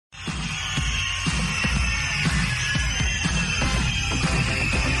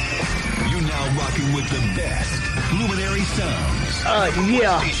Rocking with the best Luminary Sounds.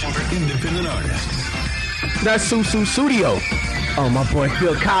 Yeah. Station for independent artists. That's Susu Studio. Oh, my boy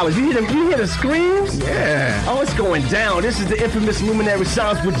Phil Collins. You hear the screams? Yeah. Oh, it's going down. This is the infamous Luminary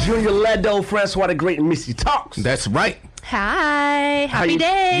Sounds with Junior Ledo, Francois the Great, and Missy Talks. That's right. Hi. Happy you,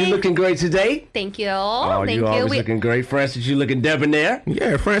 day. You looking great today? Thank you. Oh, Thank you you. always looking great. Francis, you looking debonair?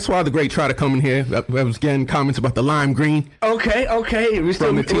 Yeah, Francois the Great tried to come in here. I was getting comments about the lime green. Okay. We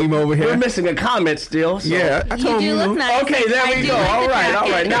From the team over here. We're missing a comment still. So. Yeah, I You told do you. look nice. Okay, there I we do go. like All the right.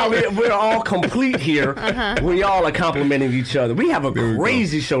 jacket. Now we're all complete here. We all are complimenting each other. We have a we go.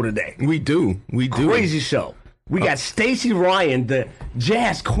 crazy show today. We do. Crazy show. We got Stacey Ryan, the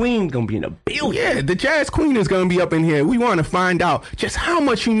jazz queen, gonna be in the building. Yeah, the jazz queen is going to be up in here. We want to find out just how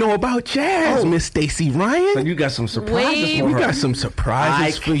much you know about jazz, Miss Stacey Ryan. So you got some surprises Wait. for We her. got some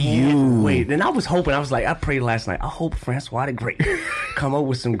surprises for can't you. Wait, and I was hoping. I was like, I prayed last night. I hope Francois the Great come up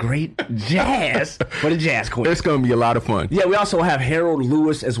with some great jazz for the jazz queen. It's going to be a lot of fun. Yeah, we also have Harold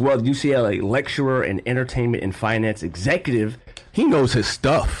Lewis as well, UCLA lecturer and entertainment and finance executive. He knows his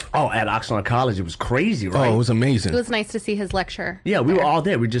stuff. Oh, at Oxnard College, it was crazy, right? Oh, it was amazing. It was nice to see his lecture. Yeah, we were all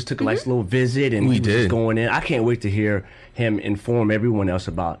there. We just took a nice little visit, and We he was just did. going in. I can't wait to hear him inform everyone else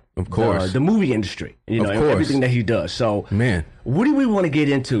about, Of course. the movie industry. You know, Of and course. everything that he does. So, Man. what do we want to get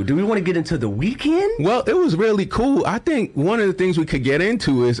into? Do we want to get into the weekend? Well, it was really cool. I think one of the things we could get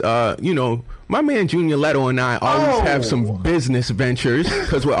into is, my man Junior Leto and I always have some business ventures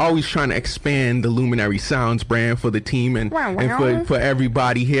because we're always trying to expand the Luminary Sounds brand for the team and for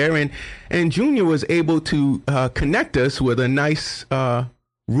everybody here. And Junior was able to connect us with a nice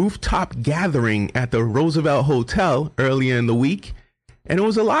rooftop gathering at the Roosevelt Hotel earlier in the week. And it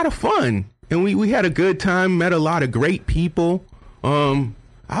was a lot of fun. And we had a good time, met a lot of great people.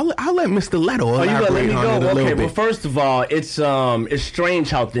 I'll let Mr. Leto Oh, you elaborate gonna let me on go? it a Okay, little well, bit. first of all, it's strange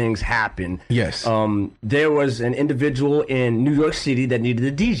how things happen. Yes. There was an individual in New York City that needed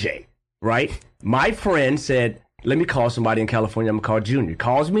a DJ, right? My friend said, let me call somebody in California. I'm gonna call Junior.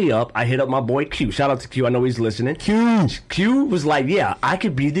 Calls me up. I hit up my boy Q. Shout out to Q. I know he's listening. Q was like, yeah, I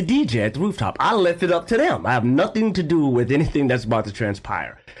could be the DJ at the rooftop. I left it up to them. I have nothing to do with anything that's about to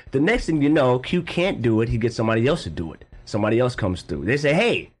transpire. The next thing you know, Q can't do it. He gets somebody else to do it. Somebody else comes through. They say,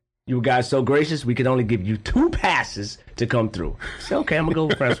 hey, you guys so gracious, we could only give you 2 passes to come through. I said, okay, I'm going to go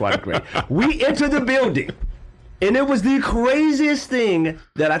with Francois the Great. We enter the building, and it was the craziest thing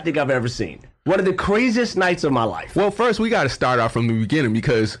that I think I've ever seen. One of the craziest nights of my life. Well, first, we got to start off from the beginning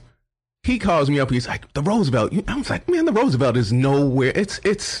because he calls me up. He's like, the Roosevelt. I was like, man, the Roosevelt is nowhere.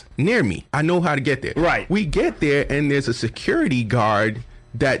 It's near me. I know how to get there. Right. We get there, and there's a security guard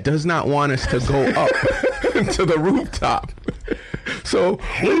that does not want us to go up to the rooftop. So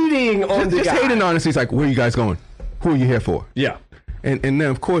Hating on the just guy. hating on us. He's like, where are you guys going? Who are you here for? Yeah. And then,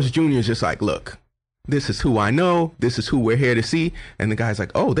 of course, Junior's just like, look, this is who I know. This is who we're here to see. And the guy's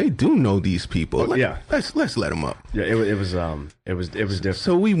like, oh, they do know these people. Yeah. Let's let them up. Yeah, it was different.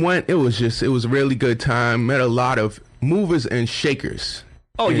 So we went. It was a really good time. Met a lot of movers and shakers.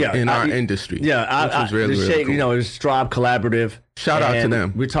 in our industry. Yeah, which was really, the really Shake, cool. you know, it's Straub Collaborative. Shout out to and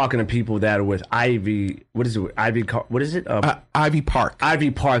them. We're talking to people that are with Ivy. What is it? What is it? Ivy Park. Ivy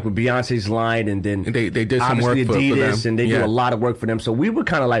Park with Beyonce's line, and then They did some work obviously for Adidas, them. and they Yeah. do a lot of work for them. So we were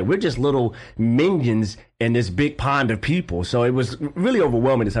kind of like, we're just little minions in this big pond of people. So it was really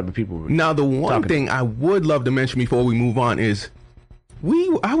overwhelming, the type of people. Now, the one talking thing I would love to mention before we move on is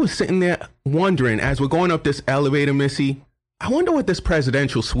I was sitting there wondering as we're going up this elevator, Missy, I wonder what this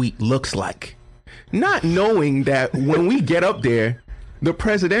presidential suite looks like. Not knowing that when we get up there, the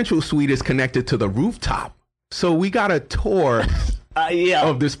presidential suite is connected to the rooftop. So we got a tour Yeah.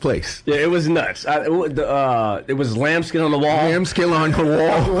 of this place. Yeah, it was nuts. It was lambskin on the wall. Lambskin on the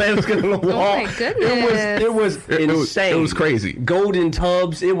wall. Lambskin on the wall. my goodness. It was insane. It was crazy. Golden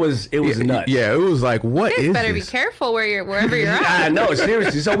tubs. It was nuts. Yeah, it was like, what You is guys better this? be careful wherever you're at. I know,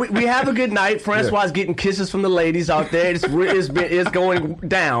 seriously. So we have a good night. Francois is getting kisses from the ladies out there. It's going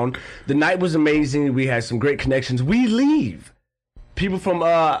down. The night was amazing. We had some great connections. We leave. People from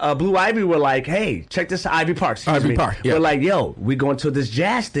Blue Ivy were like, hey, check this out. Ivy Park. excuse Ivy me. Park, yeah. We're like, yo, we going to this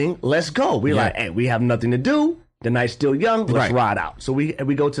jazz thing. Let's go. We're Yeah. like, hey, we have nothing to do. The night's still young. Let's Right. ride out. So we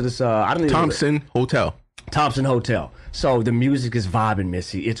go to this, I don't even Thompson Hotel. Thompson Hotel. So the music is vibing,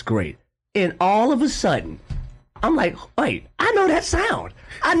 Missy. It's great. And all of a sudden, I'm like, wait, I know that sound.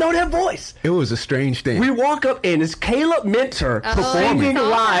 I know that voice. It was a strange thing. We walk up and it's Caleb Minter performing I saw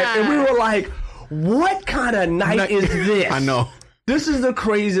live. that. And we were like, what kind of night is this? I know. This is the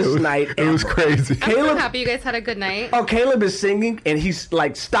craziest night It was ever. crazy. I'm so Caleb- happy you guys had a good night. Oh, Caleb is singing, and he's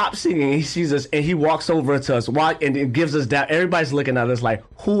like, stop singing. He sees us, and he walks over to us, and gives us down. Everybody's looking at us like,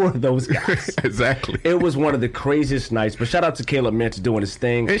 who are those guys? Exactly. It was one of the craziest nights. But shout out to Caleb Mintz doing his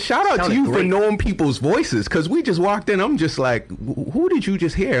thing. And shout out to Sounded you for great. knowing people's voices, because we just walked in. I'm just like, who did you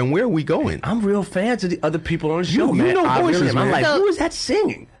just hear, and where are we going? I'm real fans of the other people on the show, You man. know I voices, really am. I'm man. like, So- who is that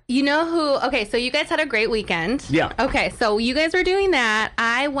singing? You know who? Okay, so you guys had a great weekend. Yeah. Okay, so you guys were doing that.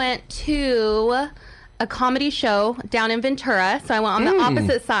 I went to a comedy show down in Ventura, so I went on the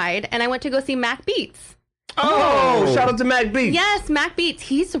opposite side, and I went to go see Mac Beats. Oh, shout out to Mac B. Yes, Mac Beats.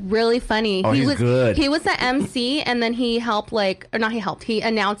 He's really funny. Oh, he he's was good. He was the MC, and then he helped he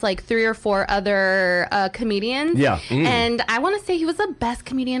announced like 3 or 4 other comedians. Yeah. And I want to say he was the best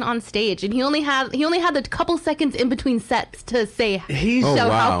comedian on stage, and he only had a couple seconds in between sets to say He's Oh, so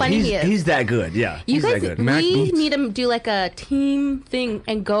how wow. funny he is. He's that good. Yeah, You he's guys, that good. Mac we Beats. need to do like a team thing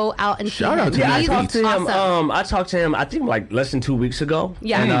and go out and Shout see out him. to Yeah, I Mac talked Beats. to him. Awesome. I talked to him. I think like less than 2 weeks ago.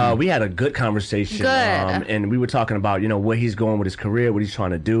 Yeah. and we had a good conversation. Good. And we were talking about where he's going with his career, what he's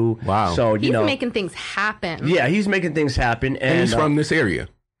trying to do. Wow. So He's making things happen. yeah, he's making things happen. And he's uh, from this area.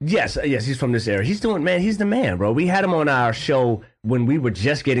 Yes, he's from this area. He's the man, bro. We had him on our show when we were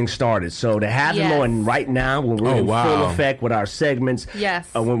just getting started. So to have him Yes. on right now, when we're Oh, in wow. full effect with our segments, Yes.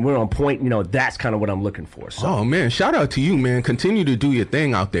 when we're on point, that's kind of what I'm looking for. So Oh man, shout out to you, man. Continue to do your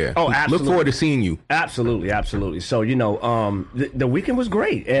thing out there. Oh, Look absolutely. forward to seeing you. absolutely. So the weekend was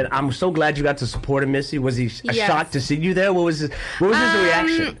great, and I'm so glad you got to support him, Missy. Was he Yes. shocked to see you there? What was his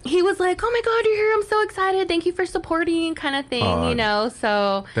reaction? He was like, "Oh my God, you're here! I'm so excited! Thank you for supporting," kind of thing,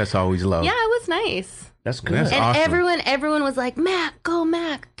 So That's always love. yeah, it was nice. That's good. That's And awesome. everyone was like, "Mac, go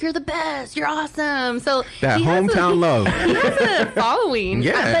Mac! You're the best! You're awesome!" So That he has hometown love. He has a following,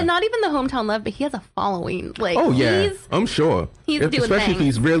 Yeah. but not even the hometown love, but he has a following. Like, Oh yeah, he's I'm sure. he's doing Especially if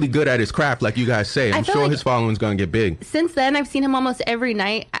things. he's really good at his craft, like you guys say. I'm feel sure like- his following's gonna get big. since then I've seen him almost every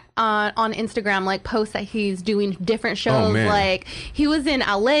night on Instagram, like posts that he's doing different shows. man. Like he was in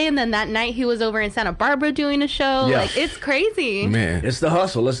LA, and then that night he was over in Santa Barbara doing a show. Yeah. Like it's crazy. Man, It's the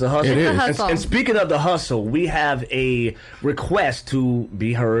hustle. It's the hustle. It is. The And, hustle. and speaking of the hustle, we have a request to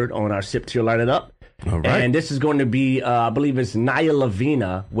be heard on our Sip Tier Light It Up. All right. And this is going to be, I believe it's Naya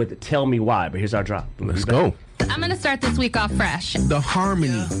Lavina with Tell Me Why. But here's our drop. let's go. I'm gonna start this week off fresh. The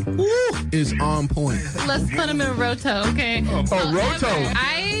harmony is on point. Let's put him in roto, okay? Roto.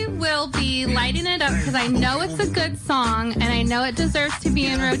 I will be lighting it up because I know it's a good song and I know it deserves to be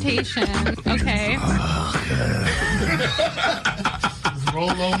in rotation. Okay. Roll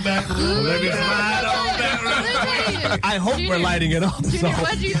on back a little. Let me slide on back. I hope we're lighting it up. So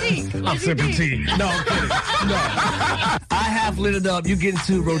What do you think? I'm sipping tea. No, I'm kidding. No. I have lit it up. You get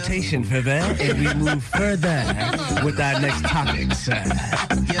into rotation, Fevel, and we move further with our next topics.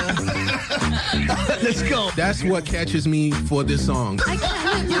 Let's go. That's what catches me for this song. I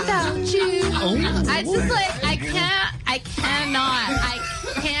can't without you. I just like I can't.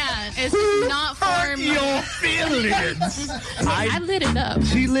 It's just not for me. Your feelings. I lit it up.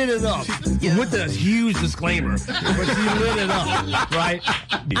 She lit it up with a huge disclaimer, but she lit it up, right?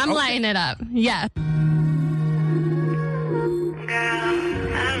 I'm lighting it up. Yeah. Girl, I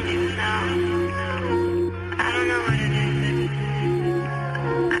don't even know. I don't know what it is.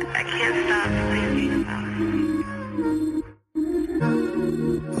 I can't stop thinking about it.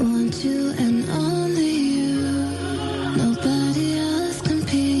 Want you and only you. Nobody else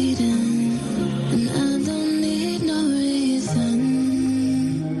competing. And I don't need no reason.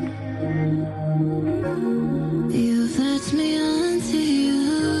 You've led me onto you.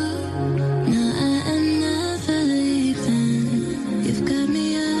 Now I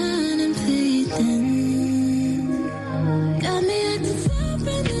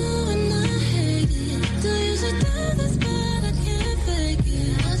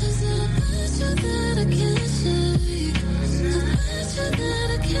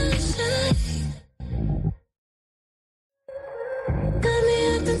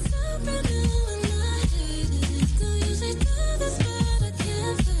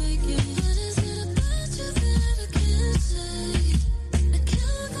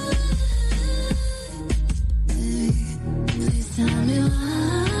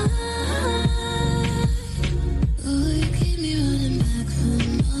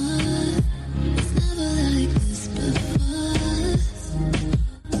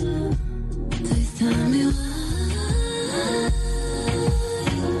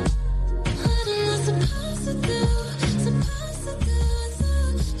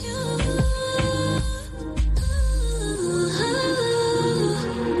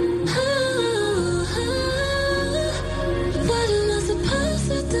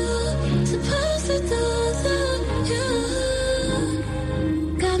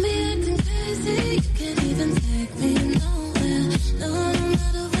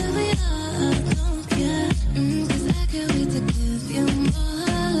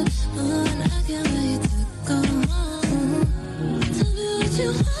you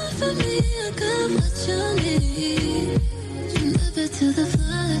want from me, I got what you need. From the bed to the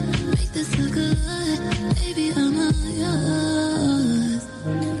flood, make this look good. Baby, I'm all yours.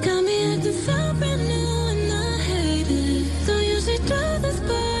 Got me acting so brand new and I hate it. Don't usually do this,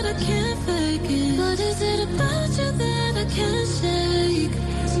 but I can't fake it. What is it about you that I can't shake?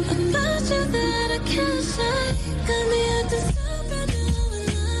 About you that I can't shake. Got me acting so brand new and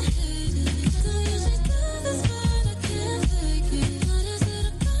I hate it. Don't usually do this, but I can't fake it. What is it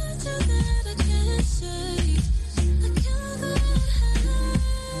about you that I can't shake? I can't go ahead.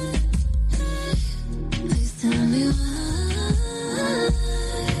 Please tell me why.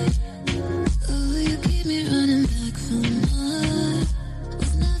 Oh, you keep me running back for more.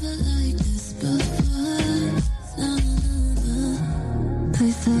 Was never like this before. No.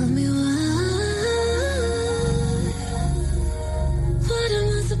 Please tell me why. What am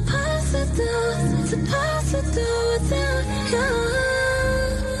I supposed to do? Supposed to do without you?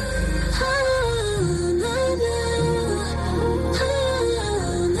 Oh, no, no. Oh,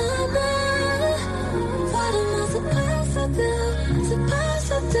 no, no. What am I supposed to do? Supposed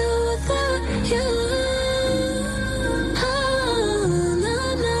to do without you? Oh, no,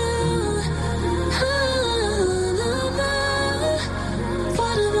 no. Oh, no, no.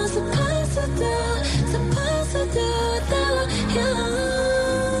 What am I supposed to do? Supposed to do without you?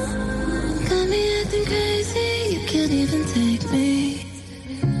 Got me acting crazy, you can't even take me.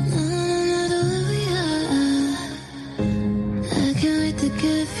 No matter where we are, I can't wait to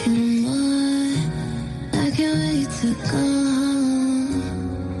give you more. I can't wait to go home.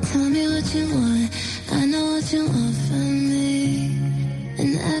 Tell me what you want, I know what you want from me,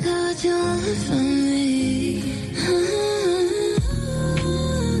 and I got what you want from me.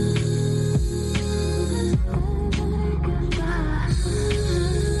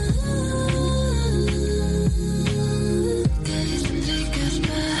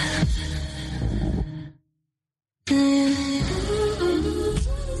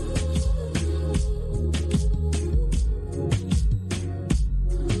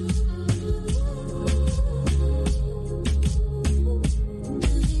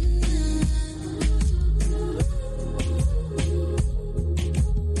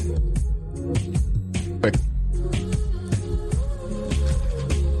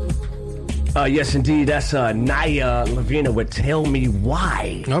 Yes, indeed. That's Naya Lavina with Tell Me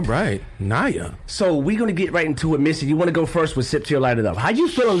Why. All right, Naya. So we're going to get right into it, Missy. You want to go first with Sip Till You Light It Up. How you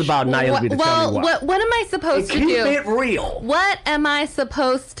feeling about Naya Lavina? Tell Me Why? What am I supposed to do? Keep it real. What am I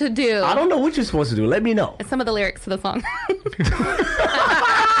supposed to do? I don't know what you're supposed to do. Let me know. Some of the lyrics to the song.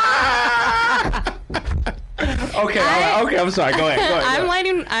 Okay, I'm sorry. Go ahead. I'm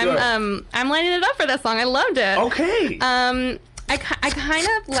lighting it up for this song. I loved it. Okay. I kind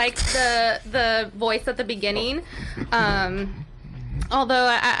of liked the voice at the beginning, although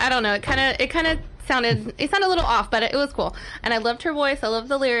I don't know, it kind of sounded a little off, but it was cool. And I loved her voice. I loved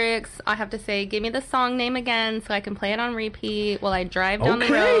the lyrics. I have to say, give me the song name again so I can play it on repeat while I drive down the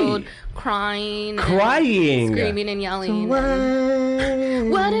road, crying, screaming and yelling. What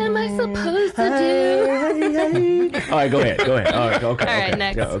am I supposed to do? All right, go ahead. All right, okay. All right,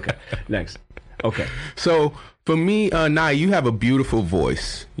 next. Okay, next. Okay. So for me, Naya, you have a beautiful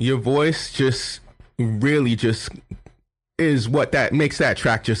voice. Your voice just really just is what that makes that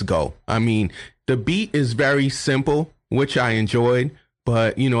track just go. I mean, the beat is very simple, which I enjoyed,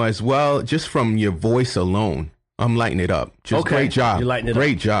 but as well, just from your voice alone, I'm lighting it up. Just okay. Great job. You're lighting it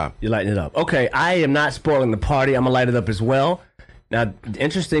great up. job. You're lighting it up. Okay, I am not spoiling the party. I'm gonna light it up as well. Now,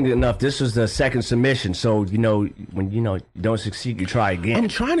 interesting enough, this was the second submission. So, when you don't succeed, you try again. I'm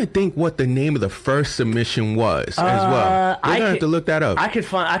trying to think what the name of the first submission was as well. We're gonna have to look that up. I could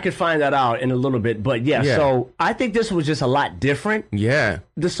find that out in a little bit. But yeah, so I think this was just a lot different. Yeah.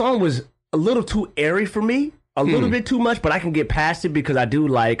 The song was a little too airy for me, a little bit too much, but I can get past it because I do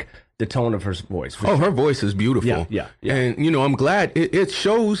like the tone of her voice. Oh, her voice is beautiful. Yeah. And, I'm glad it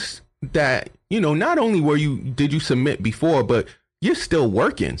shows that, not only did you submit before, but you're still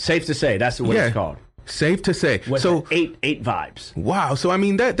working. Safe to say, that's what it's called. Safe to say. With so 8 vibes. Wow. So I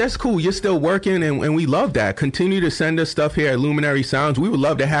mean that's cool. You're still working, and we love that. Continue to send us stuff here at Luminary Sounds. We would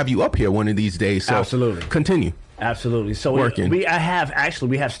love to have you up here one of these days. So absolutely. Continue. Absolutely. So working. we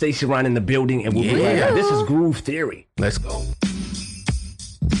have Stacey Ryan in the building, and we'll be right back. This is Groove Theory. Let's go.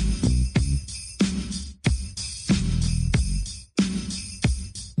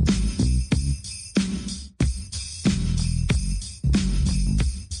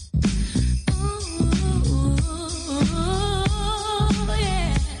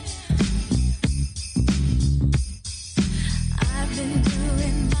 I've been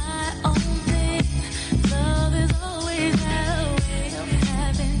doing my own thing. Love is always had a way of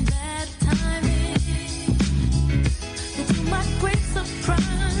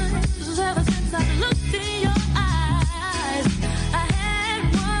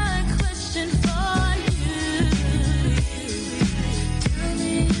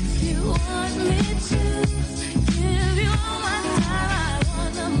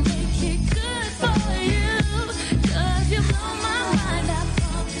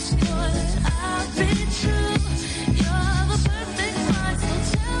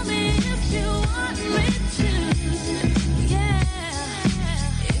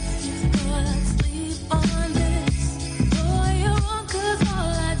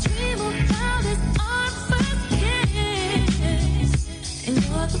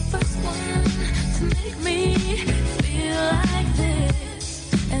first one to make me feel like this.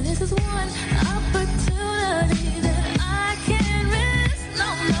 And this is one opportunity that I can't miss. No,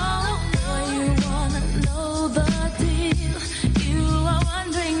 boy, you wanna know the deal. You are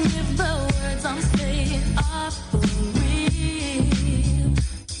wondering if the words I'm saying are for real.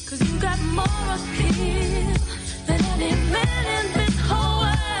 'Cause you got more appeal than any man in this whole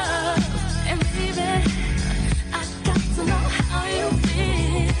world. And baby, I got to know how you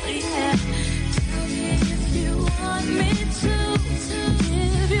feel, yeah. Tell me if you want me to.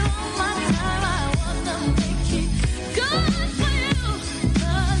 If you want my time, I wanna make it good for you.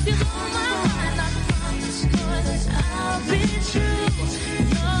 'Cause you blow my mind, I promise, boy, that I'll be true.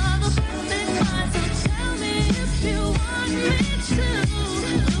 You're the perfect kind, so tell me if you want me to.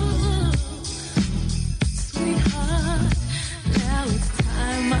 Sweetheart, now it's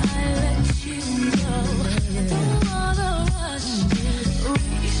time I let you know. I don't wanna rush. We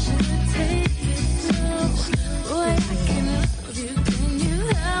should take it slow. Boy, I can love you. Can you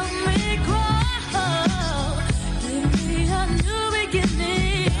help me grow? Give me a new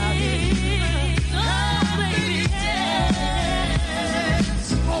beginning. Oh, baby, yeah.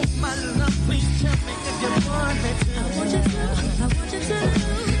 Oh, my love, please tell me if you want me to. I want you to. I want you to.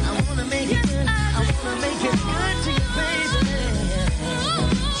 I wanna make it good. I wanna make it good to you, baby.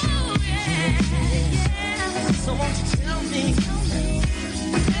 So won't you tell me?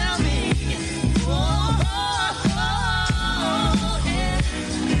 Tell me. Oh, yeah.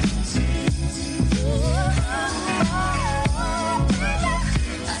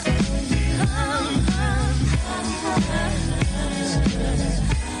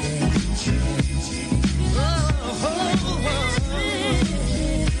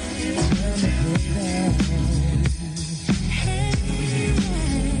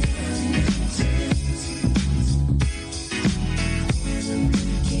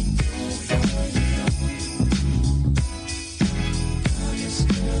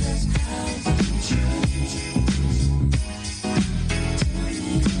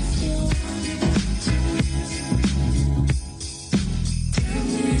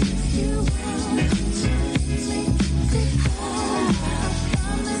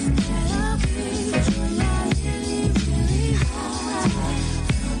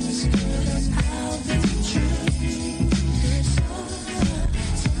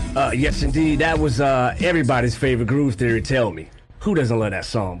 Yes, indeed. That was everybody's favorite Groove Theory, Tell Me. Who doesn't love that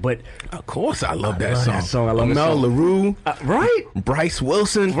song? But Of course, I love that song. I love that Mel song. LaRue, Right? Bryce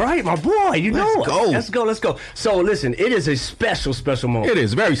Wilson. Right, my boy. You know Let's it. go. Let's go. So, listen, it is a special moment. It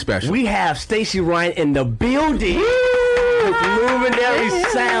is very special. We have Stacey Ryan in the building with Luminary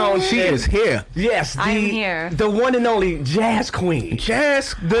Sound. She is here. Yes, I'm here. The one and only Jazz Queen.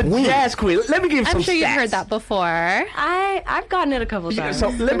 Jazz Queen. Let me give some I'm sure stats. you've heard that before. I've gotten it a couple times. So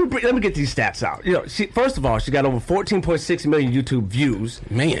let me get these stats out. You know, first of all, she got over 14.6 million YouTube views.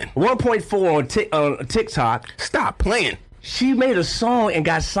 Man. 1.4 on TikTok. Stop playing. She made a song and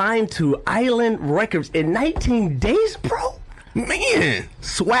got signed to Island Records in 19 days, bro. Man.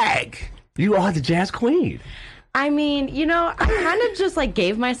 Swag. You are the Jazz Queen. I mean, you know, I kind of just like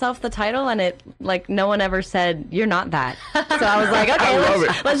gave myself the title, and it like no one ever said you're not that. So I was like,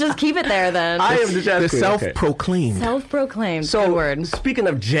 okay, let's just keep it there then. I am the Jazz The Queen. self-proclaimed. Self-proclaimed. So, good word. speaking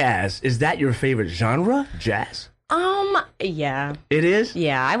of jazz, is that your favorite genre? Jazz? Yeah. It is?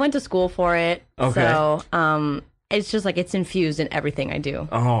 Yeah, I went to school for it. Okay. So, it's just like it's infused in everything I do.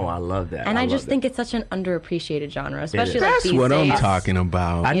 Oh, I love that. And I love just that. think it's such an underappreciated genre, especially is. like That's these what days. I'm talking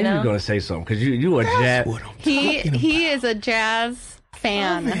about. I knew you know? were going to say something because you are jazz. What I'm He is a jazz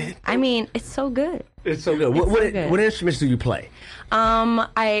fan. I mean, it's so good. It's so good. What, so what, good. what instruments do you play?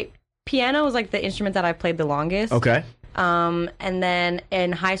 Piano is like the instrument that I've played the longest. Okay. And then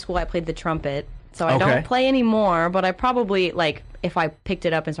in high school I played the trumpet. So I Okay. don't play anymore, but I probably like if I picked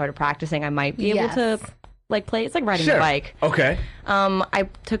it up and started practicing, I might be able to like play. It's like riding a bike. Okay. I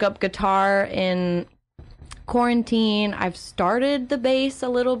took up guitar in quarantine. I've started the bass a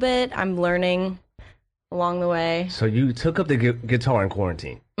little bit. I'm learning along the way. So you took up the guitar in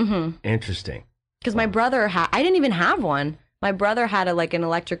quarantine. Mm-hmm. Interesting. Because my brother I didn't even have one. My brother had an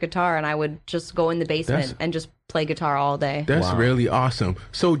electric guitar, and I would just go in the basement and just play guitar all day. That's really awesome.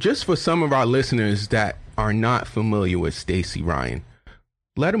 So just for some of our listeners that are not familiar with Stacey Ryan,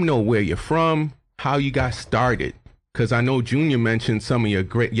 let them know where you're from, how you got started. Because I know Junior mentioned some of your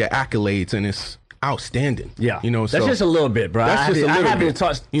accolades, and it's outstanding. Yeah. You know, that's so just a little bit, bro. That's just a I little haven't bit. even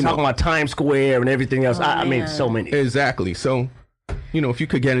talked You know. about Times Square and everything else. I mean, so many. Exactly. So, you know, if you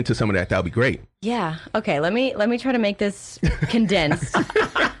could get into some of that, that'd be great. Yeah. Okay. Let me try to make this condensed.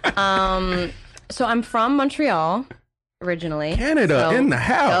 So I'm from Montreal. originally. Canada in the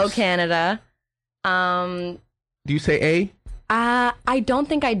house. Go Canada. Do you say A? I don't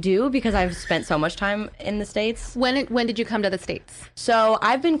think I do because I've spent so much time in the States. When did you come to the States? So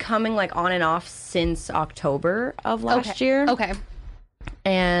I've been coming like on and off since October of last year. Okay.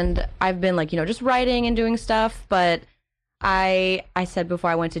 And I've been like, just writing and doing stuff, but I said before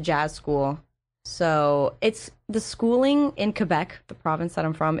I went to jazz school. So it's the schooling in Quebec, the province that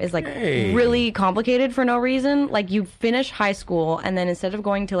I'm from, is like really complicated for no reason. Like you finish high school and then instead of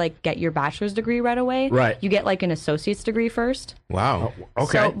going to like get your bachelor's degree right away, you get like an associate's degree first. Wow.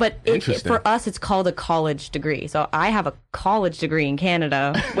 Okay. So, but for us, it's called a college degree. So I have a college degree in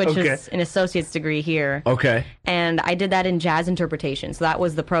Canada, which is an associate's degree here. Okay. And I did that in jazz interpretation. So that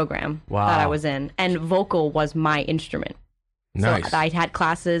was the program that I was in. And vocal was my instrument. Nice. So I had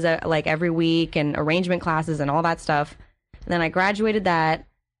classes like every week and arrangement classes and all that stuff. And then I graduated that,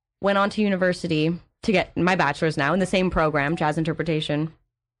 went on to university to get my bachelor's now in the same program, jazz interpretation.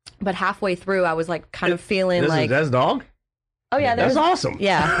 But halfway through, I was like kind of feeling like that's dog. Oh yeah, that's awesome.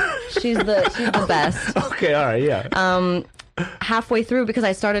 Yeah, she's the best. Okay, all right, yeah. Halfway through, because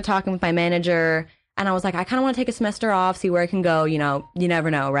I started talking with my manager. And I was like, I kind of want to take a semester off, see where I can go. You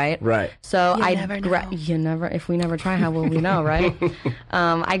never know, right? Right. So if we never try, how will we know, right?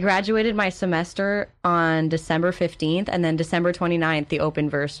 I graduated my semester on December 15th, and then December 29th, the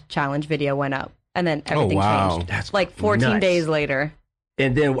Open Verse Challenge video went up, and then everything changed. That's like 14 days later.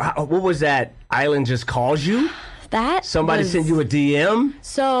 And then what was that? Island just calls you? Somebody sent you a DM?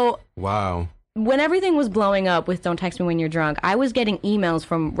 So wow. When everything was blowing up with Don't Text Me When You're Drunk, I was getting emails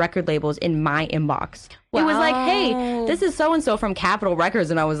from record labels in my inbox. Wow. It was like, hey, this is so-and-so from Capitol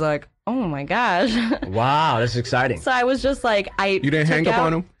Records. And I was like, oh my gosh. Wow, that's exciting. So I was just like, You didn't hang up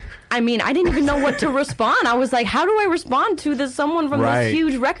on them? I mean, I didn't even know what to respond. I was like, how do I respond to someone from this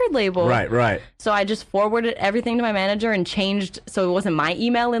huge record label? Right. So I just forwarded everything to my manager and changed so it wasn't my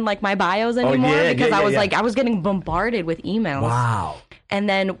email in like my bios anymore because I was like, I was getting bombarded with emails. Wow. And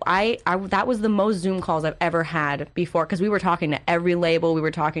then I that was the most Zoom calls I've ever had before because we were talking to every label, we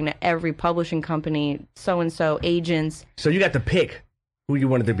were talking to every publishing company, so-and-so, agents. So you got to pick who you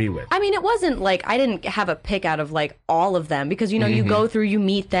wanted to be with. I mean, it wasn't like I didn't have a pick out of like all of them because, you go through, you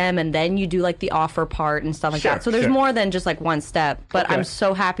meet them and then you do like the offer part and stuff like that. So there's more than just like one step. But I'm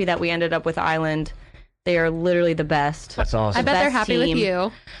so happy that we ended up with Island. They are literally the best. That's awesome. I bet they're happy with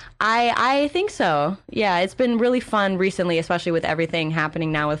you. I think so. Yeah, it's been really fun recently, especially with everything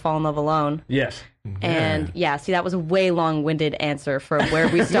happening now with Fall in Love Alone. Yes. And see, that was a way long-winded answer for where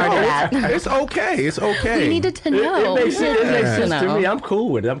we started at. It's okay. It's okay. We needed to know. It makes sense to me. I'm cool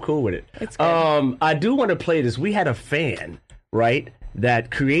with it. It's good. I do want to play this. We had a fan, right,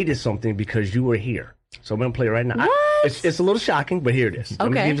 that created something because you were here. So I'm going to play it right now. What? It's a little shocking, but here it is.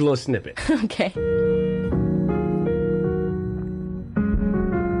 I'm going to give you a little snippet. Okay.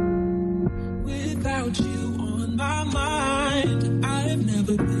 Without you on my mind, I've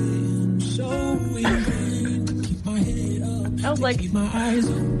never been so in. Keep my head up. I was like, keep my eyes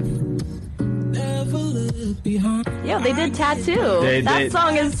open. Never look behind. Yo, they did Tattoo. That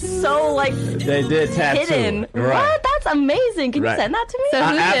song is so like they did Tattoo. Hidden. Right. What? That's amazing. Can you send that to me? So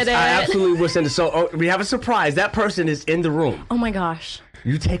who did it? I absolutely will send it. So we have a surprise. That person is in the room. Oh my gosh.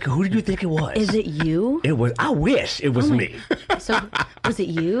 Who did you think it was? Is it you? It was. I wish it was me. So was it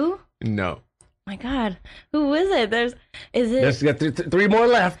you? No. My God, who is it? There's got three more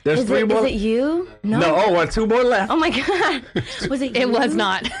left. There's three more. Is it you? No. No. Two more left. Oh my God, was it you? It was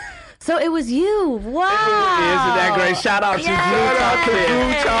not. So it was you. Wow. Isn't that great? Shout out to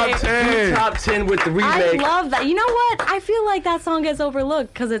Blue Top 10 with the remake. I love that. You know what? I feel like that song gets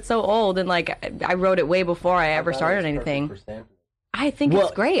overlooked because it's so old and like I wrote it way before I ever started anything. I think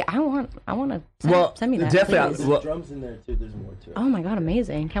it's great. I want to send me that. Definitely. Drums in there too. There's more to it. Oh my God,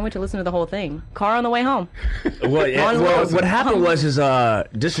 amazing! Can't wait to listen to the whole thing. Car on the way home. What happened was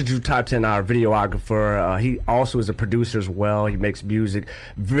this is Drew Top 10, our videographer. He also is a producer as well. He makes music.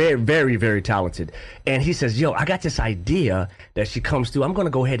 Very, very, very talented. And he says, "Yo, I got this idea that she comes through. I'm gonna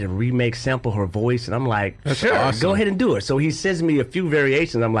go ahead and sample her voice." And I'm like, "Sure, awesome. Go ahead and do it." So he sends me a few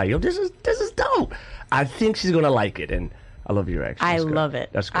variations. I'm like, "Yo, this is dope. I think she's gonna like it." And I love your reaction. I love it.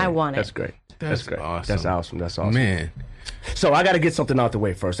 That's great. I want it. That's great. That's great. Awesome. That's awesome. Man. So I got to get something out the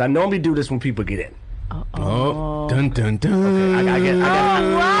way first. I normally do this when people get in. Oh, dun dun dun. Okay,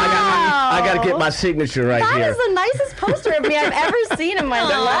 I got to get my signature right here. That is the nicest poster of me I've ever seen in my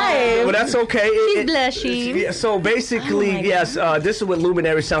life. Well, that's okay. She's blushing. Yeah, so basically, yes, this is what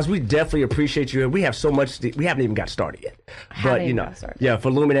Luminary Sounds. We definitely appreciate you. And we have so much. We haven't even got started yet. But, yeah,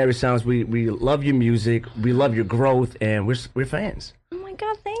 for Luminary Sounds, we love your music. We love your growth. And we're fans. Oh, my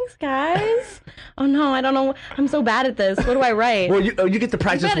God, thank Thanks, guys. Oh no, I don't know. I'm so bad at this. What do I write? Well, you get to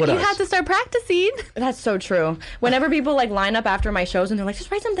practice with You us. have to start practicing. That's so true. Whenever people like line up after my shows and they're like, just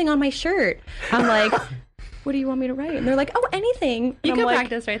write something on my shirt. I'm like, what do you want me to write? And they're like, oh, anything. And You I'm can like,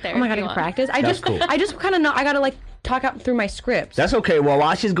 practice right there Oh my if god, I you can want. practice. That's cool. I just kind of know. I gotta like talk out through my scripts. That's okay. Well,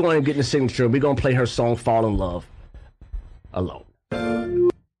 while she's going and getting the signature, we're going to play her song, Fall in Love, alone.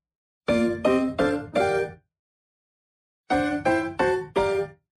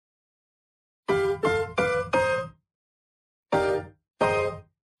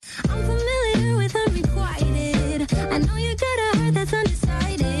 I'm familiar with unrequited. I know you got a heart that's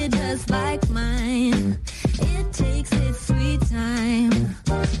undecided, just like mine. It takes its sweet time.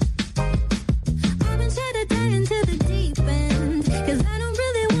 I've been trying to dive into the deep end, 'cause I don't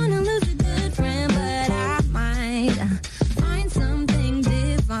really want to lose a good friend, but I might find something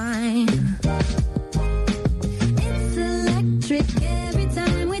divine. It's electric every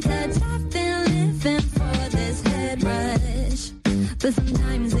time we touch. I've been living for this head rush, but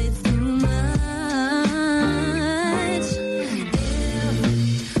sometimes it's too much.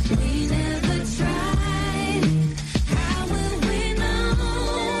 If we never tried, how will we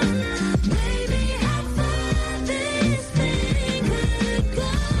know, baby, how far this thing could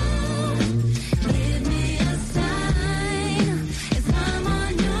go? Give me a sign if I'm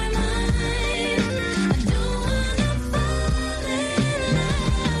on your mind. I don't wanna fall in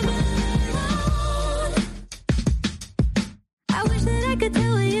love alone. I wish that I could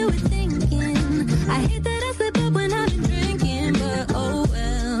tell what you were thinking. I hate that I slip up when I've been drinking, but oh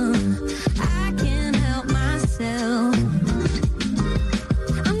well, I can't help myself.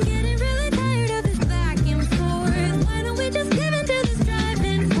 I'm getting really tired of this back and forth. Why don't we just give in to this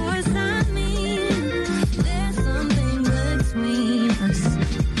driving force? I mean, there's something between us.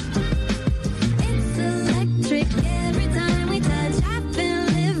 It's electric every time we touch. I've been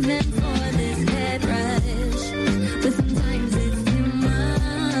living for this head rush, but sometimes it's too much.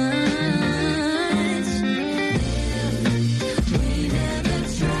 If we never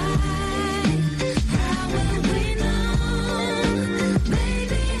try, how will we know,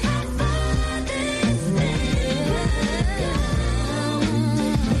 baby, how far this thing could go?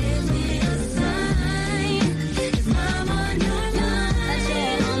 Give me a sign if I'm on your mind. I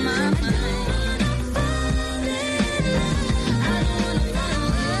don't wanna fall in love. I don't wanna fall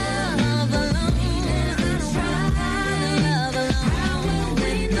in love alone. We never try love alone. How will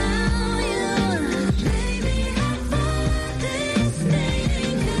we know you, baby? How far this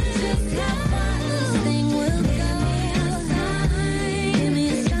thing could just how far this thing will go? Give me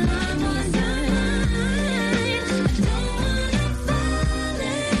a sign. I'm on your mind.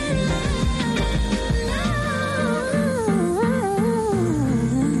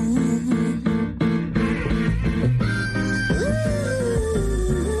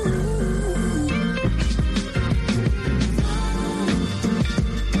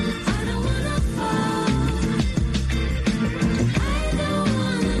 I don't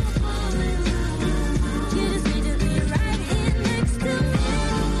wanna fall in You just need to be right here next to me,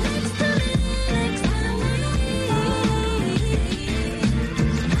 next to me, next to me.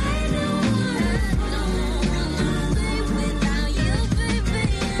 I don't wanna live without you, baby,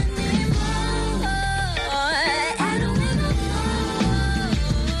 anymore. I don't wanna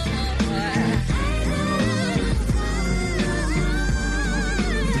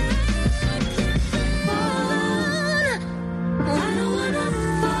I don't wanna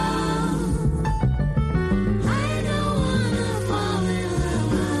fall. I don't wanna fall in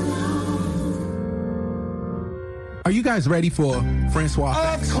love. Are you guys ready for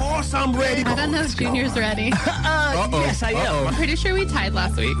Francois? Of course I'm ready. I don't know if Junior's ready. Yes, I am. I'm pretty sure we tied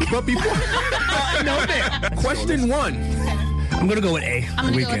last week. But before No, man. question one, I'm gonna go with A.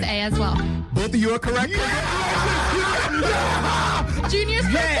 I'm gonna go with A as well. both of you are correct. Junior's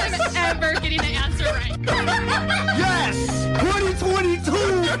first time ever getting the answer right. Yes! 2022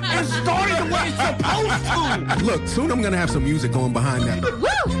 is starting the way it's supposed to. Look, soon I'm gonna have some music going behind that.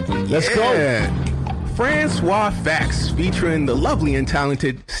 Woo! Let's go. Francois Facts featuring the lovely and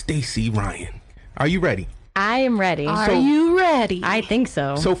talented Stacey Ryan. Are you ready? I am ready. Are you ready? I think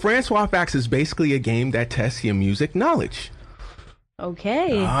so. So Francois Facts is basically a game that tests your music knowledge.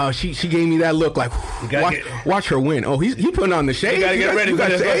 Okay. Oh, she gave me that look like, watch her win. Oh, he putting on the shade. You gotta get ready for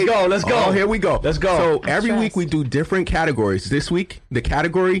this. Let's go, let's go. Oh, here we go. Let's go. So I'm every week stressed. we do different categories. This week, the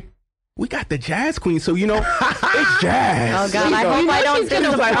category, we got the jazz queen. So, you know, it's jazz. Oh God, I hope I don't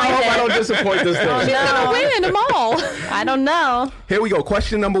disappoint I hope I don't it. disappoint this thing. She's gonna win them all. I don't know. Here we go.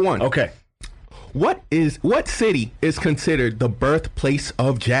 Question number one. Okay. What city is considered the birthplace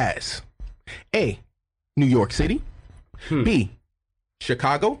of jazz? A, New York City. B,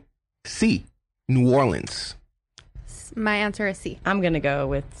 Chicago. C, New Orleans. My answer is C. I'm gonna go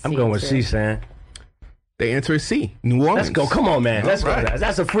with C. I'm going with too. C, San. The answer is C, New Orleans. Let's go. Come on, man. Let's All right. go.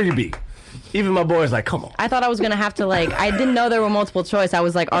 That's a freebie. Even my boy's like, come on. I thought I was gonna have to I didn't know there were multiple choice. I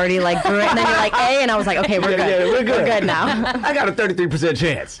was already and then you're like A, and I was like, okay, we're good. Yeah, we're good. We're good now. I got a 33%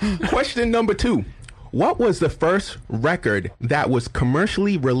 chance. Question number 2. What was the first record that was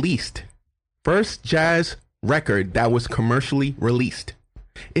commercially released? First jazz record that was commercially released.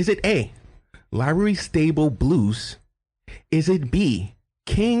 Is it A, Lowry Stable Blues? Is it B,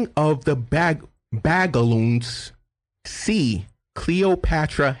 King of the Bagaloons? C,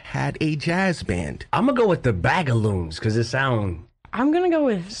 Cleopatra Had a Jazz Band. I'm going to go with the Bagaloons because it sounds... I'm gonna go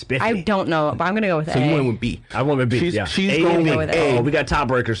with. Spiffy. I don't know, but I'm gonna go with So A. you went with B. I went with B. She's, yeah. she's A going and B. with A. Oh, we got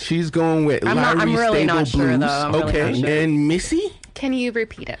tiebreakers. She's going with Lowry really Stable not sure, Blues. though. I'm really Okay, not sure. and Missy? Can you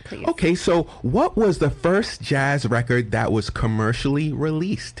repeat it, please? Okay, so what was the first jazz record that was commercially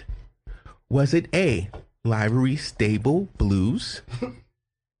released? Was it A, Lowry Stable Blues?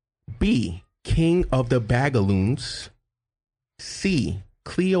 B, King of the Bagaloons? C,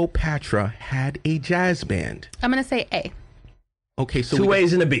 Cleopatra Had a Jazz Band? I'm going to say A. Okay, so Two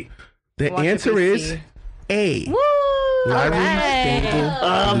A's and a B. the Watch it answer be is C. A. Woo! Lowry Alright. Stable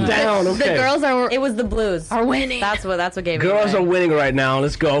I'm down. The Okay. girls It was the Blues. are winning. That's what gave me. Girls away. are winning right now.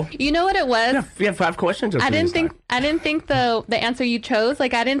 Let's go. You know what it was? We have 5 questions. Or I three didn't this think time? the answer you chose. I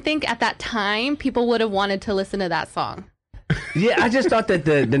didn't think at that time people would have wanted to listen to that song. Yeah, I just thought that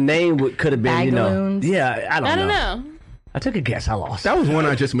the name could have been, Bagaloons. Yeah, I I don't don't know. know. I took a guess. I lost. That was one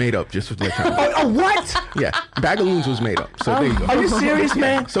I just made up, just to let you know. Oh, what? Yeah, Bagaloons was made up. So there you go. Are you serious,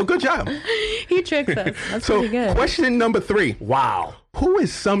 man? So good job. He tricks us. That's So pretty good. question number 3. Wow. Who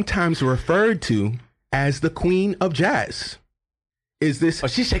is sometimes referred to as the Queen of Jazz? Is this Oh,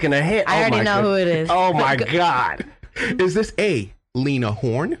 she's shaking her head. I Oh, already my know God. who it is. Oh, my God. is this A, Lena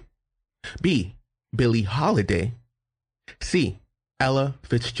Horne? B, Billie Holiday? C, Ella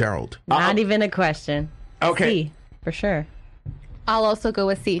Fitzgerald? Not even a question. Okay. C, for sure. I'll also go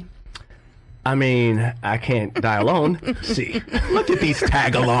with C. I mean, I can't die alone. See. Look at these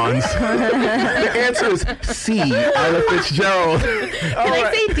tag-alongs. The answer is C, Ella Fitzgerald. Can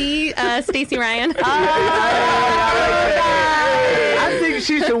I say D, Stacey Ryan? I think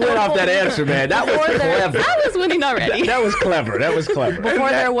she should win off that answer, man. That was clever. I was winning already. That was clever. That was clever. Before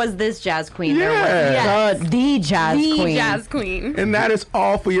there was this jazz queen, Yeah. there was the jazz The queen. jazz queen. And that is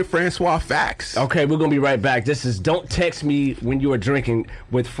all for your Francois facts. Okay, we're gonna be right back. This is Don't Text Me When You Are Drinking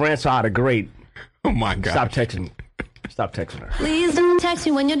with Francois the Great. Oh my God. Stop texting. Stop texting her. Please don't text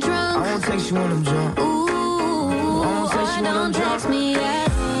me when you're drunk. I won't text you when I'm drunk. Ooh, won't text you when I'm don't drunk. text me at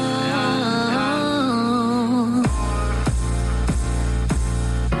all.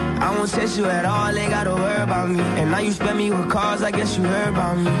 I won't text you at all, ain't gotta worry about me. And now you spend me with calls, I guess you heard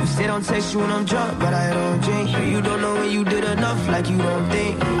about me. You say don't text you when I'm drunk, but I don't drink. You don't know when you did enough, like you don't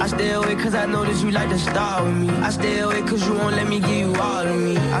think. I stay away cause I know that you like to start with me. I stay away cause you won't let me give you all of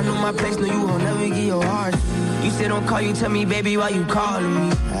me. I know my place, no you won't never give your heart. You say don't call, you tell me baby why you calling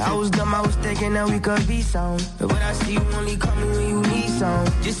me. I was dumb, I was thinking that we could be some. But when I see you only call me when you need some.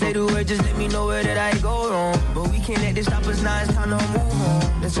 Just say the word, just let me know where did I go wrong. But we can't let this stop us now, it's time to move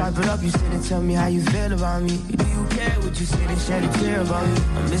on. Let's chop it up, you sit and tell me how you feel about me. Do you care what you say, then shed a tear about me.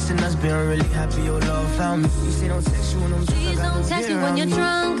 I'm missing us, but I'm really happy your love found me. You say don't text you when I'm drunk, Please I got don't no text me fear when you're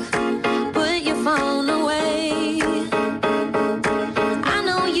around me. drunk. Put your phone away. I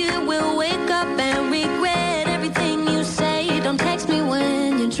know you will wake up and regret everything you say. Don't text me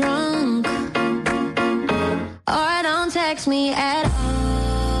when you're drunk. Or don't text me at all.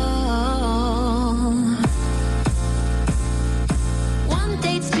 One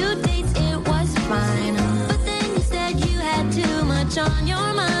dates, 2 dates, it was fine. But then you said you had too much on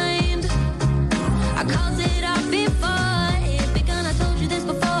your mind. I called it off before. Because I told you this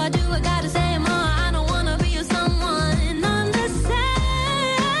before. I do, I gotta say more. I don't wanna be with someone on the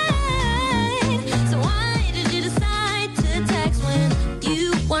side. So why did you decide to text when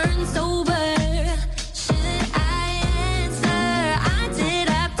you weren't sober? Should I answer? I did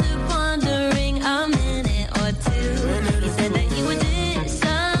after pondering a minute or two. You said that you were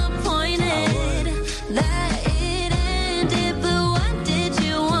disappointed that it ended, but what did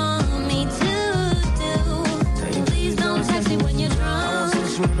you want me to do? Please don't text me when you're drunk.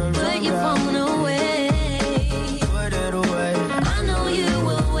 Put your phone away. Put it away. I know you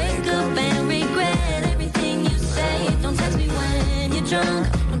will wake up and regret everything you say. Don't text me when you're drunk.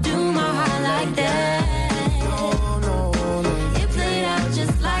 Don't do my heart like that. It played out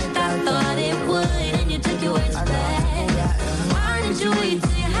just like I thought it would, and you took your words back. Why did you wait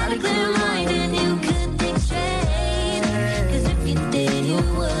till you had a clear mind and you could think straight? 'Cause if you did,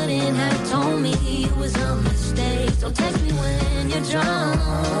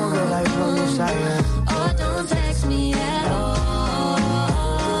 I am. Oh, don't text me at all.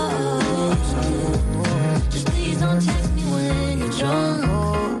 Just please don't text me when you're drunk.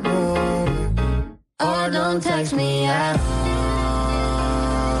 Or don't text me at all.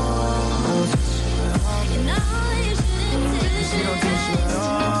 You know you shouldn't text.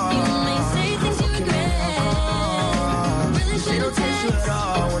 You may say things you regret. Really shouldn't text.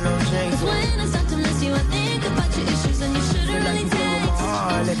 Cause when I start to miss you, I think about your issues and you shouldn't really text.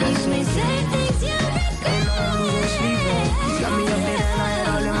 You may say things you regret. Got me up late at night,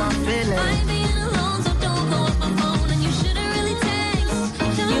 all in my feelings. I'm being alone, so don't go up my phone and you shouldn't really text.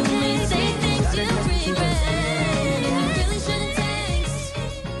 You may say things you regret and you really shouldn't text.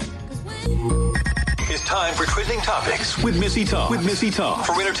 It's time for Trending Topics with Missy Talk.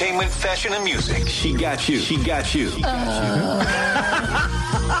 For entertainment, fashion, and music. She got you.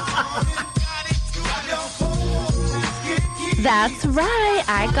 That's right.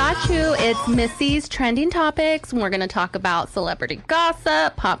 I got you. It's Missy's Trending Topics. We're going to talk about celebrity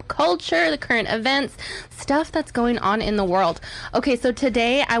gossip, pop culture, the current events, stuff that's going on in the world. Okay, so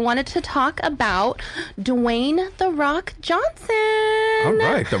today I wanted to talk about Dwayne "The Rock" Johnson. All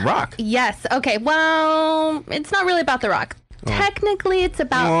right, The Rock. Yes. Okay. Well, it's not really about The Rock. Technically, it's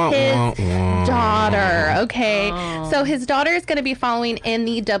about his daughter, okay? So his daughter is going to be following in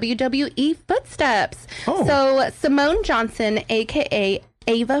the WWE footsteps. So Simone Johnson, a.k.a.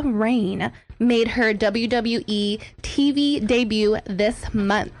 Ava Raine, made her WWE TV debut this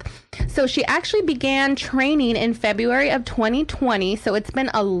month. So she actually began training in February of 2020, so it's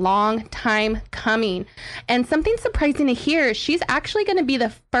been a long time coming. And something surprising to hear, she's actually going to be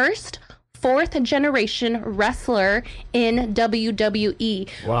the first fourth-generation wrestler in WWE.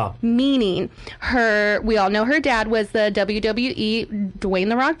 Wow. Meaning, we all know her dad was the WWE Dwayne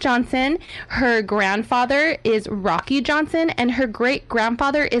 "The Rock" Johnson. Her grandfather is Rocky Johnson, and her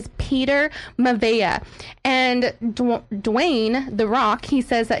great-grandfather is Peter Maivia. And Dwayne "The Rock," he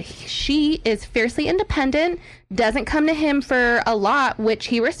says that she is fiercely independent, doesn't come to him for a lot, which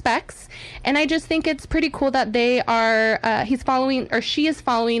he respects. And I just think it's pretty cool that they are, she is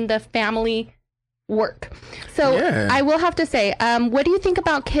following the family work. So Yeah. I will have to say, what do you think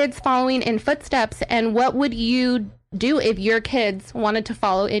about kids following in footsteps, and what would you do if your kids wanted to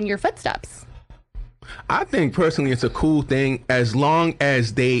follow in your footsteps? I think personally it's a cool thing as long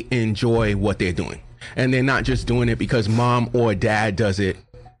as they enjoy what they're doing. And they're not just doing it because mom or dad does it,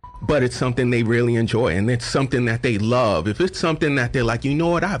 but it's something they really enjoy and it's something that they love. If it's something that they're like, you know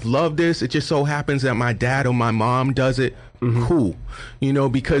what, I've loved this. It just so happens that my dad or my mom does it. Cool. You know,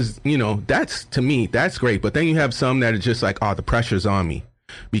 because, you know, that's, to me, that's great. But then you have some that are just like, oh, the pressure's on me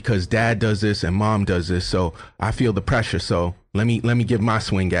because dad does this and mom does this. So I feel the pressure. So let me give my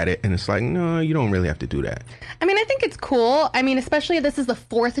swing at it. And it's like, no, you don't really have to do that. I mean, I think it's cool. I mean, especially this is the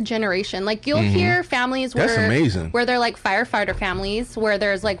fourth generation. Like, you'll hear families That's amazing. where they're like firefighter families, where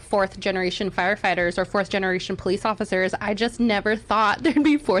there's like fourth generation firefighters or fourth generation police officers. I just never thought there'd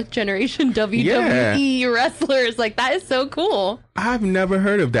be fourth generation WWE wrestlers. Like, that is so cool. I've never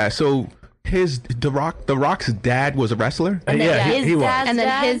heard of that. So The Rock's dad was a wrestler? He was. And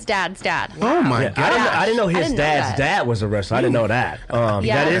then his dad's dad. Oh my Yeah, god. I didn't know his didn't know dad's that. dad was a wrestler. I didn't know that. Yeah.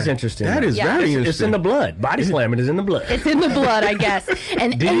 That is interesting. That is very interesting. It's in the blood. Body slamming is in the blood. It's in the blood, I guess.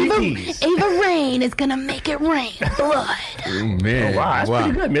 And DVDs. Ava Raine is gonna make it rain blood. Oh, man. Oh, wow, that's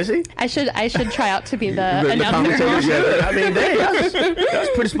pretty good, Missy. I should try out to be the The announcer. commentator, yeah. I mean, that's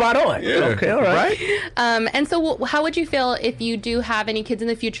pretty spot on. Yeah. Okay, all right. And so how would you feel if you do have any kids in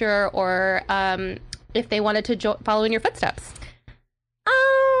the future, or if they wanted to follow in your footsteps?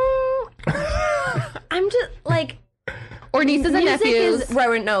 I'm just like, or nieces and music nephews.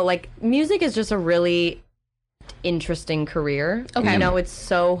 right, no, like music is just a really interesting career. Okay. You know, it's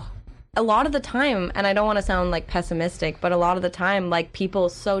so, a lot of the time, and I don't want to sound like pessimistic, but a lot of the time, like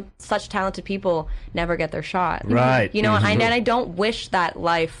such talented people never get their shot. Right. You know, and I don't wish that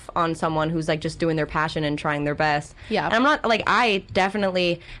life on someone who's like just doing their passion and trying their best. Yeah. And I'm not, like, I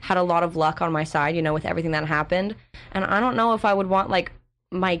definitely had a lot of luck on my side, you know, with everything that happened. And I don't know if I would want, like,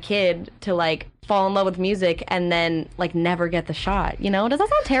 my kid to, like, fall in love with music and then, like, never get the shot. You know, does that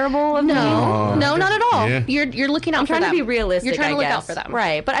sound terrible of me? No, not at all. Yeah. You're looking out I'm for trying them. to be realistic. You're trying to I look guess. out for them,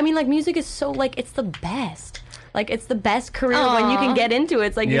 right? But I mean, like, music is so, like, it's the best. Like, it's the best career when you can get into it.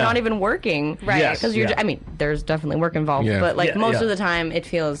 It's like you're Yeah. not even working, right? Yes, Because you're. yeah. I mean, there's definitely work involved, Yeah. but like Yeah, most yeah. of the time, it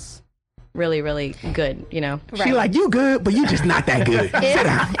feels really, really good. You know. She like, you good, but you just not that good.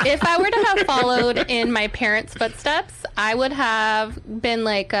 If I were to have followed in my parents' footsteps, I would have been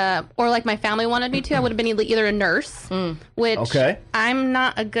like, or like my family wanted me to, I would have been either a nurse, which Okay. I'm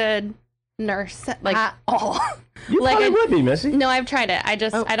not a good nurse at all. You probably would be, Missy. No, I've tried it. I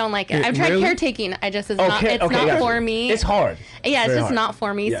don't like it. I've tried caretaking. It's not for me. It's hard. Yeah, it's just not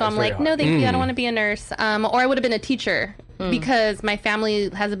for me. Yeah, so I'm like, no, thank you. I don't want to be a nurse. Or I would have been a teacher because my family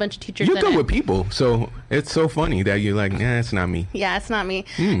has a bunch of teachers. You're in good it. with people, so it's so funny that you're like, nah, it's not me. Yeah, it's not me.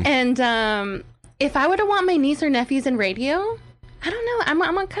 And if I were to want my niece or nephews in radio, I don't know. I'm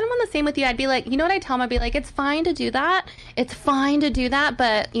kind of on the same with you. I'd be like, you know what I tell them? I'd be like, it's fine to do that. It's fine to do that,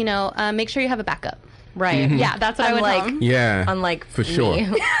 but make sure you have a backup. Right. Yeah, that's what I would tell them. Yeah. Unlike for sure.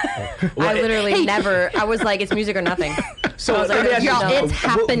 I literally never. I was like, it's music or nothing. So I was like, it's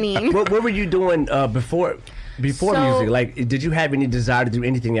happening. What were you doing before music? Like, did you have any desire to do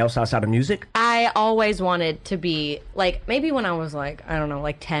anything else outside of music? I always wanted to be like, maybe when I was like, I don't know,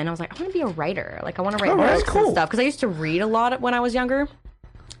 like 10, I was like, I want to be a writer. Like, I want to write books and stuff because I used to read a lot when I was younger.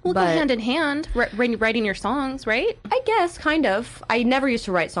 We'll go hand in hand, writing your songs, right? I guess, kind of. I never used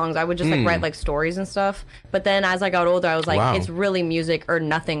to write songs. I would just like write like stories and stuff. But then as I got older, I was like, it's really music or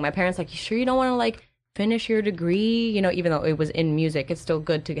nothing. My parents like, you sure you don't want to like finish your degree? Even though it was in music, it's still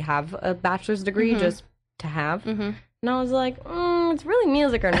good to have a bachelor's degree just to have. And I was like, it's really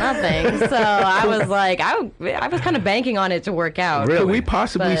music or nothing. So I was like, I was kind of banking on it to work out. Really? Could we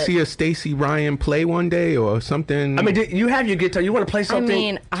possibly see a Stacey Ryan play one day or something? I mean, you have your guitar. You want to play something? I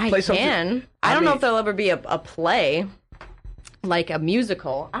mean, I can. I don't know if there'll ever be a play. Like a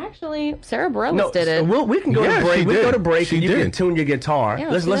musical. Actually, Sarah Bareilles did it. We can go to break. We go to break and you can tune your guitar. Yeah,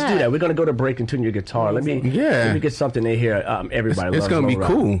 let's do that. We're going to go to break and tune your guitar. Let me get something in here. Everybody it's going to be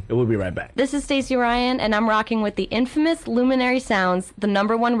cool. We'll be right back. This is Stacey Ryan, and I'm rocking with the infamous Luminary Sounds, the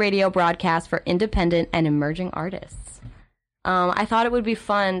 #1 radio broadcast for independent and emerging artists. I thought it would be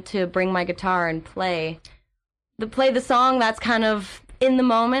fun to bring my guitar and play the song that's kind of in the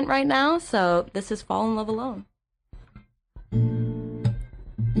moment right now. So this is Fall in Love Alone.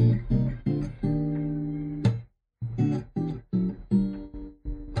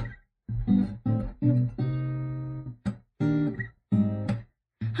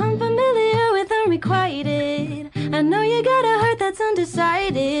 I'm familiar with unrequited. I know you got a heart that's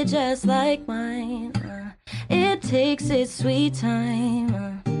undecided, just like mine. It takes its sweet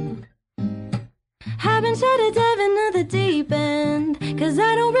time. Haven't tried to dive into the deep end, 'cause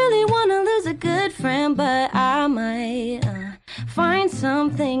I don't really want to lose a good friend, but I might find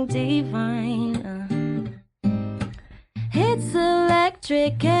something divine. It's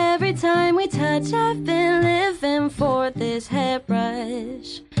electric every time we touch. I've been living for this head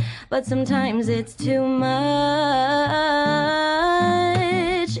rush, but sometimes it's too much.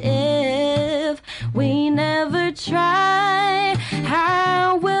 If we never try,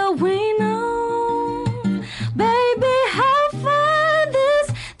 how will we know? Baby, how far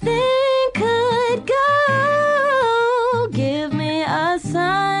this thing could go? Give me a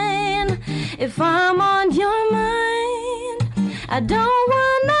sign if I'm on your mind. I don't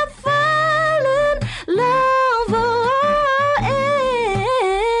wanna fall in love,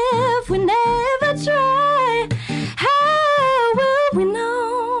 if we never try. How will we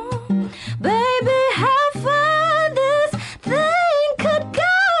know? Baby, how far this thing could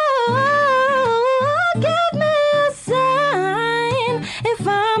go? Give me a sign if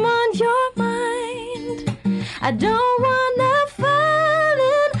I'm on your mind. I don't wanna fall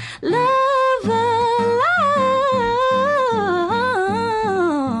in love alone.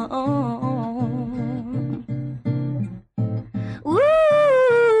 Ooh,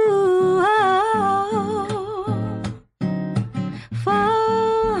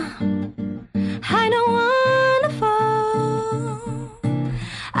 fall. I don't wanna fall.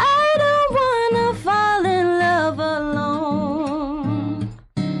 I don't wanna fall in love alone.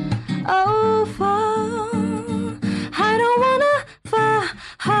 Oh, fall. I don't wanna fall.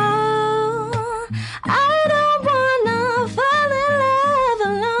 I don't wanna fall in love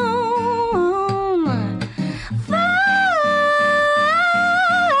alone. Fall.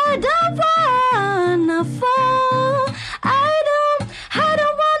 I don't wanna fall. I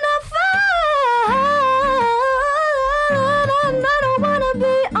don't wanna fall. I don't wanna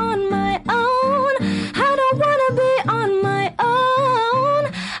be on my own. I don't wanna be on my own.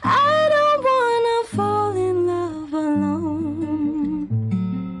 I don't wanna fall in love alone.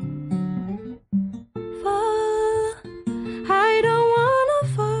 Fall. I don't wanna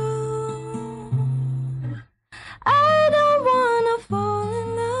fall. I don't wanna fall in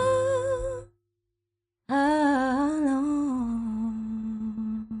love alone.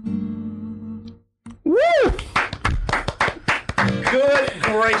 Woo! Good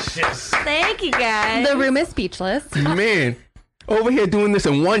gracious. Thank you, guys. The room is speechless. Man, over here doing this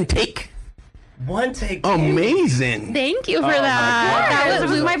in one take. One take. Amazing. Thank you for that. That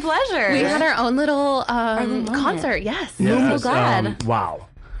was my pleasure. We had our own little concert. Yes. I'm so glad. Wow.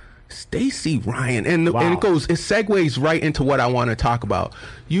 Stacey Ryan, and it segues right into what I want to talk about.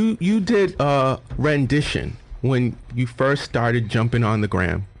 You did a rendition when you first started jumping on the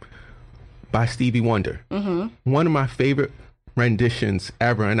gram by Stevie Wonder. Mm-hmm. One of my favorite renditions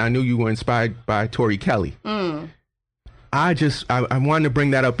ever, and I knew you were inspired by Tori Kelly. I wanted to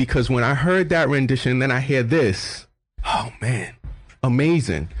bring that up because when I heard that rendition, then I hear this. Oh man,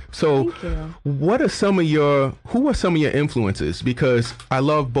 amazing. So who are some of your influences? Because I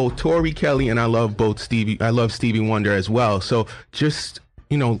love both Tori Kelly and I love Stevie Wonder as well. So just,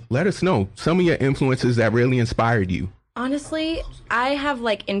 let us know some of your influences that really inspired you. Honestly, I have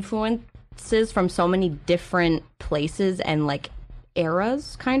like influences from so many different places and like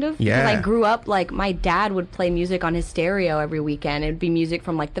eras, kind of. Yeah. Because I grew up, like, my dad would play music on his stereo every weekend. It'd be music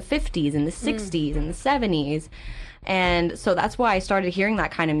from like the 50s and the 60s and the 70s. And so that's why I started hearing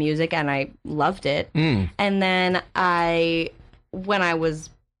that kind of music and I loved it. And then when I was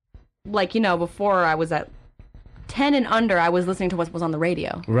like, before I was at 10 and under, I was listening to what was on the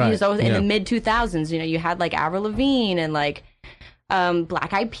radio. Right. So in the mid 2000s, you had like Avril Lavigne and like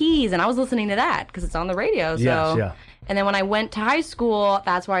Black Eyed Peas, and I was listening to that because it's on the radio. So. Yes, yeah. And then when I went to high school,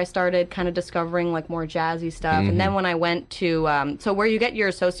 that's where I started kind of discovering like more jazzy stuff. And then when I went to, so where you get your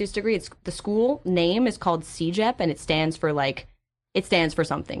associate's degree, it's the school name is called CJEP, and it stands for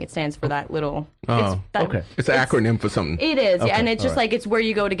something. It stands for that little. Oh, okay. It's an acronym for something. It is, Okay, yeah, and it's just like it's where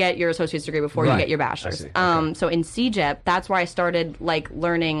you go to get your associate's degree before you get your bachelor's. So in CJEP, that's where I started like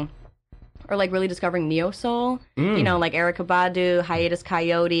learning. Or like really discovering neo soul, like Erykah Badu, Hiatus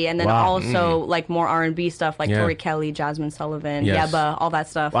Kaiyote, and then also like more R&B stuff like Tori Kelly, Jasmine Sullivan, Yebba, all that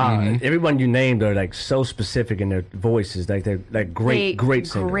stuff. Wow, everyone you named are like so specific in their voices, like they're like great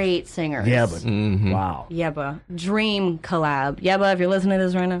singers. Great singers. Yebba, wow. Yebba, dream collab. Yebba, if you're listening to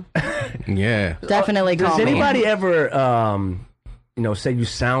this right now, yeah, definitely call me. Does anybody ever say you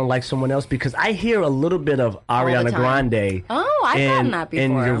sound like someone else? Because I hear a little bit of Ariana Grande. Oh, I've gotten that before.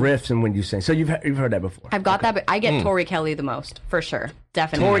 In your riffs and when you sing. So you've heard that before. I've got that, but I get Tori Kelly the most, for sure.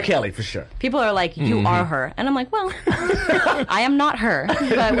 Definitely. Tori Kelly, for sure. People are like, you are her. And I'm like, well, I am not her.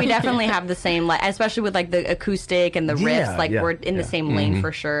 But we definitely have the same, like, especially with like the acoustic and the riffs. Like we're in the same lane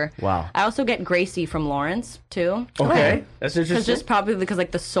for sure. Wow. I also get Gracie from Lawrence, too. Okay. That's interesting. Because just probably because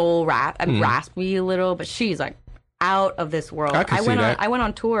like the soul rap, I'm raspy a little, but she's like, out of this world. I went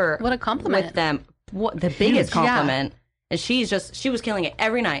on tour. What a compliment with them. The biggest compliment. And she was killing it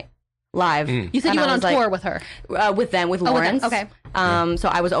every night live. You said you went on tour with her. With Lawrence. Okay. So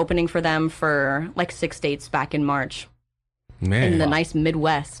I was opening for them for like 6 dates back in March. Man. In the nice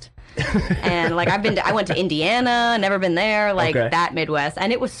Midwest. And like I went to Indiana, never been there, like that Midwest,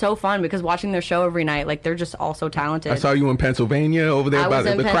 and it was so fun because watching their show every night, like they're just all so talented. I saw you in Pennsylvania over there by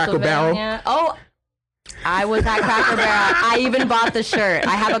the Cracker Barrel. Oh, I was at Cracker Barrel. I even bought the shirt.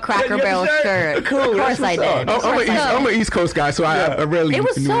 I have a Cracker Barrel shirt. Cool. Of course I did. I'm an East Coast guy, so I really It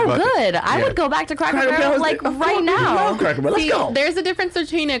was knew so about good. it. I would go back to Cracker Barrel like right now. Let's go. There's a difference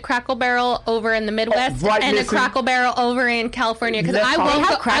between a Crackle Barrel over in the Midwest and a Crackle Barrel over in California. Because I won't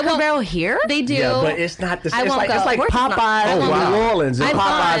go. Cracker Barrel here? They do. Yeah, but it's not the same. I won't It's like go. Popeyes in New Orleans and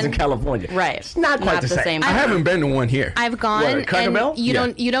Popeyes in California. Right. It's not quite the same. I haven't been to one here. I've gone, What, Cracker Barrel? and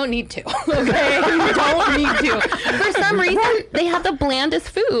you don't need to. Okay, you don't need to. For some reason, they have the blandest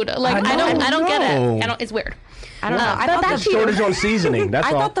food. Like I don't get it. It's weird. I don't know. I thought that shortage on seasoning. That's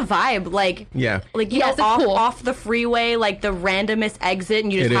I all. thought the vibe, like Yes, know, it's cool. off the freeway, like the randomest exit,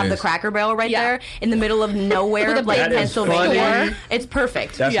 and you just It have the is. Cracker Barrel right there in the middle of nowhere, like That is Pennsylvania. funny. It's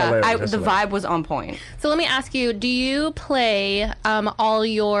perfect. That's hilarious. The vibe was on point. So let me ask you: do you play all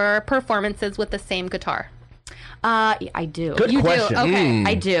your performances with the same guitar? I do. Good You question. do. Okay.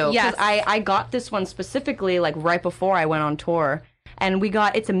 I do. Yes. 'Cause I got this one specifically like right before I went on tour. And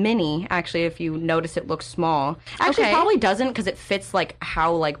it's a mini, actually, if you notice it looks small. Actually, Okay. it probably doesn't because it fits like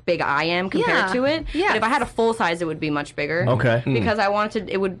how like big I am compared to it. Yes. But if I had a full size, it would be much bigger. Okay. Because I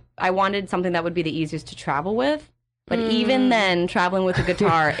wanted something that would be the easiest to travel with. But even then, traveling with a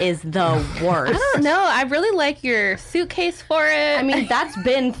guitar is the worst. I don't know. I really like your suitcase for it. I mean, that's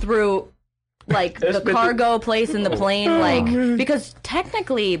been through like the cargo place in the plane, like because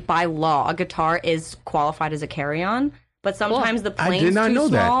technically by law a guitar is qualified as a carry-on, But sometimes the I did plane's not too know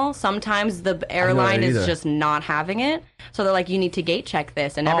that. small. Sometimes the airline is either. just not having it. So they're like, you need to gate check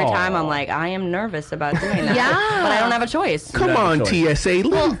this. And every time I'm like, I am nervous about doing that. Yeah. But I don't have a choice. Come on, TSA,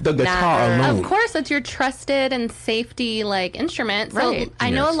 leave the guitar alone. Of course, it's your trusted and safety instrument. So Right. I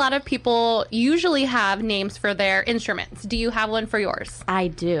know a lot of people usually have names for their instruments. Do you have one for yours? I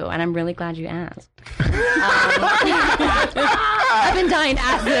do, and I'm really glad you asked. I've been dying to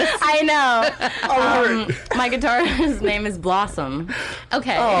ask this. I know. My guitar's name is Blossom.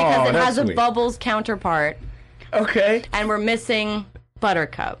 Okay. Because it that's has a sweet. Bubbles counterpart, Okay. and we're missing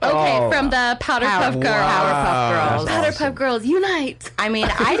Buttercup. Okay, from the Powderpuff Girls. Powerpuff Girls. Powderpuff Girls, unite! I mean,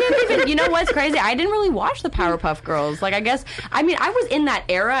 I didn't even, you know what's crazy? I didn't really watch the Powerpuff Girls. Like, I guess, I mean, I was in that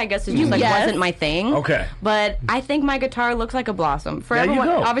era. I guess it just, like, Yes. wasn't my thing. Okay. But I think my guitar looks like a blossom. For There you everyone,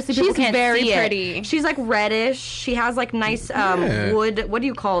 go. obviously, people She's can't very see it. pretty. She's, like, reddish. She has, like, nice wood, what do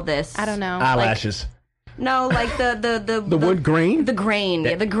you call this? I don't know. Eyelashes. No, like the wood grain? The grain.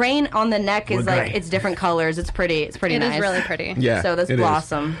 Yeah, the grain on the neck is Wood like grain. it's different colors. It's pretty. It's pretty It nice. is really pretty. Yeah. So that's it is.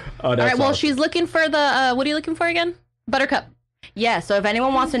 Blossom. Oh, All that's right, well, awesome. she's looking for the, what are you looking for again? Buttercup. Yeah. So if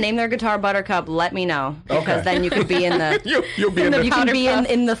anyone wants to name their guitar Buttercup, let me know because Okay. then you could be in the You'll be in the you can be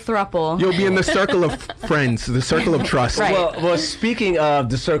in the thruple. You'll be in the circle of friends, the circle of trust. Right. Well, speaking of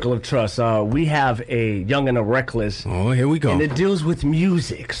the circle of trust, we have a Young and the Reckless, Oh, here we go. and it deals with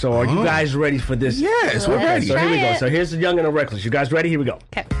music. So, are you guys ready for this? Yes, we're Okay, ready. so here we Try go. it. So here's the Young and the Reckless. You guys ready? Here we go.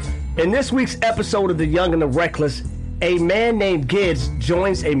 Okay. In this week's episode of the Young and the Reckless, a man named Gibbs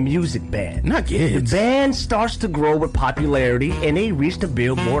joins a music band. Not Gibbs. The band starts to grow with popularity, and they reach the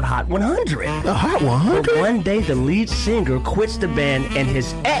Billboard Hot 100. The Hot But 100? one day, the lead singer quits the band, and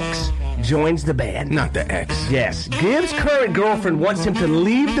his ex joins the band. Not the X. Yes, Gibbs' current girlfriend wants him to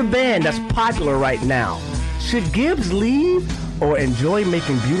leave the band that's popular right now. Should Gibbs leave or enjoy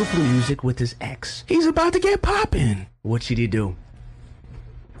making beautiful music with his ex? He's about to get popping. What should he do?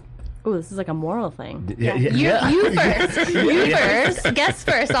 Ooh, this is like a moral thing. Yeah, You first. You first. Guess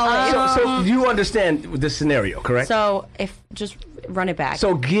first. I'll let you. So you understand the scenario, correct? So if just run it back.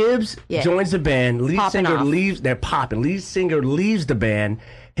 So Gibbs Yeah. joins the band. Lead Popping singer off. leaves. They're popping. Lead singer leaves the band.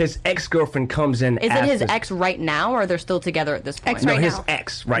 His ex-girlfriend comes in. Is it his after- ex right now, or they're still together at this point? Ex No, right his now.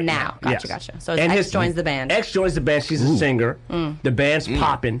 ex right now. Now. Yes. Gotcha. So his ex joins the band. Ex joins the band. She's a singer. The band's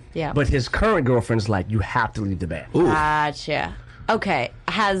popping. Yeah. But his current girlfriend's like, you have to leave the band. Gotcha. Okay.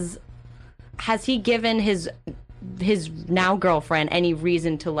 Has he given his now girlfriend any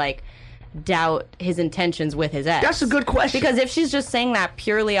reason to like doubt his intentions with his ex? That's a good question. Because if she's just saying that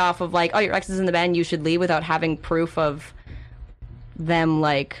purely off of like, oh, your ex is in the band, you should leave, without having proof of them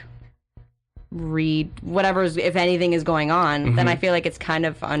like read whatever's, if anything is going on, then I feel like it's kind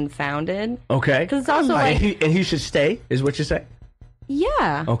of unfounded. Okay. 'Cause it's also like- and he should stay, is what you say?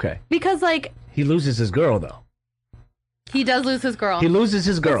 Yeah. Okay. Because like, He loses his girl, though. He does lose his girl. He loses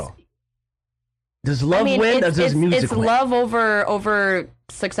his girl. Does love win or does music it's win? love over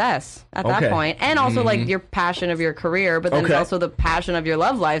success at Okay. that point, and also like your passion of your career, but then Okay. it's also the passion of your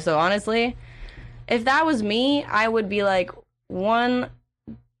love life. So honestly, if that was me, I would be like, one,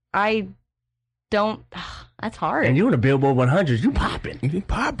 I don't. That's hard. And you in the Billboard 100, you popping. You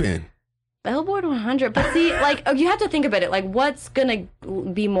popping. Billboard 100, but see, like you have to think about it. Like, what's gonna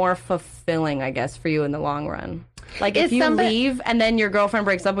be more fulfilling, I guess, for you in the long run? Like, if It's you somebody- leave and then your girlfriend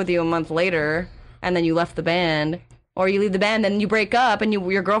breaks up with you a month later, and then you left the band, or you leave the band, then you break up, and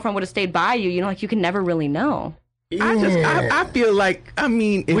your girlfriend would have stayed by you. You know, like you can never really know. I feel like, I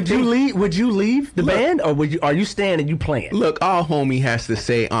mean, if Would you leave? Would you leave the band, or would you? Are you staying and you playing? Look, all homie has to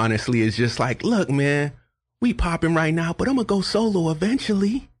say honestly is just like, look, man, we popping right now, but I'm gonna go solo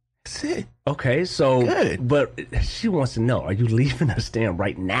eventually. That's it. Okay, so Good. but she wants to know: are you leaving or staying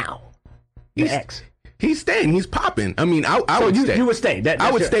right now? The He's- ex. He's staying. He's popping. I mean, I So would you- stay. you would stay. I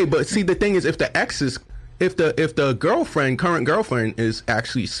That's would your- stay. But see, the thing is, if the ex is, if the current girlfriend is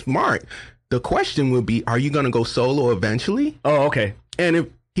actually smart, the question would be, are you gonna go solo eventually? Oh, okay. And if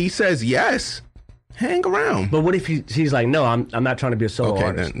he says yes, hang around. But what if she's like, no, I'm not trying to be a solo Okay,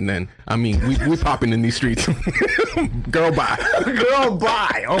 artist. then I mean, we popping in these streets. Girl, bye. Girl,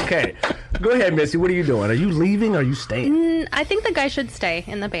 bye. Okay, go ahead, Missy. What are you doing? Are you leaving? Or are you staying? I think the guy should stay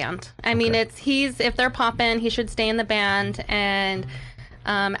in the band. I mean, if they're popping, he should stay in the band. And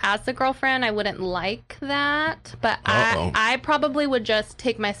as the girlfriend, I wouldn't like that, but I probably would just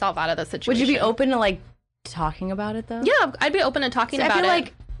take myself out of the Would situation. you be open to like talking about it though? Yeah, I'd be open to talking See, about I feel it.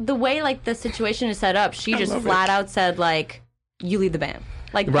 like the way like the situation is set up, she just love flat out said like, you leave the band.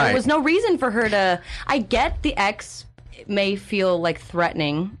 Like Right. there was no reason for her to. I get the ex may feel like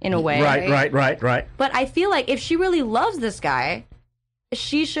threatening in a way, Right. but I feel like if she really loves this guy,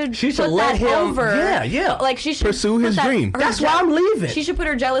 she should She should put let that him- over. yeah. Like she should Pursue put his dream. her That's why I'm leaving. She should put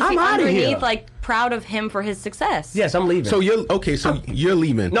her jealousy I'm outta here. underneath, like proud of him for his success. Yes, I'm leaving. So you're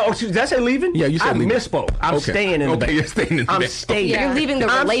leaving. No, did I say leaving? Yeah, you said I leaving. misspoke. I'm Okay. staying in the Okay, bed. you're staying in the I'm bed. staying. Yeah. You're leaving the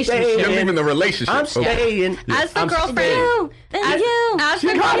I'm relationship. staying. You're leaving the relationship. I'm Okay. staying. As the I'm girlfriend- staying. You, then you. As the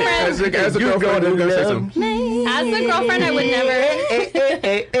She got it. girlfriend, As a You girlfriend, go I'm to gonna say love. something. as the girlfriend, I would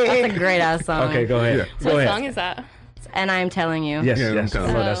never. That's a great ass song. Okay, go ahead. Yeah. Go What ahead. song is that? And I am telling you. Yes, Yeah, yes. I'm I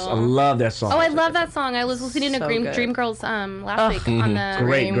telling love, you. I love that song. Oh, I love that song. I was listening to So Dream good. Dreamgirls last week on the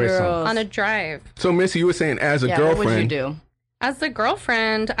Great, great song. Girls. on a drive. So, Missy, you were saying as a Yeah, girlfriend. what would you do? As the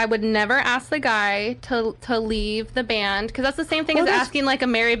girlfriend, I would never ask the guy to leave the band because that's the same thing as asking like a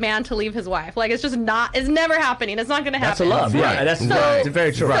married man to leave his wife. Like it's just not. It's never happening. It's not going to happen. That's a love. Yeah, Right. that's So, right. It's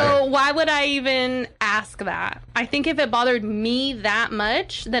very true. So why would I even ask that? I think if it bothered me that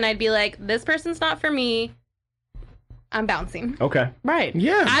much, then I'd be like, this person's not for me. I'm bouncing. Okay. Right.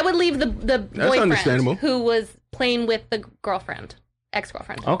 Yeah. I would leave the boyfriend understandable. who was playing with the girlfriend,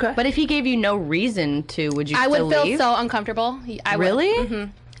 ex-girlfriend. Okay. But if he gave you no reason to, would you I still would feel leave? so uncomfortable. I would. Really? Mhm.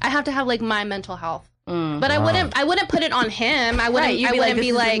 I have to have like my mental health. But I wouldn't put it on him. I wouldn't. Right, you'd I be like, wouldn't this be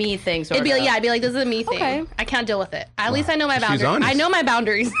is a like me thing, It'd be like, sorta. yeah. I'd be like, this is a me thing. Okay. I can't deal with it. At least I know my She's boundaries. honest. I know my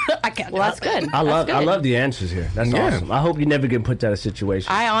boundaries. I can't. Well, that's good. I love That's good. the answers here. That's Yeah. awesome. I hope you never get put to that situation.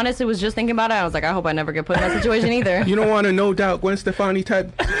 I honestly was just thinking about it. I was like, I hope I never get put in that situation either. You don't want a no doubt Gwen Stefani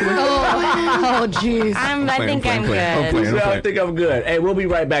type. Oh, jeez. I think I'm good. I'm playing. Yeah, I think I'm good. Hey, we'll be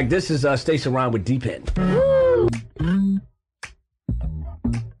right back. This is Station Rhyme with Deep End.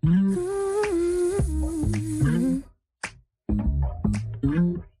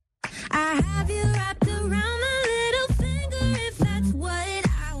 I have you wrapped around my little finger if that's what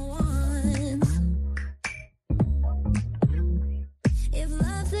I want. If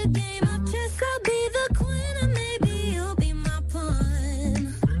love's a game of chess, I'll be the queen and maybe you'll be my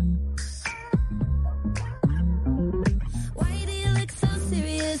pawn. Why do you look so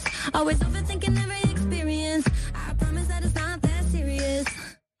serious? Always overthinking every experience. I promise that it's not that serious.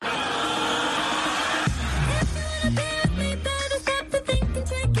 If you wanna be with me, better stop to think and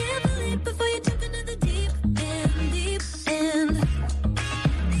check carefully before you jump into the deep end, deep end.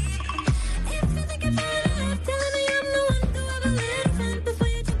 If you think you're fine enough, telling me I'm the one to have a little fun before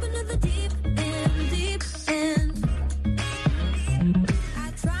you jump into the deep end, deep end.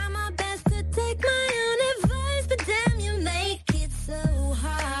 I try my best to take my own advice, but damn, you make it so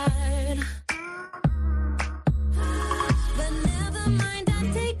hard. But never mind,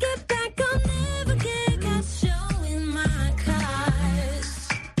 I take it back. I'll never get caught showing my cards.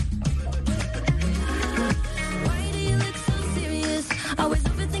 Why do you look so serious? Always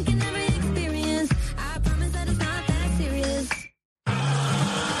overthinking every experience. I promise that it's not that serious.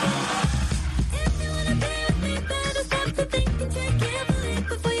 If you wanna be with me, better stop to think and check carefully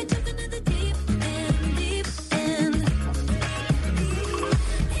before you jump into the deep end, deep end.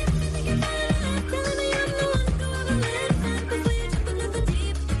 If you think you're fine enough, telling me I'm the one to have a little fun before you jump into the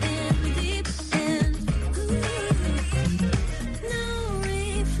deep end, deep end. No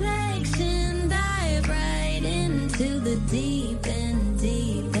reflection, dive right into the deep end,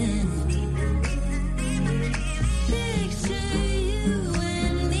 deep end. Picture you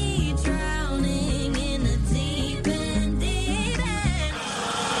and me drowning in the deep end, deep end.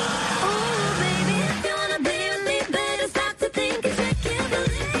 Oh, baby, if you wanna be with me, better stop to think and check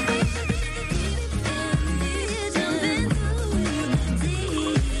carefully. Jump into the deep.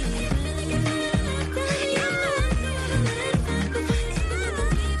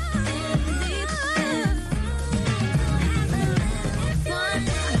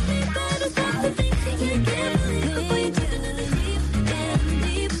 Better stop to think and check carefully before you jump into the deep end,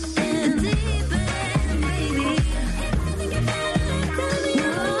 deep end, deep end, baby.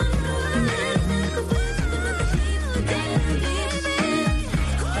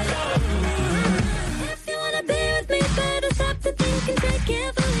 If you wanna be with me, better stop to think and check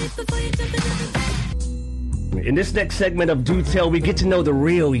carefully before you jump into the In this next segment of Do Tell, we get to know the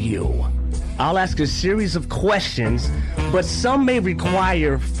real you. I'll ask a series of questions, but some may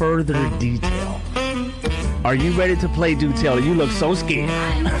require further detail. Are you ready to play Do Tell? You look so scared.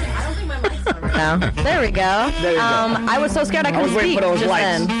 No. There we go. There you go. I was so scared I couldn't was waiting speak for those just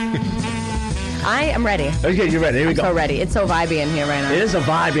lights. then. I am ready. Okay, you're ready. Here we go. So ready. It's so vibey in here right now. It is a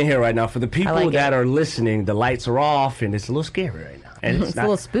vibe in here right now. For the people like that it. are listening, the lights are off, and it's a little scary right now. And It's a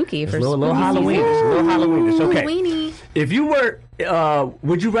little spooky It's for a little spooky Halloween. season. It's a little Halloween. It's okay. Weenie. If you were,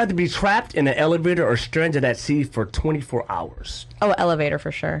 would you rather be trapped in an elevator or stranded at sea for 24 hours? Oh, elevator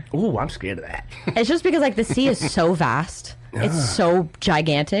for sure. Ooh, I'm scared of that. It's just because like the sea is so vast. It's so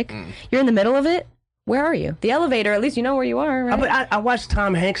gigantic. You're in the middle of it. Where are you? The elevator, at least you know where you are, right? I watched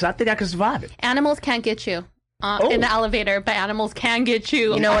Tom Hanks. I think I could survive it. Animals can't get you in the elevator, but animals can get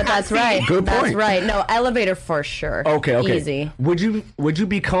you. You know what? That's right. Good point. That's right. No, elevator for sure. Okay. Easy. Would you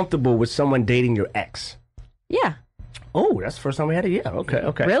be comfortable with someone dating your ex? Yeah. Oh, that's the first time we had a yeah.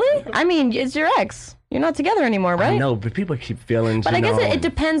 Okay. Really? I mean, it's your ex. You're not together anymore, right? I know, but people keep feelings. But I guess it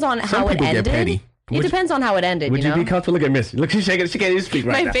depends on how it people get ended. petty. It depends on how it ended. Would you know? be comfortable? Look at Missy. Look, she's shaking. She can't even speak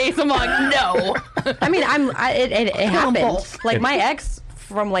right My now. face, I'm like, no. I mean, it happened. Crumbles. Like my ex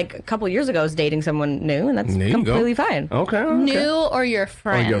from like a couple years ago is dating someone new, and that's There you completely go. fine. Okay. New or your Or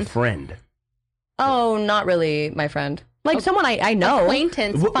friend? your friend. Oh, not really my friend. Like someone I know.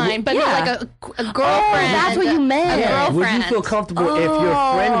 Acquaintance, fine, but yeah. not like a girlfriend. That's what you meant. A Yeah. Would girlfriend. you feel comfortable if your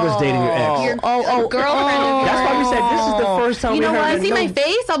friend was dating your ex? Your girlfriend. of That's why we said this is the Oh. first time You we know heard what? it. You see my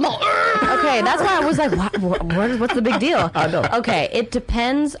face? I'm like, Okay, that's why I was like, what's the big deal? I know. Okay, it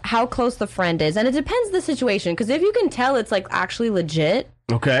depends how close the friend is, and it depends the situation. Because if you can tell it's like actually legit,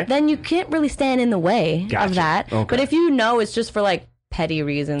 Okay. then you can't really stand in the way Gotcha. of that. Okay. But if you know it's just for like petty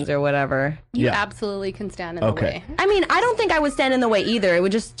reasons or whatever, you Yeah. absolutely can stand in the Okay. way. I mean, I don't think I would stand in the way either. It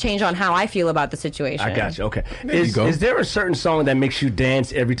would just change on how I feel about the situation. I got you. Okay. There you go. Is there a certain song that makes you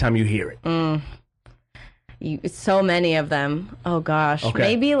dance every time you hear it? So many of them. Oh gosh, Okay.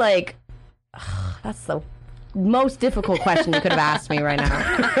 maybe like that's the most difficult question you could have asked me right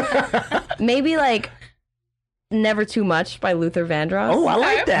now. Maybe like "Never Too Much" by Luther Vandross. Oh, I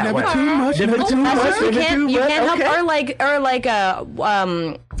like that Never one. too much. Never too much. That's what you Never too can't much. help. Okay. Or like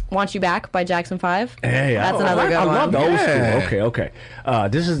 "Want You Back" by Jackson 5. Hey, That's another good I love one. the old Yeah. school. Okay.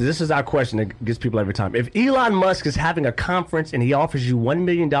 This is our question that gets people every time. If Elon Musk is having a conference and he offers you $1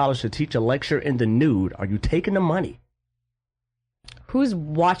 million to teach a lecture in the nude, are you taking the money? Who's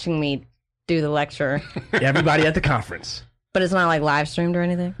watching me do the lecture? Everybody at the conference. But it's not like live streamed or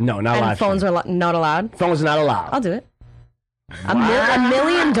anything. No, not And live. phones are not allowed. Phones are not allowed. I'll do it. $1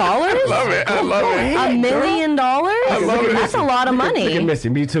 million? Love it. I love it. $1 million? love it. That's a lot of money. Look at Missy.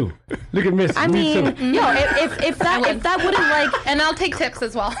 Me too. Look at Missy. I me mean, too. yo, if that wouldn't like, And I'll take tips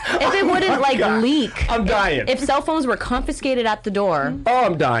as well. if it wouldn't like God. leak, I'm dying. if cell phones were confiscated at the door, Oh,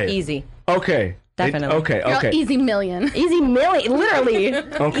 I'm dying. easy, Okay. Definitely. Okay. Girl, Okay. easy million. easy million, literally,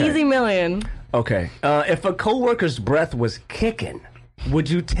 Okay. easy million. Okay. If a coworker's breath was kicking, would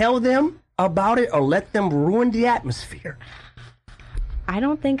you tell them about it or let them ruin the atmosphere? I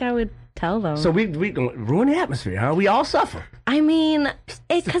don't think I would tell them. So we ruin the atmosphere, huh? We all suffer. I mean,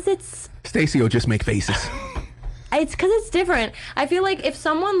 because it's Stacy will just make faces. because it's different. I feel like if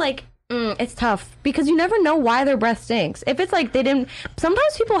someone like. It's tough because you never know why their breath stinks. If it's like they didn't,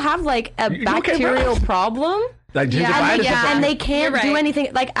 sometimes people have like a You okay, bacterial bro? problem. Like gingivitis. Yeah, or something? And they can't You're do right. anything.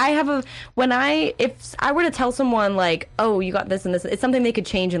 Like I have if I were to tell someone like, oh, you got this and this, it's something they could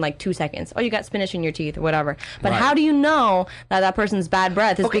change in like 2 seconds. Oh, you got spinach in your teeth or whatever. But Right. how do you know that that person's bad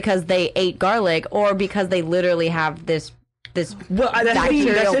breath is because they ate garlic or because they literally have this Well, that's bacterial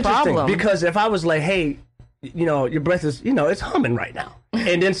interesting problem? because if I was like, hey, you know, your breath is, you know, it's humming right now.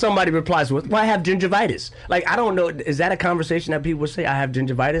 And then somebody replies with, well, I have gingivitis. Like, I don't know. Is that a conversation that people would say? I have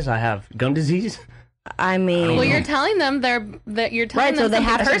gingivitis. I have gum disease. I mean, Well, you're telling them that you're telling Right, so them they something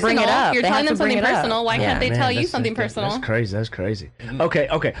have to personal. bring it up. You're They telling have them to bring something it up. personal. Why Yeah. can't they Man, tell you that's- something that's- personal? That's crazy. That's crazy.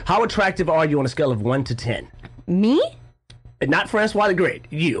 Okay. How attractive are you on a scale of 1 to 10? me? Not Francois the Great.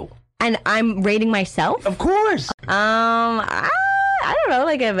 You. And I'm rating myself? Of course. I don't know,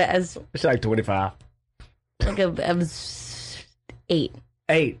 like as It's like 25. like a 8.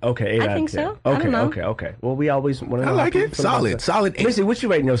 8. Okay. 8 I out of think 10. so. I Okay. don't know. Okay. Well, we always want to I know. like how it. people feel about Solid. that. Solid 8. Missy, what you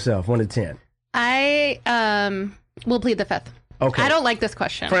rating yourself? 1 to 10. I will plead the fifth. Okay. I don't like this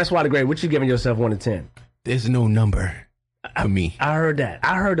question. Francois the Great, what you giving yourself 1 to 10? There's no number for me. I heard that.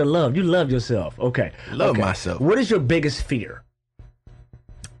 I heard the love. You love yourself. Okay. Love Okay. myself. What is your biggest fear?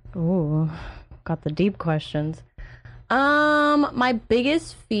 Ooh, got the deep questions. My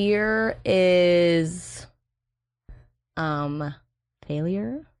biggest fear is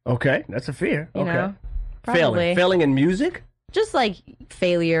failure. Okay, that's a fear. You Okay. know, probably. Failing in music? Just like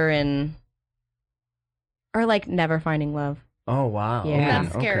failure and or like never finding love. Oh wow. Yeah. Okay,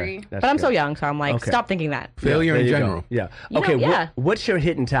 That's okay. scary. That's But I'm so scary. young, so I'm like, Okay. stop thinking that. Failure There in you go. general. Yeah. You Okay. know, yeah. What's your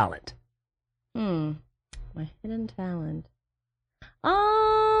hidden talent? My hidden talent.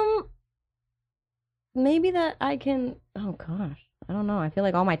 Maybe that I can. Oh gosh, I don't know. I feel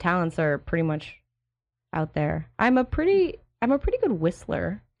like all my talents are pretty much out there. I'm a pretty good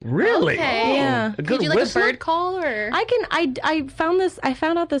whistler. Really? Okay. Yeah. A Did good you like whistler? a bird call or? I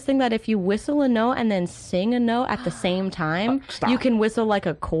found out this thing that if you whistle a note and then sing a note at the same time, Stop. you can whistle like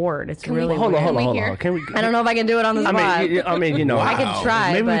a chord. It's Can we- really Hold weird. on. we Hold hear? on. Can we? I don't know if I can do it on the spot. I mean, you know. I could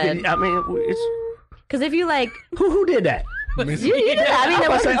try, Maybe but we could. I mean, it's. Because if you like, Who did that? you did that. I mean, that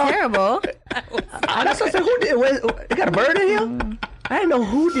wasn't terrible. That's what I said. Who did? You got a bird in here? I didn't know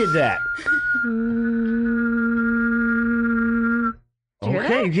who did that. Did you hear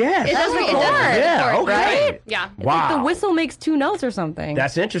Okay, that? yes. It does record. Yeah, record, okay. right? Yeah. It's Wow. like the whistle makes 2 notes or something.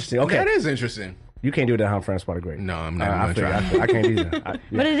 That's interesting. Okay. That is interesting. You can't do that, huh, Francois the Great? No, I'm not I going to try. I can't either.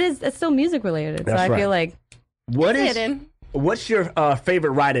 But it's still music related. That's so I right. feel like. What's your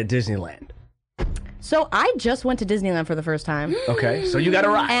favorite ride at Disneyland? So I just went to Disneyland for the first time. Okay, so you got a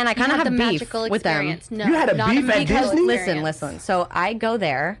ride. And I kind of had have the beef magical with them. experience. No, You had a not beef at magical Disney? experience. Listen. So I go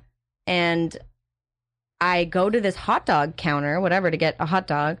there and I go to this hot dog counter, whatever, to get a hot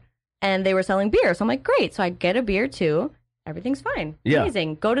dog, and they were selling beer. So I'm like, great. So I get a beer too. Everything's fine. Yeah.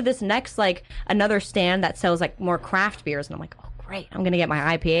 Amazing. Go to this next, like, another stand that sells, like, more craft beers. And I'm like, oh, great. I'm going to get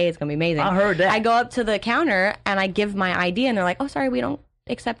my IPA. It's going to be amazing. I heard that. I go up to the counter and I give my ID, and they're like, oh, sorry, we don't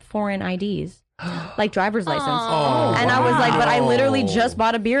accept foreign IDs. Like driver's license. Oh, and I was like, but I literally wow. just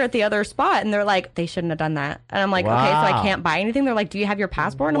bought a beer at the other spot. And they're like, they shouldn't have done that. And I'm like, okay, so Wow. I can't buy anything. They're like, do you have your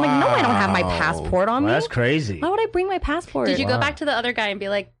passport? And I'm like, no, I don't have my Wow. passport on Well, me. that's crazy. Why would I bring my passport? Did you go back to the other guy and be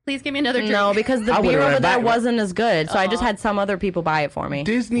like, please give me another drink? No, because the I would've beer ran over there back. wasn't as good. So I just had some other people buy it for me.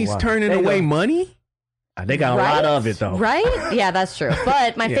 Disney's Wow. turning There you away go. money? They got a lot of it, though. Right? Yeah, that's true.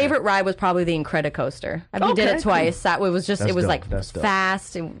 But my Yeah. favorite ride was probably the Incredicoaster. I did Okay, it twice. That was just, That's it was dope. like That's dope.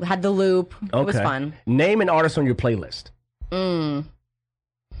 fast. It had the loop. It was Okay. fun. Name an artist on your playlist.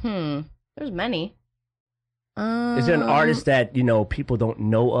 There's many. Is there an artist that, people don't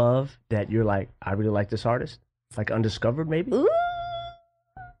know of that you're like, I really like this artist? Like undiscovered, maybe? Ooh.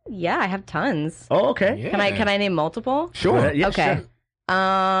 Yeah, I have tons. Oh, okay. Yeah. Can I name multiple? Sure. Yeah, Okay.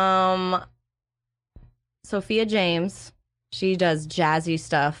 sure. Sophia James. She does jazzy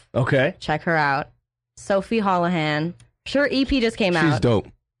stuff. Okay. Check her out. Sophie Holohan. Her EP just came out. She's dope.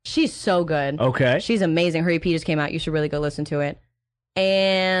 She's so good. Okay. She's amazing. Her EP just came out. You should really go listen to it.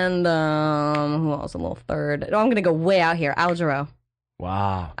 And who else? A little third. Oh, I'm gonna go way out here. Al Jarreau.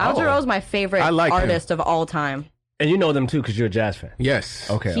 Wow. Al Jarreau's my favorite I like him. artist of all time. And you know them too because you're a jazz fan. Yes.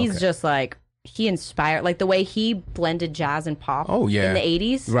 Okay. He's okay. just like, he inspired, like the way he blended jazz and pop Oh, yeah. in the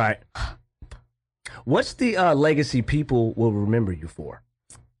 80s. Right. What's the legacy people will remember you for?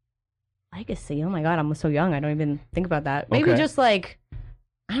 Legacy. Oh my God, I'm so young. I don't even think about that. Maybe Okay. just like,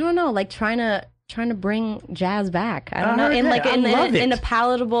 I don't know, like trying to bring jazz back. I don't know, heard in that. like I love in it. a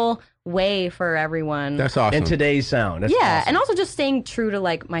palatable way for everyone. That's awesome. In today's sound. That's yeah, awesome. and also just staying true to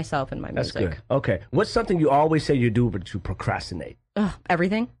like myself and my That's music. good. Okay. What's something you always say you do but you procrastinate? Ugh,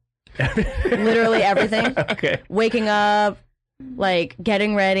 everything. Literally everything. Okay. Waking up, like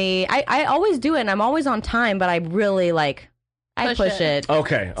getting ready. I always do it, and I'm always on time, but I really like, I push it.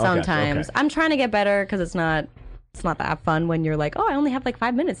 Okay. Sometimes. Okay. I'm trying to get better because it's not that fun when you're like, oh, I only have like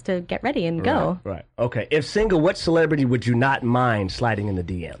 5 minutes to get ready and go. Right. Okay. If single, what celebrity would you not mind sliding in the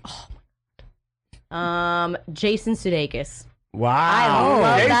DMs? Jason Sudeikis. Wow. I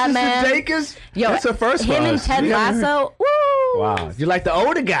love Jason that man. Sudeikis? Yo, That's a first for him and us. Ted Yeah. Lasso. Woo! Wow. You like the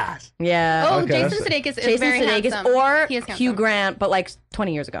older guys? Yeah. Oh, Okay, Jason that's- Sudeikis is Jason very Sudeikis handsome. or He is Hugh handsome. Grant, but like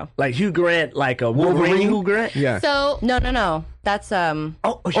 20 years ago. Like Hugh Grant, like a Wolverine Hugh Grant? Yeah. So No. That's Oh,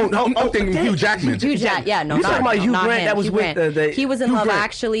 I'm thinking Hugh Jackman. Hugh Jack. Yeah, no. You not, talking about Hugh not Grant him. that was Hugh with Grant. the He was in Hugh Love Grant.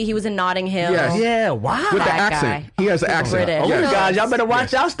 Actually. He was in Notting Hill. Yes. Yeah, wow. With the that accent. guy. He has an accent. British. Older Yes. guys, y'all better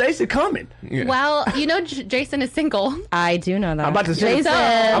watch out. Stacey coming. Yeah. well, Jason is single. I do know that. I'm about to send it Jason, to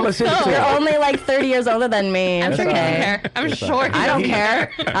him. I'm gonna send it to you're him. only like 30 years older than me. I'm It's sure he doesn't okay. care. I'm sure he I don't doesn't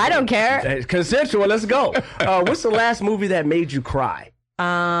care. I don't care. Hey, consensual. Let's go. What's the last movie that made you cry?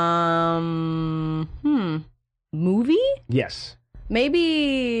 Movie? Yes.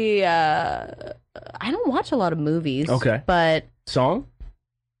 Maybe I don't watch a lot of movies. Okay. But Song?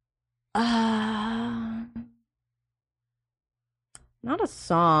 not a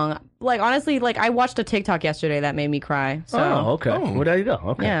song. Like honestly, like I watched a TikTok yesterday that made me cry. So Oh, okay. Oh. Well, there you go.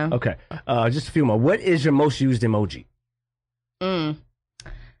 Okay. Yeah. Okay. Just a few more. What is your most used emoji?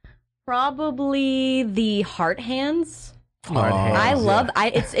 probably the heart hands. Hard hands, I yeah. love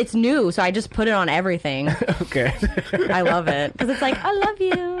it's new, so I just put it on everything. Okay. I love it because it's like I love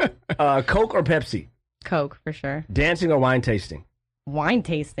you. Coke or Pepsi? Coke for sure. Dancing or wine tasting? Wine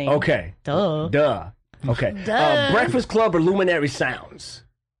tasting. Okay. Duh. Okay. Duh. Breakfast Club or Luminary Sounds?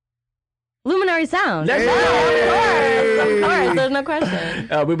 Luminary sounds. Let's Yeah, go. of course. There's no question.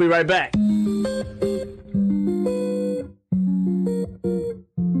 We'll be right back.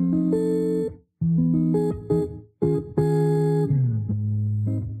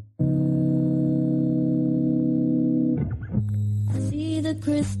 See the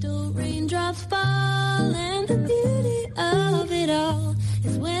crystal raindrops fall and the beauty of it all.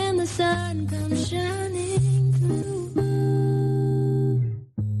 is when the sun comes shining through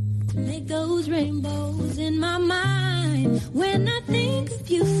to make those rainbows in my mind. When I think of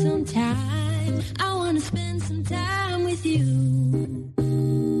you sometime, I want to spend some time with you.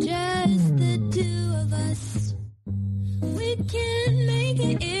 Just the two of us. We can make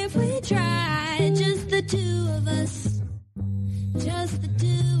it if we try. Just the two of us. Just the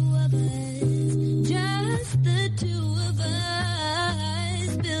two of us. Just the two of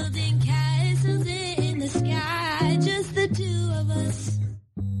us. Building castles in the sky. Just the two of us.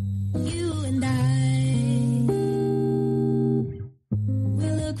 You and I. We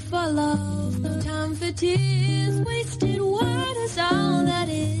look for love, no time for tears. Wasted water's all that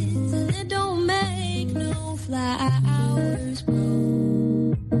is. And it don't make no flowers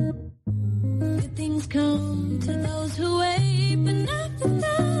grow. Good things come to those who wait, but not for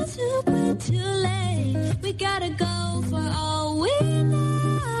those who wait too late. We gotta go for all we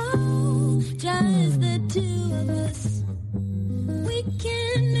know. Just the two of us. We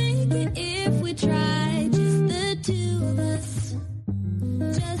can make it if we try. Just the two of us.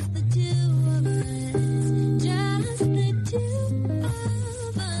 Just the two of us. Just the two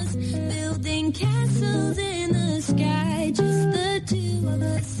of us. Building castles in the sky. Just the two of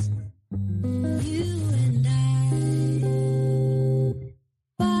us. You and I.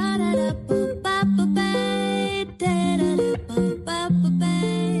 Ba-da-da-ba-ba-ba-ba, da-da-da-ba-ba-ba-ba,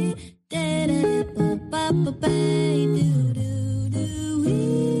 da-da-da-ba-ba-ba-ba,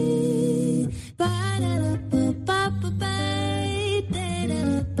 do-do-do-wee. Ba-da-da-ba-ba-ba-ba,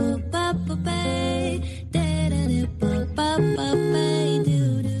 da-da-da-ba-ba-ba-ba, da-da-da-ba-ba-ba-ba,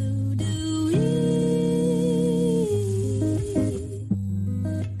 do-do-do-wee.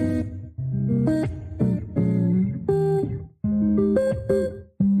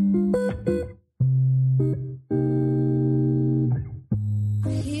 I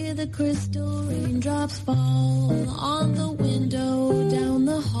hear the crystal raindrops fall on the window down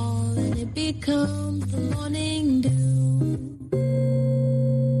the hall, and it becomes the morning dew.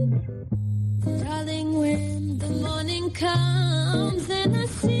 Darling, when the morning comes and I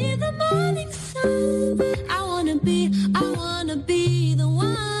see the morning sun, I wanna be the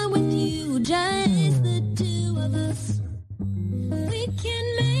one with you. Just the two of us. We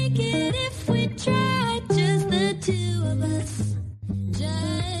can make it if we try. Just the two of us.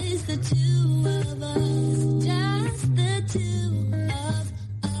 Just the two of us. Just the two of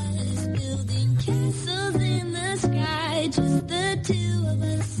us. Building castles in the sky. Just the two of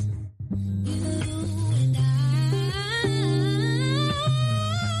us. You and I.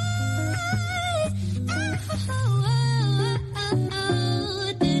 Oh, oh, oh,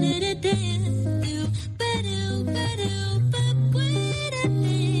 oh, do-do-do-do. You, ba-do, ba-do,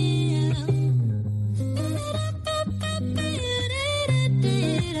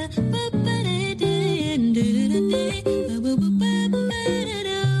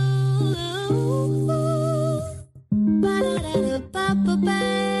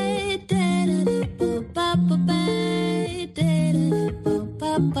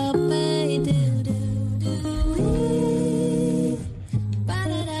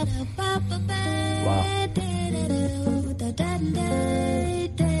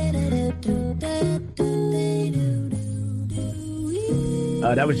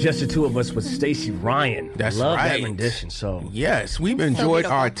 That was Just the Two of Us with Stacey Ryan. That's Love right. that rendition. So yes, we've enjoyed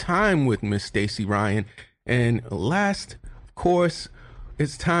our time with Miss Stacey Ryan. And last, of course,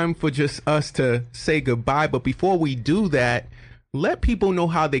 it's time for just us to say goodbye. But before we do that, let people know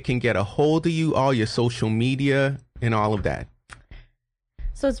how they can get a hold of you, all your social media, and all of that.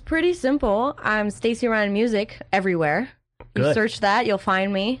 So it's pretty simple. I'm Stacey Ryan Music everywhere. You Good. search that, you'll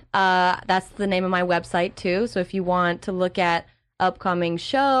find me. That's the name of my website too. So if you want to look at upcoming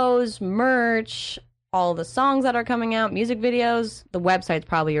shows, merch, all the songs that are coming out, music videos, the website's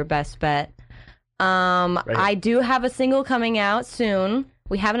probably your best bet. I do have a single coming out soon.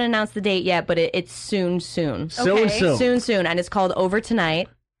 We haven't announced the date yet, but it's soon. Soon. And it's called Over Tonight.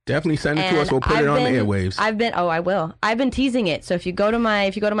 Definitely send it to us. We'll put it on the airwaves. I will. I've been teasing it. So if you go to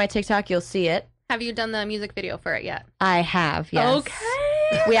my TikTok, you'll see it. Have you done the music video for it yet? I have, yes. Okay.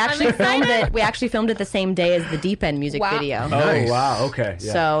 We actually filmed it. We actually filmed it the same day as the Deep End music video. Nice. Oh wow! Okay.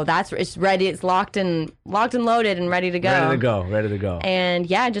 Yeah. So it's ready. It's locked and loaded and ready to go. Ready to go. And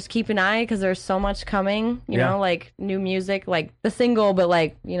yeah, just keep an eye because there's so much coming. You know, like new music, like the single, but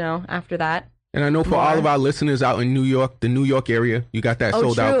like after that. And I know for all of our listeners out in New York, the New York area, you got that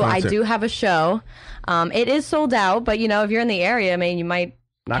sold out concert. I do have a show. It is sold out, but if you're in the area, you might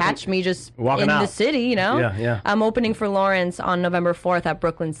catch me just in the city, Yeah. I'm opening for Lawrence on November 4th at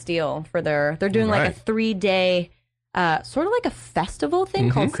Brooklyn Steel for they're doing like a 3-day sort of like a festival thing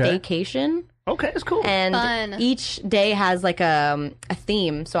called Staycation. Okay, it's cool. And Fun. each day has like a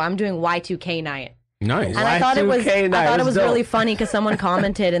theme. So I'm doing Y2K night. Nice. And I thought it was dope. really funny because someone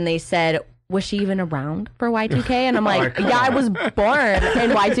commented and they said, was she even around for Y2K? And I'm like, come yeah, I on. was born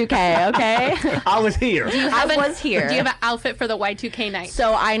in Y2K, okay? I was here. I was here. Do you have an outfit for the Y2K night?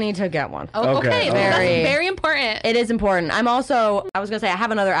 So I need to get one. Oh, okay. That's Very- very important. It is important. I was going to say, I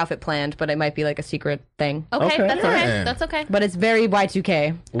have another outfit planned, but it might be like a secret thing. Okay, that's okay. Yeah. That's okay. But it's very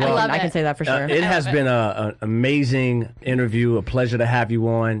Y2K. I love I can it. say that for sure. It has been an amazing interview. A pleasure to have you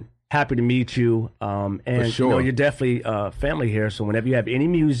on. Happy to meet you. And sure. you know, you're definitely family here. So whenever you have any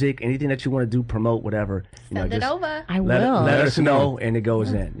music, anything that you want to do, promote, whatever, Send it over. I let will. us know, and it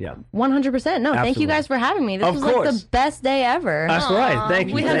goes in. Yeah. 100%. No, thank Absolutely. you guys for having me. This Of was like course. the best day ever. That's right. Thank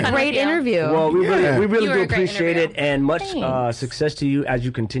you. We had Thank fun you. Great with you. interview. Well, we really You were do a great appreciate interview. it, and much Thanks. success to you as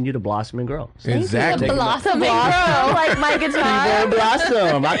you continue to blossom and grow. Exactly. Blossom and Blossom, grow. like my guitar.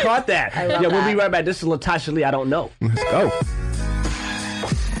 Blossom. I caught that. love Yeah, we'll be that. right back. This is Latasha Lee. I don't know. Let's go.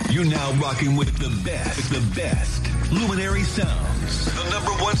 You're now rocking with the best Luminary Sounds, the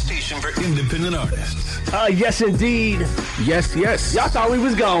 #1 station for independent artists. Yes, indeed. Yes, yes. Y'all thought we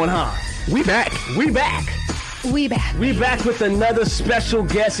was going, huh? We back. We back. We back. We back with another special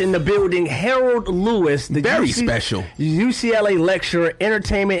guest in the building, Harold Lewis, the Very special. UCLA lecturer,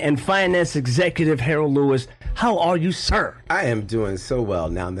 entertainment and finance executive. Harold Lewis, how are you, sir? I am doing so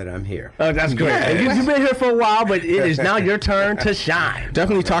well now that I'm here. Oh, that's great. Yeah. You've been here for a while, but it is now your turn to shine.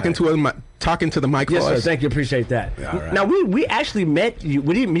 Definitely talking to the mic Yes, for sir. us. Thank you. Appreciate that. All right. Now, we actually met you.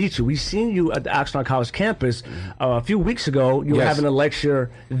 We didn't meet you. We seen you at the Oxnard College campus a few weeks ago. You were Yes. having a lecture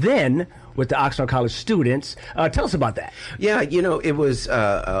then with the Oxnard College students. Tell us about that. Yeah, you know, it was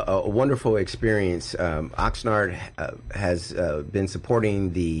a wonderful experience. Oxnard has been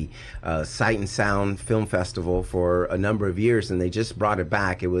supporting the Sight and Sound Film Festival for a number of years, and they just brought it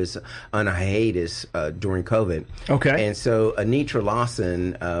back. It was on a hiatus during COVID. Okay. And so Anitra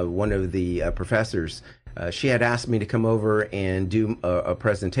Lawson, one of the professors, she had asked me to come over and do a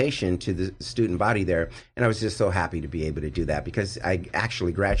presentation to the student body there, and I was just so happy to be able to do that because I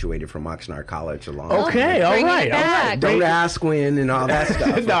actually graduated from Oxnard College a long Okay, time all Bringing right, it all back. right. Don't ask when and all that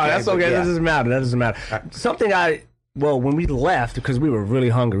stuff. No, that's but okay. yeah. That doesn't matter. That doesn't matter. Something when we left, because we were really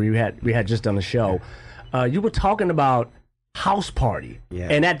hungry, we had just done a show. You were talking about House Party, Yeah.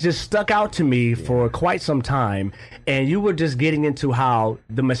 and that just stuck out to me for quite some time. And you were just getting into how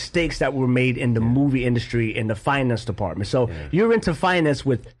the mistakes that were made in the movie industry in the finance department. So you're into finance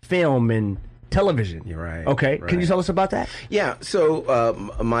with film and television. You're right. Okay. Can you right. tell us about that? Yeah,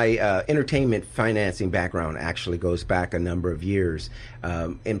 so my entertainment financing background actually goes back a number of years.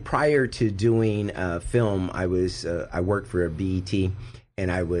 And prior to doing film, I worked for BET,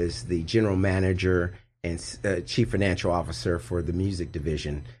 and I was the general manager and chief financial officer for the music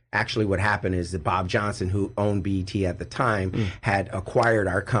division. Actually, what happened is that Bob Johnson, who owned BET at the time, had acquired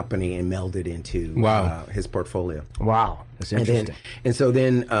our company and melded into his portfolio. Wow, that's interesting. So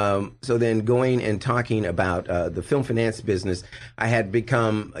then going and talking about the film finance business, I had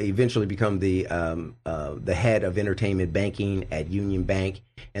eventually become the head of entertainment banking at Union Bank,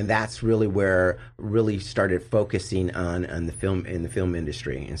 and that's really where really started focusing on the film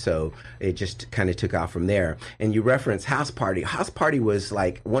industry. And so it just kind of took off from there. And you referenced House Party. House Party was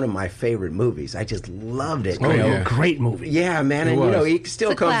like one of my favorite movies. I just loved it. Great movie. Yeah, man, and it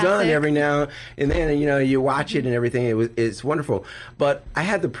still It's a comes on classic. every now and then. And, you watch it and everything. It's wonderful. But I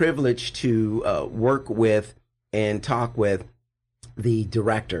had the privilege to work with and talk with the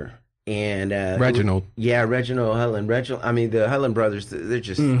director and Reginald. Reginald Helen. I mean, the Helen brothers. They're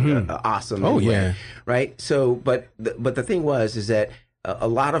just awesome. Oh, anyway, yeah. right. So, but the thing is that a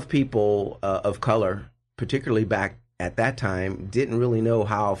lot of people of color, particularly back at that time, didn't really know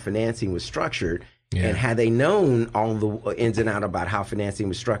how financing was structured. Yeah. And had they known all the ins and outs about how financing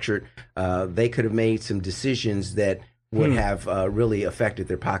was structured, they could have made some decisions that would have really affected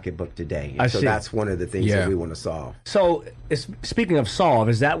their pocketbook today. And I so see. that's one of the things that we want to solve. So, speaking of solve,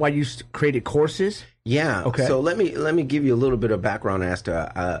 is that why you created courses? Yeah. Okay. So let me give you a little bit of background as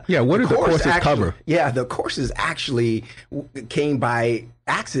to what do the courses cover? Yeah, the courses actually came by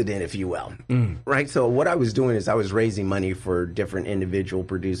accident, if you will. Right. So what I was doing is I was raising money for different individual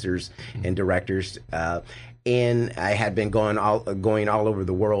producers and directors. And I had been going all over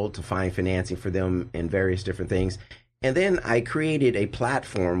the world to find financing for them and various different things. And then I created a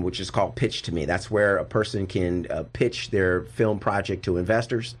platform which is called Pitch to Me. That's where a person can pitch their film project to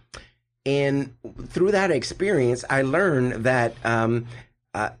investors. And through that experience, I learned that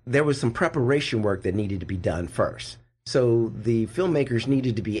there was some preparation work that needed to be done first. So the filmmakers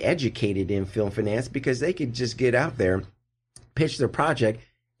needed to be educated in film finance because they could just get out there, pitch their project,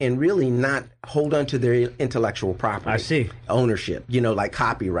 and really not hold on to their intellectual property. I see. Ownership, like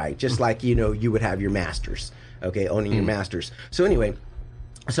copyright, just like, you would have your masters, okay, owning your masters. So anyway,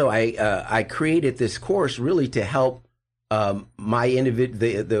 I created this course really to help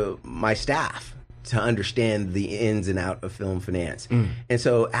my staff to understand the ins and out of film finance. And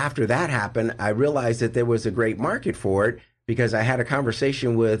so after that happened, I realized that there was a great market for it because I had a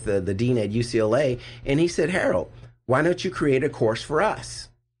conversation with the dean at UCLA, and he said, Harold, why don't you create a course for us?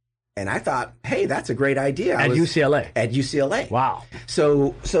 And I thought, hey, that's a great idea. At UCLA? At UCLA. Wow.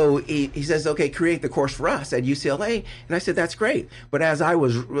 So he says, okay, create the course for us at UCLA. And I said, that's great. But as I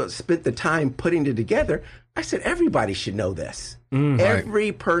spent the time putting it together, I said, everybody should know this.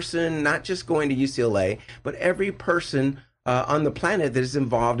 Every person, not just going to UCLA, but every person on the planet that is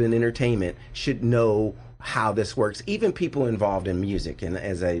involved in entertainment should know how this works. Even people involved in music. And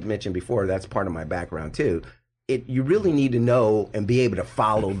as I mentioned before, that's part of my background too. You really need to know and be able to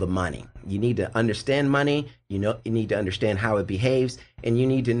follow the money. You need to understand money. You need to understand how it behaves, and you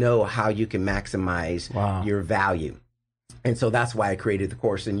need to know how you can maximize your value. And so that's why I created the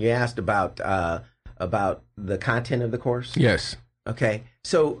course. And you asked about the content of the course. Yes. Okay.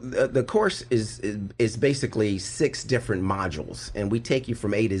 So the course is basically 6 different modules, and we take you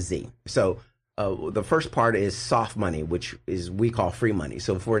from A to Z. So the first part is soft money, which is we call free money.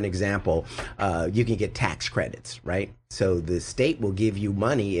 So for an example, you can get tax credits, right? So the state will give you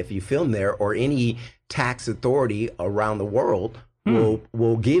money if you film there, or any tax authority around the world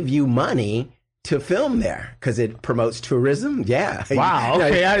will give you money to film there because it promotes tourism. Yeah. Wow.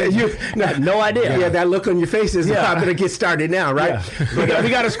 Okay. I had no idea. Yeah, that look on your face is I'm going to get started now, right? Yeah. We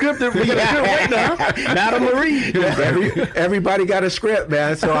got a script. We got a script right now. Madam Marie. Everybody got a script,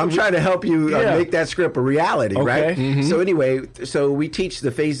 man. So I'm trying to help you make that script a reality, right? Mm-hmm. So anyway, we teach the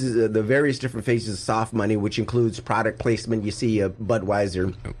phases, the various different phases of soft money, which includes product placement. You see a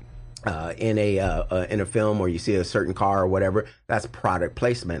Budweiser in a film, or you see a certain car or whatever. That's product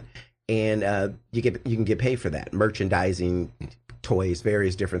placement. And you can get paid for that, merchandising, toys,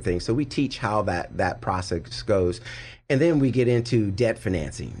 various different things. So we teach how that process goes, and then we get into debt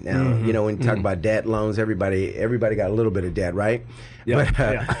financing. Now, when you talk about debt, loans, everybody got a little bit of debt, right?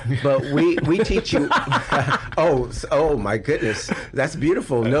 Yeah. But we teach you. Oh my goodness, that's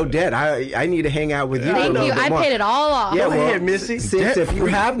beautiful. No debt. I need to hang out with you. Thank you. I paid it all off. Yeah, Go ahead, Missy. Since if you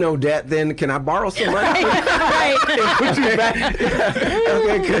have no debt, then can I borrow some money? Right. Put you back.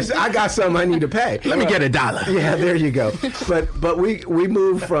 Okay, because I got some I need to pay. Let me get $1. Yeah, there you go. But we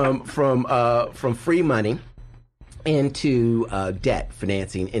move from free money into debt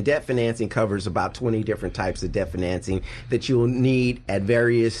financing. And debt financing covers about 20 different types of debt financing that you'll need at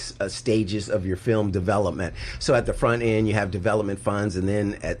various stages of your film development. So at the front end, you have development funds, and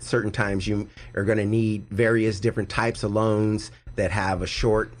then at certain times you are going to need various different types of loans that have a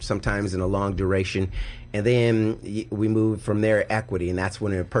short, sometimes and a long duration. And then we move from there equity, and that's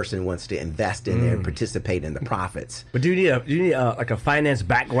when a person wants to invest in there and participate in the profits. But do you need like a finance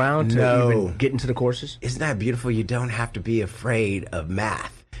background to even get into the courses? Isn't that beautiful? You don't have to be afraid of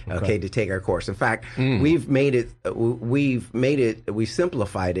math, okay, to take our course. In fact, we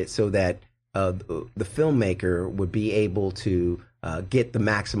simplified it so that the filmmaker would be able to get the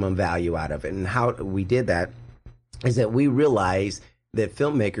maximum value out of it. And how we did that is that we realized that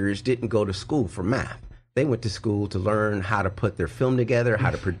filmmakers didn't go to school for math. They went to school to learn how to put their film together,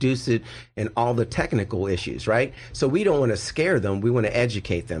 how to produce it, and all the technical issues, right? So we don't want to scare them. We want to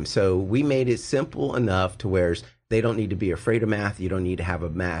educate them. So we made it simple enough to where they don't need to be afraid of math. You don't need to have a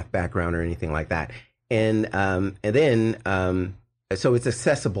math background or anything like that. And then so it's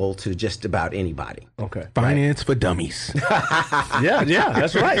accessible to just about anybody. Okay. Finance for dummies. Yeah,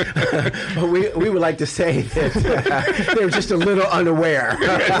 that's right. we would like to say that they're just a little unaware.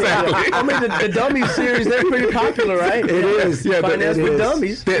 Exactly. I mean, the Dummies series, they're pretty popular, right? It is. Yeah, Finance for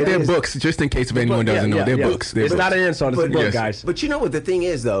Dummies. They're books, just in case if anyone doesn't know. They're books. It's not an insult. It's a book, guys. But you know what the thing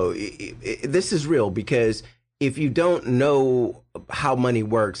is, though? This is real, because if you don't know how money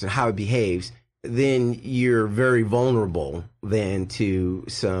works and how it behaves, then you're very vulnerable then to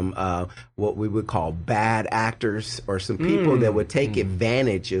some what we would call bad actors, or some people that would take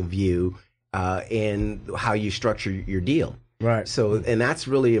advantage of you in how you structure your deal. Right. So, and that's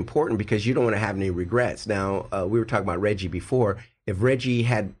really important because you don't want to have any regrets. Now, we were talking about Reggie before. If Reggie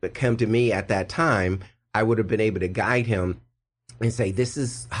had come to me at that time, I would have been able to guide him and say, this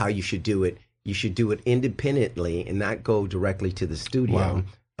is how you should do it. You should do it independently and not go directly to the studio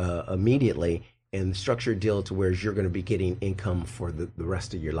immediately. and structure a deal to where you're going to be getting income for the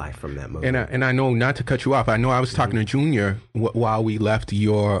rest of your life from that movie. And I know, not to cut you off, I know I was talking to Junior while we left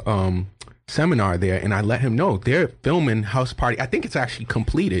your seminar there, and I let him know they're filming House Party. I think it's actually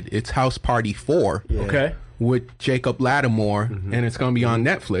completed. It's House Party 4. Yeah. Okay. With Jacob Lattimore, and it's going to be on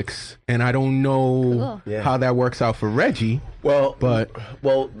Netflix. And I don't know how that works out for Reggie. But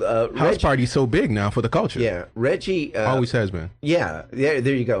House Party's so big now for the culture. Yeah, Reggie always has been. Yeah, there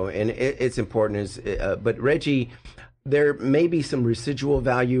you go, and it's important. But Reggie, there may be some residual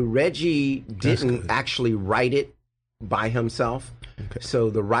value. Reggie didn't actually write it by himself. Okay. So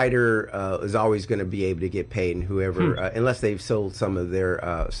the writer is always going to be able to get paid, and whoever, unless they've sold some of their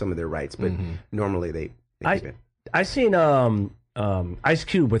rights, but normally they I seen Ice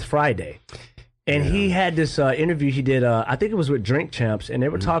Cube with Friday, and he had this interview he did. I think it was with Drink Champs, and they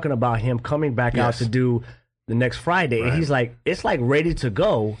were talking about him coming back out to do the next Friday, and he's like, it's like ready to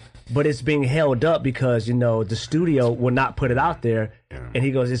go, but it's being held up because the studio will not put it out there, and he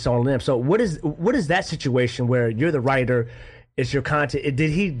goes, it's on them. So what is that situation where you're the writer? It's your content.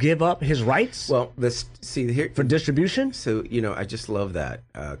 Did he give up his rights? Well, here for distribution. So I just love that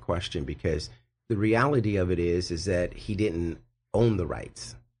question, because the reality of it is that he didn't own the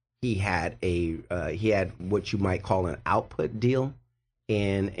rights. He had what you might call an output deal,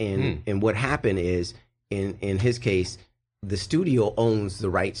 and what happened is in his case, the studio owns the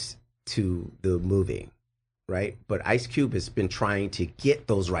rights to the movie, right? But Ice Cube has been trying to get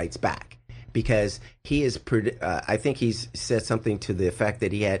those rights back, because he is, I think he's said something to the effect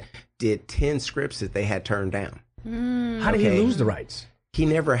that he did 10 scripts that they had turned down. How did he lose the rights? He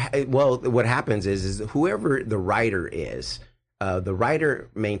never. Well, what happens is whoever the writer is, the writer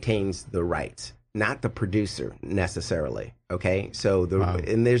maintains the rights, not the producer necessarily. Okay, so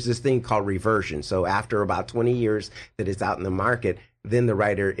and there's this thing called reversion. So after about 20 years that it's out in the market, then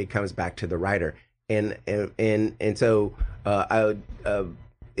it comes back to the writer, and so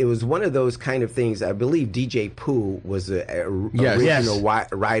it was one of those kind of things. I believe DJ Pooh was a original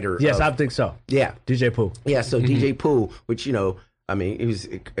writer. Yes, I think so. Yeah, DJ Pooh. Yeah, so DJ Pooh, which I mean, he was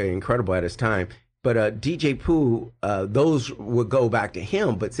incredible at his time. But DJ Pooh, those would go back to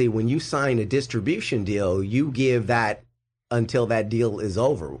him. But see, when you sign a distribution deal, you give that until that deal is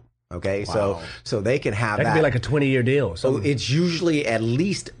over. Okay, so they can have that. That could be like a 20-year deal. So it's usually at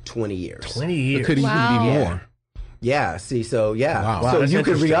least 20 years. 20 years. It could even be more. Yeah. See, so Wow. So you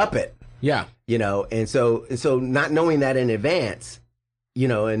could re-up it. Yeah. And so not knowing that in advance,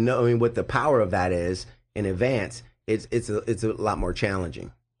 and knowing what the power of that is in advance, it's a lot more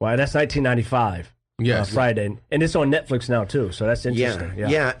challenging. Wow, that's 1995. Yes, Friday, and it's on Netflix now too. So that's interesting.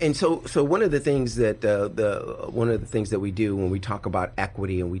 Yeah. And so one of the things that we do when we talk about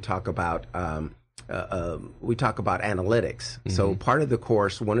equity and we talk about analytics. So part of the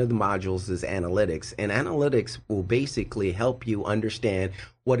course, one of the modules is analytics, and analytics will basically help you understand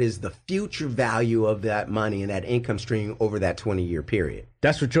what is the future value of that money and that income stream over that 20-year period.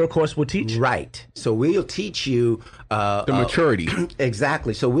 That's what your course will teach? Right. So we'll teach you the maturity.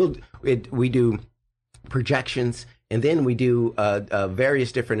 Exactly. So we do projections, and then we do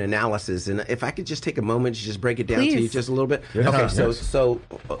various different analysis. And if I could just take a moment to just break it down to you just a little bit. Yes. Okay.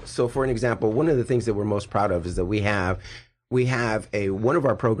 So for an example, one of the things that we're most proud of is that we have one of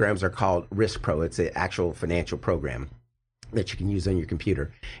our programs are called Risk Pro. It's an actual financial program that you can use on your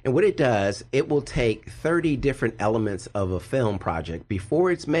computer. And what it does, it will take 30 different elements of a film project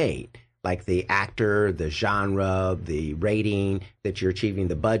before it's made, like the actor, the genre, the rating that you're achieving,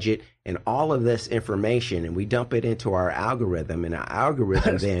 the budget, and all of this information, and we dump it into our algorithm, and our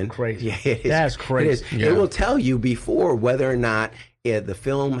algorithm That's crazy. Yeah, it is. That's crazy. It is. Yeah. It will tell you before whether or not the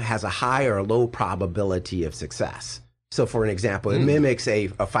film has a high or a low probability of success. So, for an example, it mimics a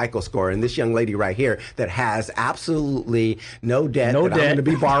FICO score. And this young lady right here that has absolutely no debt I'm going to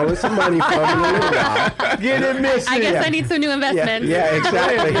be borrowing some money from in a little while. Get it, Miss. I guess I need some new investments. Yeah,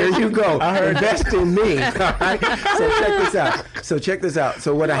 exactly. Here you go. Invest in me. All right? So check this out.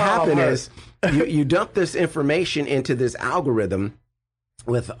 So what happened is you dump this information into this algorithm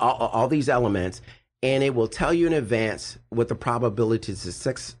with all these elements, and it will tell you in advance what the probability is of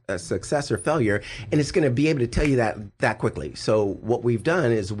success or failure, and it's going to be able to tell you that quickly. So what we've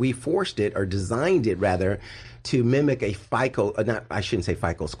done is we forced it, or designed it rather, to mimic a FICO, I shouldn't say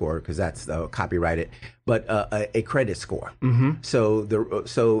FICO score because that's copyrighted, but a credit score. Mm-hmm. So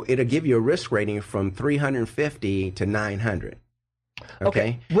it'll give you a risk rating from 350 to 900.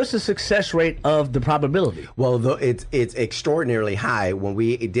 Okay. What's the success rate of the probability? Well, it's extraordinarily high. When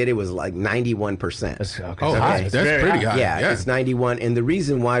we did it was like 91%. That's pretty high. Yeah, it's 91. And the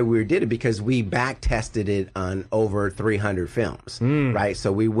reason why we did it because we back tested it on over 300 films, right?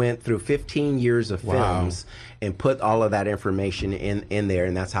 So we went through 15 years of films and put all of that information in there,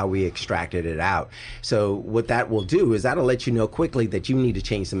 and that's how we extracted it out. So what that will do is that'll let you know quickly that you need to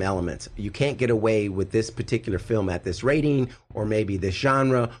change some elements. You can't get away with this particular film at this rating, or maybe this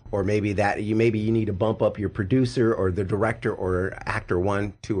genre, or maybe that you need to bump up your producer or the director or actor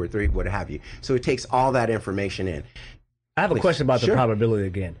 1, 2, or 3, what have you. So it takes all that information in. I have a question about the probability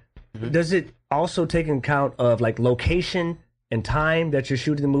again. Does it also take in account of like location and time that you're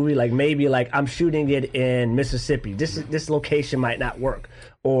shooting the movie? Like maybe like I'm shooting it in Mississippi. This location might not work.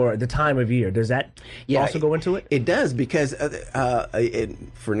 Or the time of year. Does that also go into it? It does, because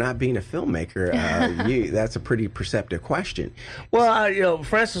for not being a filmmaker, that's a pretty perceptive question. Well,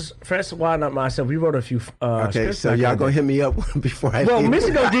 Francis Wilder and myself, we wrote a few okay, so y'all gonna hit me up before I Well, Missy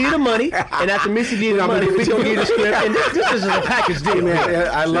gonna give you the money, and after Missy gives you the money, we gonna give you the script, and this is a package deal. Man,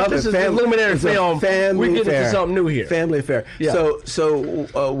 I love this it. This is the Luminary Film. We're getting into something new here. Family affair. Yeah. So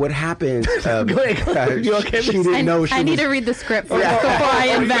what happened? Go ahead. You okay? She didn't know she I need was- to read the script before I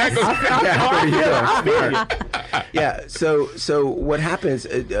invest. Yeah. So what happens?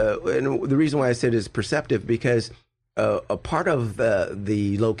 And the reason why I said is perceptive because a part of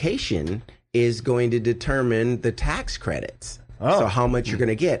the location is going to determine the tax credits. So how much you're going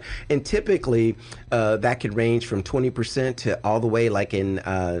to get, and typically that could range from 20% to all the way, like in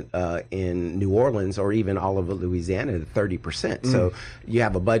New Orleans or even all of Louisiana, to 30%. So you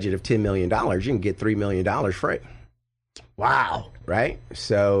have a budget of $10 million, you can get $3 million for it. Wow. Right?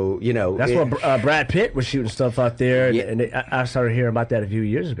 So, that's what Brad Pitt was shooting stuff out there, and I started hearing about that a few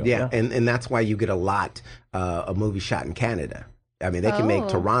years ago. Yeah, and that's why you get a lot of movies shot in Canada. I mean, they can make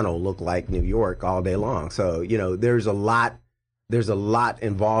Toronto look like New York all day long. So, there's a lot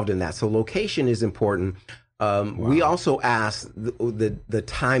involved in that. So location is important. We also ask the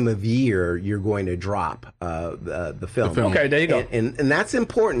time of year you're going to drop the film. Okay, there you go. And that's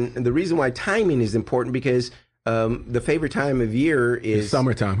important. And the reason why timing is important because the favorite time of year is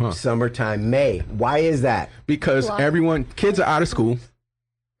summertime, huh? Summertime, May. Why is that? Because kids are out of school.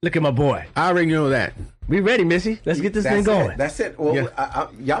 Look at my boy. I already know that. We ready, Missy? Let's get this thing going. That's it. Well,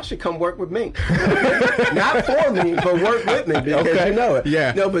 y'all should come work with me. Not for me, but work with me because you know it.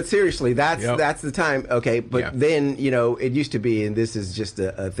 Yeah. No, but seriously, that's the time. Okay, but then it used to be, and this is just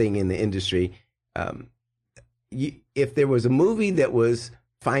a thing in the industry. If there was a movie that was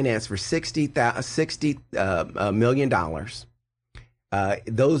financed for $60 million,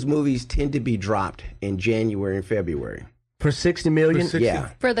 those movies tend to be dropped in January and February. For $60 million? Yeah.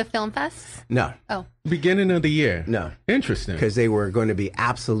 For the film fest? No. Oh. Beginning of the year. No. Interesting. Because they were going to be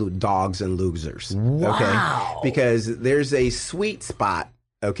absolute dogs and losers. Wow. Okay? Because there's a sweet spot,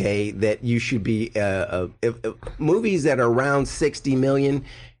 okay, that you should be, if movies that are around 60 million,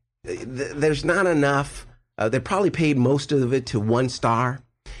 there's not enough. They probably paid most of it to one star.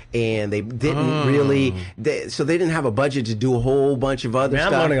 And they didn't really, so they didn't have a budget to do a whole bunch of other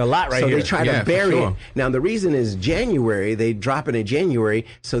stuff. I'm learning a lot right here. So here. they try to bury it. Now, the reason is January, they drop it in January,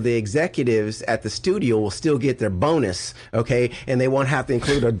 so the executives at the studio will still get their bonus, okay? And they won't have to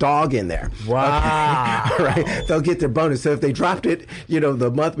include a dog in there. Wow. Okay? Right? They'll get their bonus. So if they dropped it,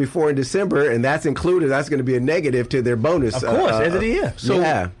 the month before in December, and that's included, that's going to be a negative to their bonus. Of course, end of the year.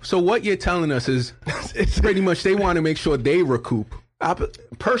 So what you're telling us is it's pretty much they want to make sure they recoup.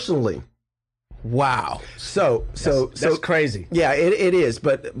 Personally. Wow. So that's crazy. Yeah, it is.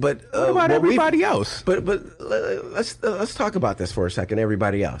 But what about everybody else? But let's talk about this for a second.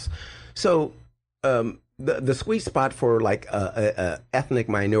 Everybody else. So the sweet spot for like a ethnic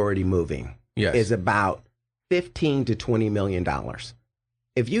minority movie is about $15 to $20 million.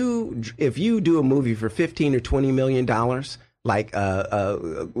 If you do a movie for $15 or $20 million. Like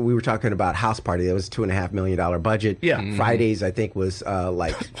we were talking about House Party, that was $2.5 million budget. Yeah. Fridays, I think, was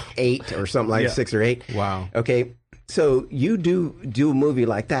like 8 or something like 6 or 8. Wow. Okay, so you do a movie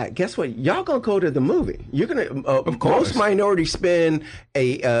like that. Guess what? Y'all gonna go to the movie. You're gonna. Of course. Most minorities spend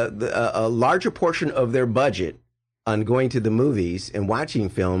a larger portion of their budget on going to the movies and watching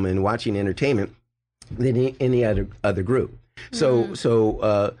film and watching entertainment than any other group.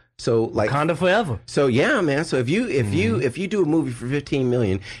 So like Wakanda forever. So yeah, man. So if you do a movie for $15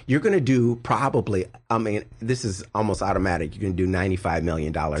 million, you're going to do probably. I mean, this is almost automatic. You're going to do $95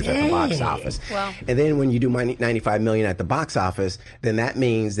 million at the box office. Wow. And then when you do $95 million at the box office, then that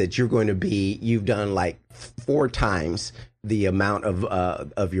means that you've done like 4 times the amount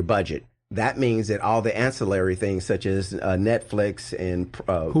of your budget. that means that all the ancillary things such as Netflix and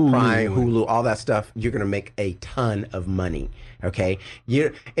Prime, Hulu, all that stuff, you're going to make a ton of money. Okay,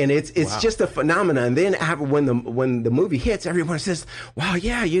 and it's just a phenomenon. And then when the movie hits, everyone says, "Wow,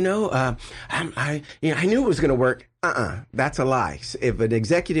 yeah, I knew it was going to work." That's a lie. If an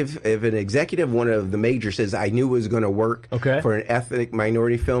executive, one of the majors says, "I knew it was going to work," for an ethnic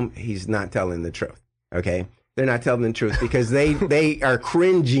minority film, he's not telling the truth. Okay. They're not telling the truth because they are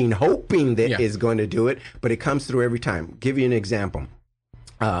cringing, hoping that it's going to do it, but it comes through every time. Give you an example.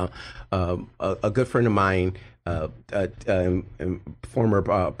 A good friend of mine, former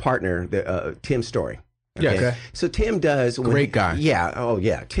partner, Tim Story. Okay? Yeah. Okay. So Tim does great guy. Yeah. Oh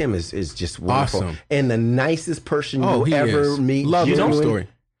yeah. Tim is just wonderful. Awesome. And the nicest person you'll ever meet. Love Tim Story.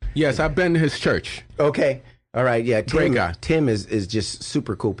 Yes, I've been to his church. Okay. All right, yeah. Great guy. Tim is just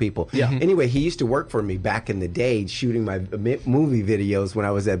super cool people. Yeah. Anyway, he used to work for me back in the day shooting my movie videos when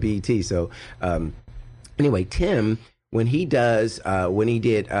I was at BET. So anyway, Tim, when he did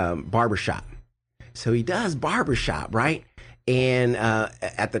Barbershop. So he does Barbershop, right? And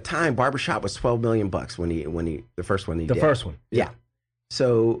at the time, Barbershop was $12 million when the first one he did. The first one. Yeah.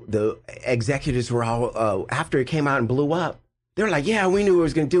 So the executives were all, after it came out and blew up, they were like, yeah, we knew it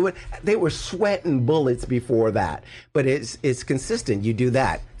was going to do it. They were sweating bullets before that. But it's consistent. You do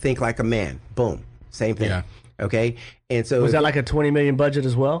that. Think like a man. Boom. Same thing. Yeah. Okay? And so was that like a $20 million budget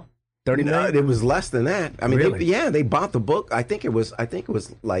as well? 30 million? No, it was less than that. I mean, really? they bought the book. I think it was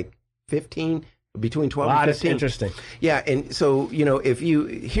like 15, between 12 and 15. That's interesting. Yeah, and so,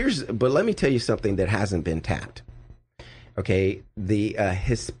 but let me tell you something that hasn't been tapped. Okay, the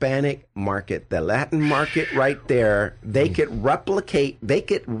Hispanic market, the Latin market right there, they could replicate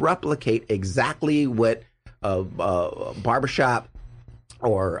exactly what Barbershop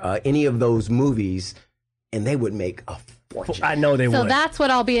or any of those movies, and they would make a fortune. I know they would. So that's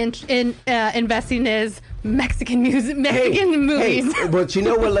what I'll be investing is Mexican music, movies. Hey, but you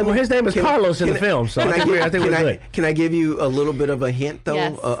know what? His name is Carlos in the film, so I think we're good. Can I give you a little bit of a hint, though,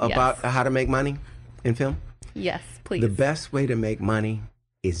 Yes, about how to make money in film? Yes, please. The best way to make money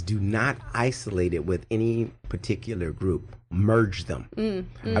is do not isolate it with any particular group. Merge them.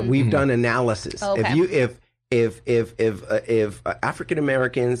 We've done analysis. Okay. If African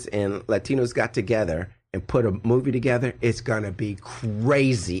Americans and Latinos got together and put a movie together, it's gonna be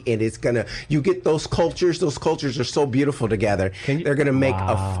crazy, and you get those cultures. Those cultures are so beautiful together. They're gonna make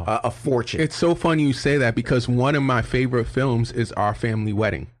a fortune. It's so funny you say that because one of my favorite films is Our Family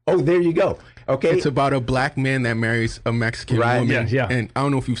Wedding. Oh, there you go. Okay, it's about a black man that marries a Mexican woman. Yeah. And I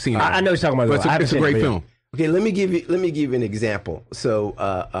don't know if you've seen it. I know you're talking about, but it's a great film. Okay, let me give you an example.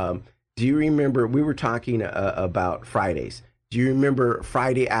 So, do you remember we were talking about Fridays? Do you remember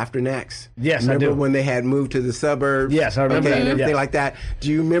Friday After Next? Yes, remember I do. When they had moved to the suburbs? Yes, I remember that. And everything like that.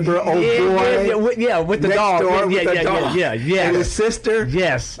 Do you remember Boy? With the dog. Dog. Yeah. And his sister?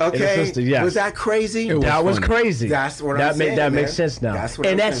 Yes. Okay. And his sister, yes. Was that crazy? That was crazy. That's what I'm saying. That makes sense now. That's what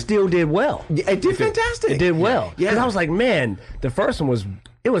and I'm that saying. still did well. It did fantastic. It did well. Yeah. Because I was like, man, the first one was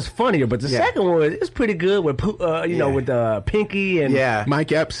funnier, but the second one is pretty good with with Pinky and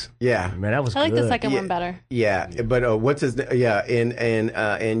Mike Epps. Yeah, man, that was. I like good. the second one better. Yeah, but what's his? Yeah,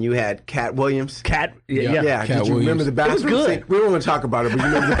 and you had Cat Williams. Cat. Yeah. Cat Did you remember the bathroom It was good. scene? We don't want to talk about it, but you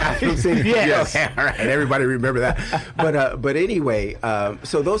remember the bathroom scene? Yes. Okay, all right. Everybody remember that. But anyway,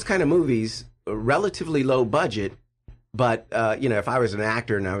 so those kind of movies, relatively low budget. But if I was an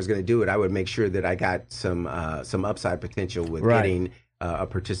actor and I was going to do it, I would make sure that I got some upside potential with getting a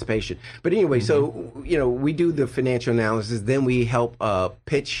participation. But anyway, so we do the financial analysis, then we help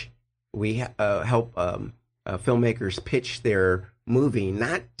pitch. We help filmmakers pitch their movie,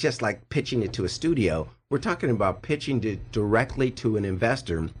 not just like pitching it to a studio. We're talking about pitching it directly to an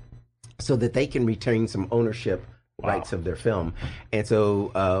investor, so that they can retain some ownership rights of their film. And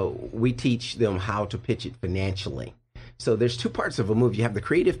so we teach them how to pitch it financially. So there's two parts of a movie. You have the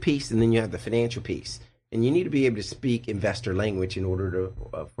creative piece, and then you have the financial piece. And you need to be able to speak investor language in order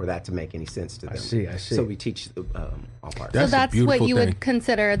to for that to make any sense to them. I see. So we teach all parts. So that's what you would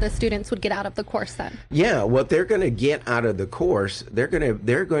consider the students would get out of the course then? Yeah, what they're going to get out of the course, they're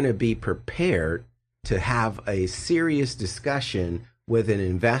going to be prepared to have a serious discussion with an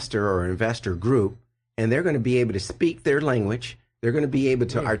investor or investor group, and they're going to be able to speak their language. They're going to be able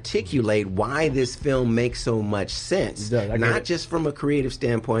to articulate why this film makes so much sense, not just from a creative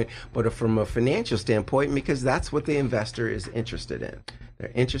standpoint, but from a financial standpoint, because that's what the investor is interested in.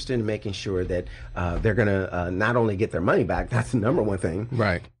 They're interested in making sure that they're going to not only get their money back, that's the number one thing,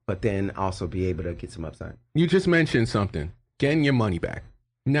 right? But then also be able to get some upside. You just mentioned something, getting your money back.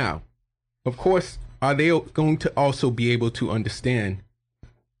 Now, of course, are they going to also be able to understand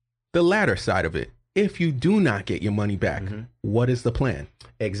the latter side of it. If you do not get your money back, what is the plan?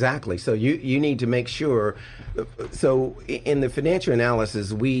 Exactly. So you need to make sure. So in the financial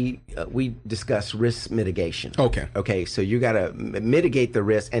analysis, we discuss risk mitigation. Okay. So you got to mitigate the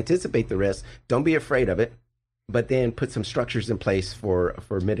risk, anticipate the risk. Don't be afraid of it, but then put some structures in place for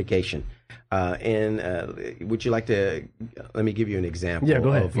mitigation. Would you like to? Let me give you an example. Yeah, go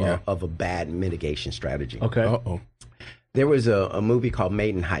ahead. Of a bad mitigation strategy. Okay. There was a movie called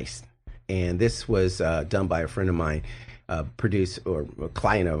Maiden Heist. And this was done by a friend of mine, produced or a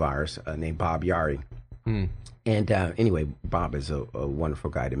client of ours named Bob Yari. And anyway, Bob is a wonderful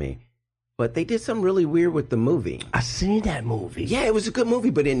guy to me. But they did something really weird with the movie. I seen that movie. Yeah, it was a good movie,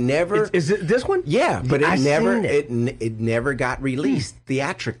 but it never. Is it this one? Yeah, but it it never got released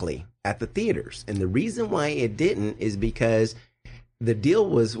theatrically at the theaters. And the reason why it didn't is because the deal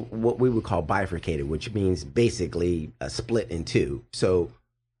was what we would call bifurcated, which means basically split in two. So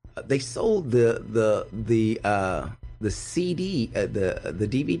they sold the CD, the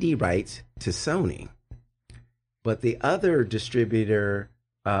DVD rights to Sony, but the other distributor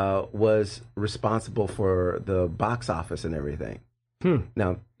was responsible for the box office and everything.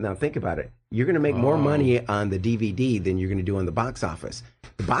 Now think about it. You're going to make more money on the DVD than you're going to do on the box office.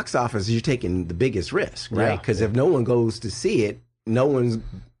 The box office, you're taking the biggest risk, right? Because if no one goes to see it, no one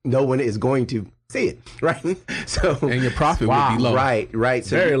is going to see it, right? So and your profit would be low, right.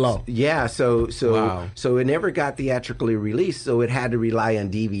 So very low. Yeah. So it never got theatrically released, so it had to rely on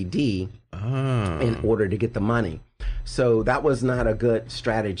DVD in order to get the money. So that was not a good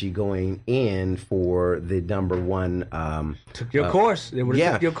strategy going in for the number one. Took your course. It would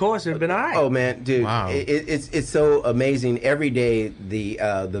have took your course. It'd been all right. Oh man, dude, it's so amazing. Every day the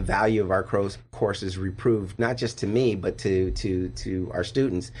value of our course is reproved, not just to me, but to our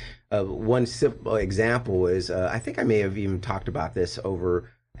students. One simple example is I think I may have even talked about this over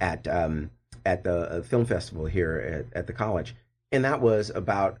at the film festival here at the college. And that was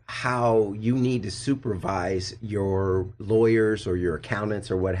about how you need to supervise your lawyers or your accountants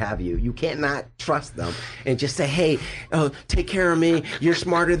or what have you. You can't not trust them and just say, hey, take care of me. You're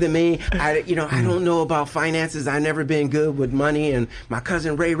smarter than me. I don't know about finances. I've never been good with money. And my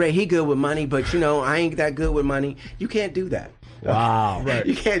cousin Ray, he good with money, but I ain't that good with money. You can't do that. Wow. Right.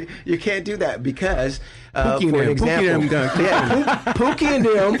 You can't do that because Pookie for an example,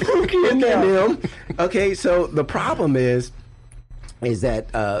 Pookie and them. Okay, so the problem is that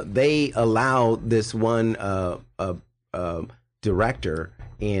they allow this one director,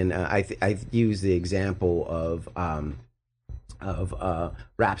 and I use the example of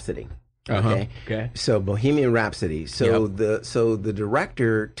Rhapsody. Okay. So Bohemian Rhapsody. So the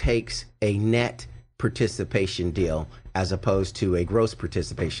director takes a net participation deal as opposed to a gross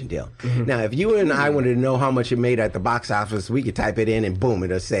participation deal. Now, if you and I wanted to know how much it made at the box office, we could type it in and boom,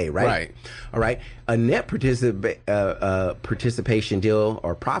 it'll say, right? All right. A net participation deal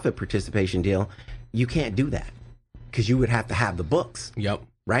or profit participation deal, you can't do that because you would have to have the books.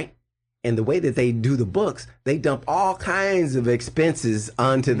 Right? And the way that they do the books, they dump all kinds of expenses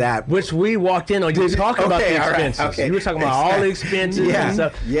onto that. Which we walked in on. You were talking about the expenses. Okay. You were talking about all the expenses and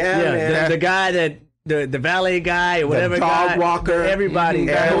stuff. Man. The guy that the valet guy or whatever, the dog walker, everybody.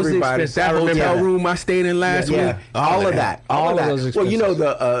 That hotel room I stayed in last week. All of that. Those expenses.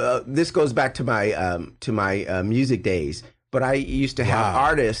 Well, this goes back to my music days. But I used to have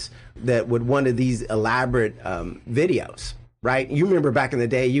artists that would wanted these elaborate videos. Right, you remember back in the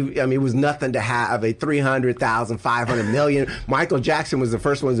day. It was nothing to have a 300,000, 500 million. Michael Jackson was the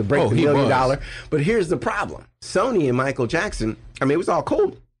first one to break the $1 million. But here's the problem: Sony and Michael Jackson. it was all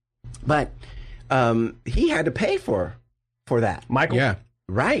cool, but he had to pay for that. Michael,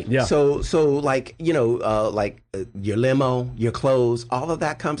 right, yeah. So like your limo, your clothes, all of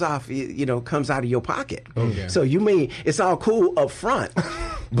that comes off. Comes out of your pocket. Okay. So it's all cool up front,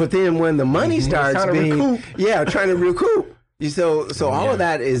 but then when the money starts trying to recoup. So all of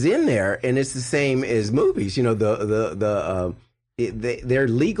that is in there, and it's the same as movies. They're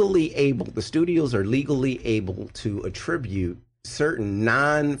legally able. The studios are legally able to attribute certain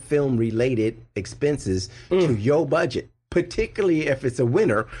non-film related expenses to your budget, particularly if it's a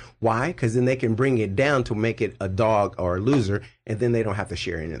winner. Why? Because then they can bring it down to make it a dog or a loser, and then they don't have to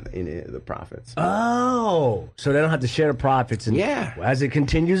share in the profits. Oh, so they don't have to share the profits. And as it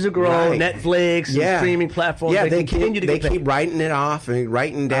continues to grow, Netflix, and streaming platforms, they keep writing it off and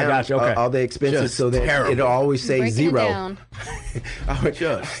writing down all the expenses. Just so that it'll always say zero.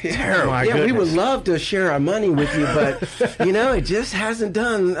 Just terrible. Yeah, we would love to share our money with you, but it just hasn't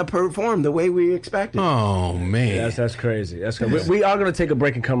performed the way we expected. Oh man, that's crazy. That's crazy. We are going to take a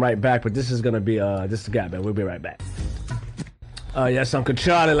break and come right back, but this is going to be this is the guy, man. We'll be right back. Yes, Uncle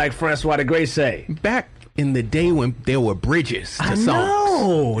Charlie, like Francois the Great say. Back in the day when there were bridges to I songs.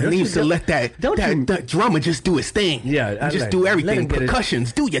 know. And they used to let that drummer just do his thing. Yeah. Just do everything.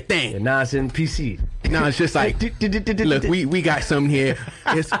 Percussions, do your thing. And now it's in PC. Now it's just like, look, we got something here.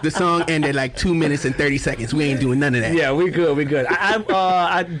 The song ended like 2 minutes and 30 seconds. We ain't doing none of that. Yeah, we good.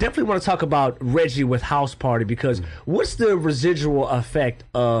 I definitely want to talk about Reggie with House Party, because what's the residual effect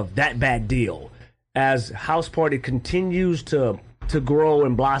of that bad deal as House Party continues to grow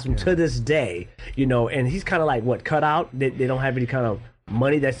and blossom to this day, and he's kind of like, what, cut out? They don't have any kind of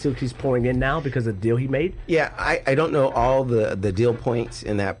money that still keeps pouring in now because of the deal he made? Yeah, I don't know all the deal points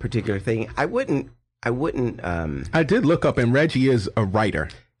in that particular thing. I wouldn't. I did look up, and Reggie is a writer.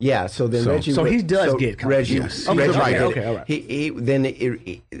 Yeah, so then Reggie. So he does get Reggie. Yes. Reggie writer. Okay, all right. He then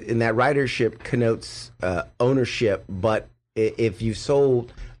in that ridership connotes ownership, but if you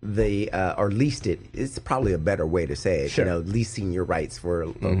sold or leased it, it's probably a better way to say it. Sure. Leasing your rights for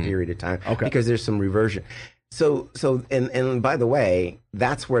a period of time, Okay. because there's some reversion. So and by the way,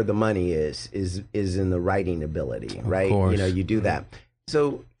 that's where the money is in the writing ability, right? course. You do that.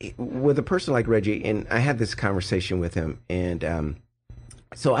 So with a person like Reggie, and I had this conversation with him, and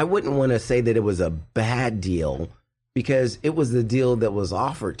so I wouldn't want to say that it was a bad deal, because it was the deal that was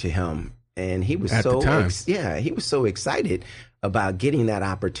offered to him, and he was At the time. he was so excited about getting that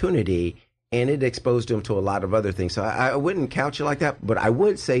opportunity, and it exposed him to a lot of other things. So I wouldn't couch it like that, but I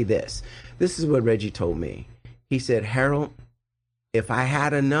would say this. This is what Reggie told me. He said, Harold, if I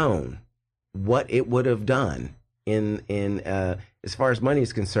had a known what it would have done in as far as money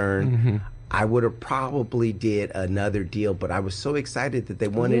is concerned, I would have probably did another deal, but I was so excited that they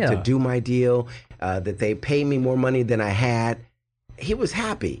wanted to do my deal, that they paid me more money than I had. He was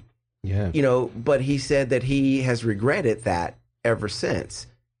happy. Yeah. But he said that he has regretted that ever since.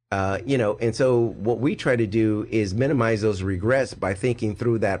 And so what we try to do is minimize those regrets by thinking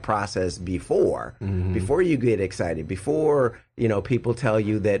through that process before you get excited, before, people tell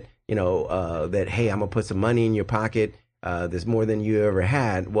you that, that, hey, I'm gonna put some money in your pocket. There's more than you ever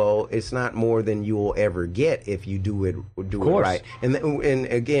had. Well, it's not more than you will ever get if you do it right. And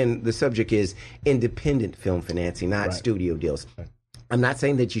again, the subject is independent film financing, not studio deals. I'm not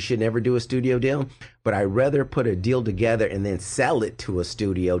saying that you should never do a studio deal, but I'd rather put a deal together and then sell it to a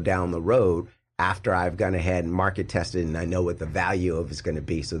studio down the road after I've gone ahead and market tested and I know what the value of it's going to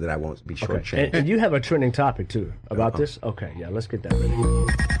be, so that I won't be shortchanged. And you have a trending topic too about this? Okay, yeah, let's get that ready.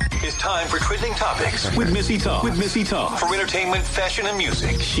 It's time for Trending Topics with Missy Talk. For entertainment, fashion, and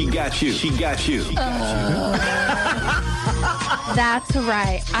music. She got you. That's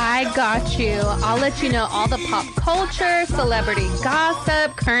right. I got you. I'll let you know all the pop culture, celebrity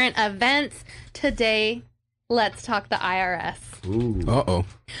gossip, current events. Today, let's talk the IRS. Ooh. Uh-oh.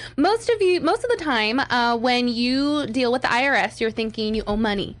 Most of the time, when you deal with the IRS, you're thinking you owe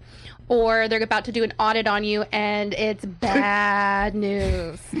money, or they're about to do an audit on you, and it's bad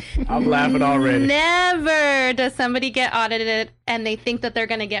news. I'm laughing already. Never does somebody get audited and they think that they're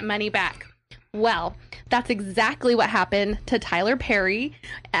going to get money back. Well, that's exactly what happened to Tyler Perry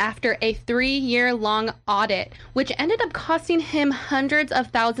after a 3-year-long audit, which ended up costing him hundreds of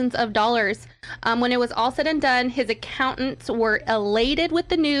thousands of dollars. When it was all said and done, his accountants were elated with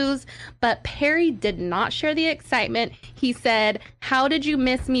the news, but Perry did not share the excitement. He said, "How did you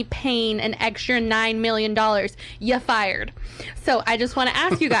miss me paying an extra $9 million? You fired." So I just want to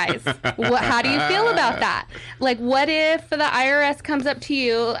ask you guys, how do you feel about that? Like, what if the IRS comes up to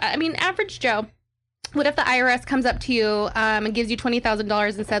you? I mean, average Joe. What if the IRS comes up to you and gives you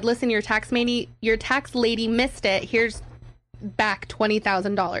 $20,000 and said, "Listen, your tax lady missed it. Here's back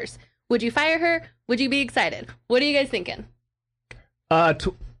 $20,000." Would you fire her? Would you be excited? What are you guys thinking?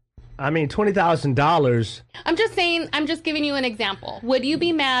 $20,000. I'm just saying. I'm just giving you an example. Would you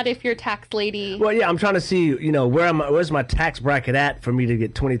be mad if your tax lady? Well, yeah, I'm trying to see, where's my tax bracket at for me to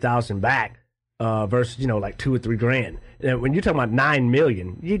get $20,000 back versus, like $2 or $3 grand. And when you're talking about $9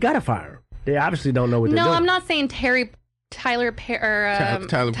 million, you gotta fire her. They obviously don't know what they're doing. No, I'm not saying Tyler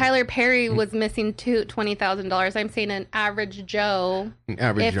Perry was missing $20,000. I'm saying an average Joe.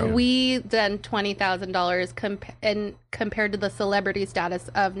 If we done $20,000 compared to the celebrity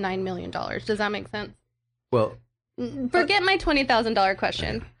status of $9 million, does that make sense? Well, forget my $20,000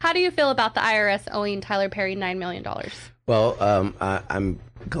 question. How do you feel about the IRS owing Tyler Perry $9 million? Well, I'm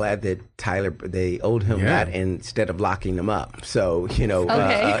glad that they owed him that instead of locking him up. So,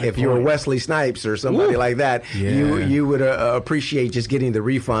 if you were Wesley Snipes or somebody like that, you would appreciate just getting the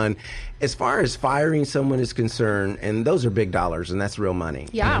refund. As far as firing someone is concerned, and those are big dollars, and that's real money.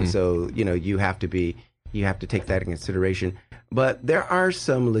 Yeah. And so, you have to take that in consideration. But there are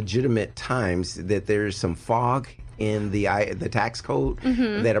some legitimate times that there's some fog in the tax code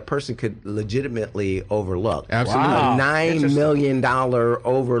that a person could legitimately overlook. Absolutely. Wow. $9 million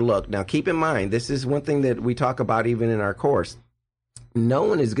overlook. Now, keep in mind, this is one thing that we talk about even in our course. No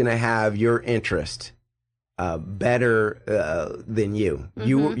one is going to have your interest better than you.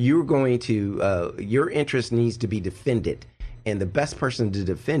 You're going to your interest needs to be defended, and the best person to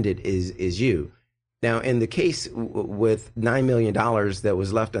defend it is you. Now, in the case with $9 million that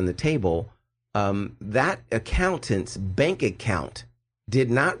was left on the table, that accountant's bank account did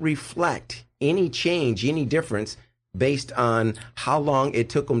not reflect any change, any difference based on how long it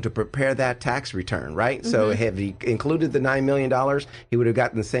took him to prepare that tax return, right? So had he included the $9 million, he would have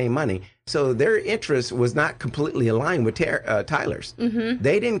gotten the same money. So their interest was not completely aligned with Tyler's.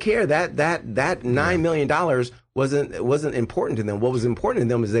 They didn't care that $9 million wasn't important to them. What was important to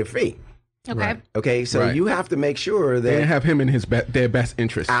them is their fee. Okay. Right. Okay, so Right. you have to make sure that They didn't have him in their best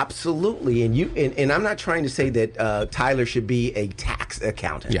interest. absolutely, and I'm not trying to say that Tyler should be a tax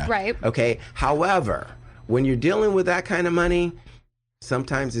accountant. Yeah. Right. Okay. However, when you're dealing with that kind of money,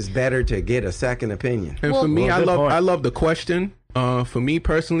 sometimes it's better to get a second opinion. And for me, Well, good point. I love the question. For me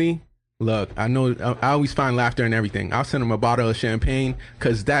personally, look, I know I always find laughter in everything. I'll send him a bottle of champagne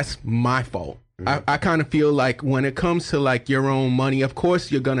because that's my fault. I kind of feel like when it comes to like your own money, of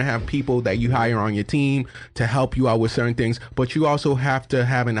course you're gonna have people that you hire on your team to help you out with certain things, but you also have to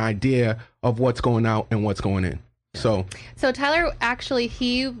have an idea of what's going out and what's going in. So Tyler, actually,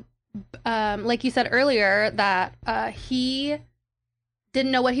 he, like you said earlier, that he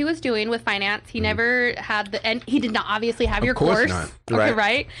didn't know what he was doing with finance. He never had and he did not obviously have your course course. not. Okay, Right.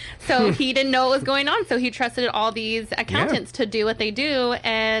 right? So he didn't know what was going on. So he trusted all these accountants to do what they do.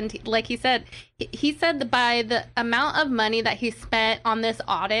 And like he said that by the amount of money that he spent on this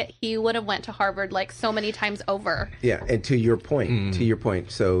audit, he would have went to Harvard like so many times over. Yeah, and to your point,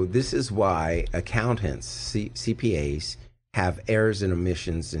 so this is why accountants, CPAs, have errors and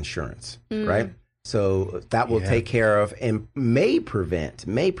omissions insurance, right? So that will take care of and may prevent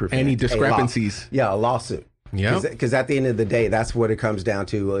any discrepancies. A lawsuit. Yeah. Because at the end of the day, that's what it comes down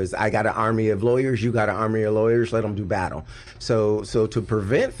to is I got an army of lawyers, you got an army of lawyers, let them do battle. So to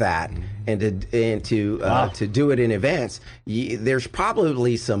prevent that and to do it in advance, there's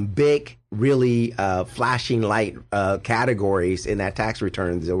probably some big, really flashing light categories in that tax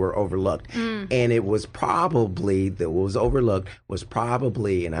return that were overlooked. And it was probably,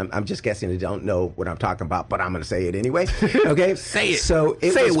 and I'm just guessing I don't know what I'm talking about, but I'm going to say it anyway. Okay? Say it. So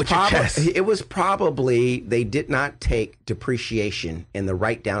Say it with your chest. it was probably they did not take depreciation in the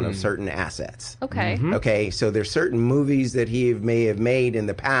write down of certain assets. Okay. Okay, so there's certain movies that he may have made in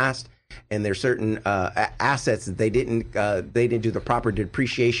the past, and there's certain assets that they didn't do the proper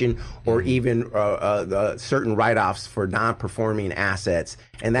depreciation or even certain write-offs for non-performing assets,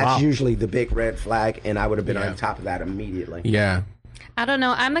 and that's usually the big red flag. And I would have been on top of that immediately. Yeah. I don't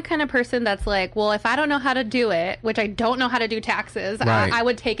know. I'm the kind of person that's like, well, if I don't know how to do it, which I don't know how to do taxes, Right. I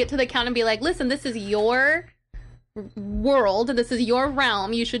would take it to the accountant and be like, listen, this is your world. This is your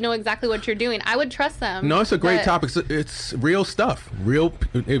realm. You should know exactly what you're doing. I would trust them. No, it's a great but topic. It's real stuff.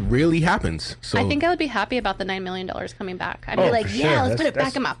 It really happens. So I think I would be happy about the $9 million coming back. I'd be Oh, like, for yeah, sure. let's put it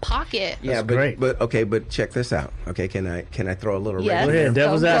That's- back in my pocket. Yeah, great. but check this out. Okay, can I throw a little Yes. ring Go ahead,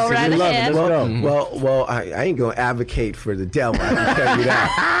 devil's Go advocate. right We love it. ahead. Let's go. Well, I ain't gonna advocate for the devil. I can tell you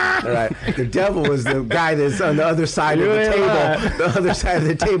that. All right, the devil is the guy that's on the other side of the table, the other side of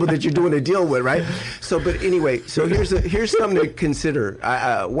the table that you're doing a deal with, right? So, but anyway, so here's something to consider.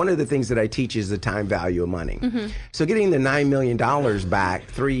 One of the things that I teach is the time value of money. So, getting the $9 million back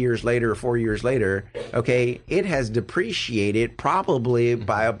 3 years later or 4 years later, okay, it has depreciated probably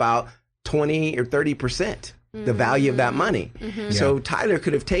by about 20 or 30%. The value of that money. So Tyler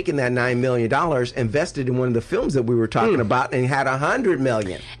could have taken that $9 million, invested in one of the films that we were talking about, and had $100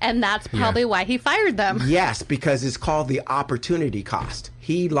 million. And that's probably why he fired them. Yes, because it's called the opportunity cost.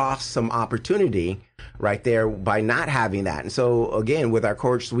 He lost some opportunity right there by not having that. And so again, with our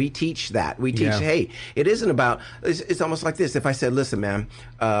course, we teach that. We teach, hey, it isn't about. It's almost like this. If I said, listen, man,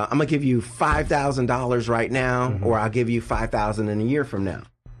 I'm gonna give you $5,000 right now, or I'll give you $5,000 in a year from now.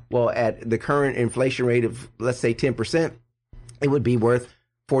 Well, at the current inflation rate of, let's say, 10%, it would be worth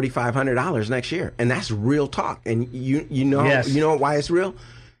 $4,500 next year. And that's real talk. And you know why it's real?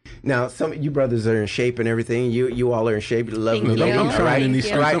 Now, some of you brothers are in shape and everything. You all are in shape. You love Thank the you. ladies, I'm trying in these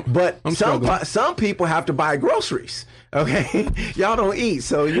streets. right? But I'm struggling. some people have to buy groceries. Okay, y'all don't eat,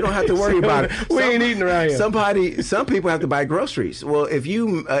 so you don't have to worry about it. We ain't eating around here. Some people have to buy groceries. Well, if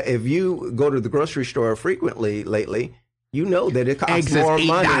you go to the grocery store frequently lately, you know that it costs Eggs is more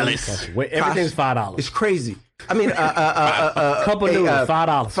money. $8. Everything's $5. It's crazy. I mean, couple noodles, $5.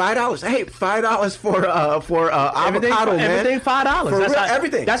 $5. Hey, $5 for avocado, man. Everything $5. For That's real, how,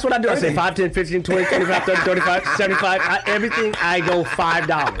 everything. That's what I do. Everything. I say 5, 10, 15, 20, 25, 30, 35, 75. Everything I go $5.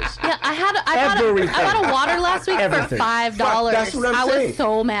 Yeah, I bought a water last week Everything. for $5. That's what I'm I saying. was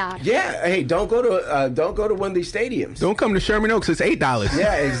so mad. Yeah. Hey, don't go to one of these stadiums. Don't come to Sherman Oaks. It's $8.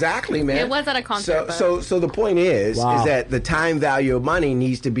 Yeah, exactly, man. It was at a concert. So the point is Wow. that the time value of money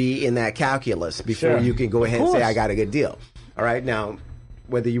needs to be in that calculus before Sure. you can go ahead and Of say course. I got a good deal. All right, now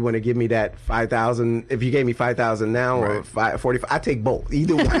whether you want to give me that 5,000, if you gave me 5,000 now or 45, I take both.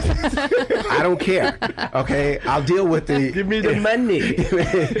 Either one, I don't care. Okay, I'll deal with the. Give me the money.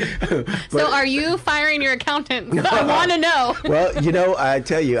 So are you firing your accountant? I want to know. Well, I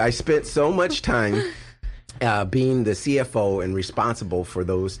tell you, I spent so much time being the CFO and responsible for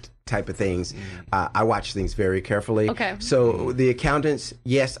those type of things. I watch things very carefully. Okay. So the accountants,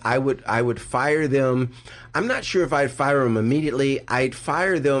 yes, I would fire them. I'm not sure if I'd fire them immediately. I'd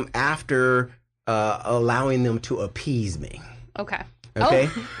fire them after allowing them to appease me. Okay. Okay,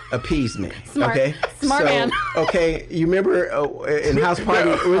 Oh. appease me. Smart. Okay, Smart man. Okay, you remember in house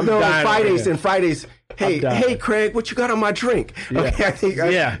party? I'm dying Fridays over and Fridays. Hey, Craig, what you got on my drink? Yeah. Okay, I think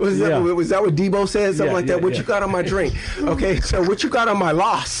was that what Debo said? Something like that. What you got on my drink? Okay, so what you got on my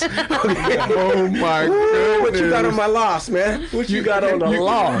loss? Okay. Oh my goodness. What you got on my loss, man? What you got on the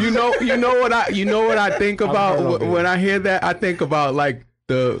loss? You know what I think about when I hear that? I think about like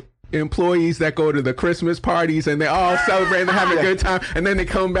the employees that go to the Christmas parties and they're all celebrating, they're having a good time, and then they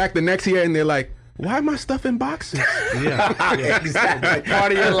come back the next year and they're like, why am I stuff in boxes? Yeah, exactly.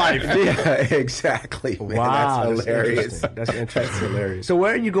 Part of your life. Yeah, exactly. Man. Wow, that's hilarious. That's interesting. That's hilarious. So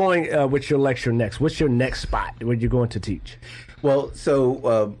where are you going with your lecture next? What's your next spot where you're going to teach? Well,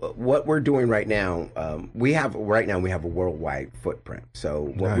 so what we're doing right now, we have a worldwide footprint.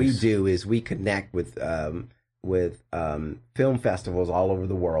 So what we do is we connect with film festivals all over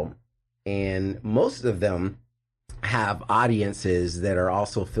the world, and most of them have audiences that are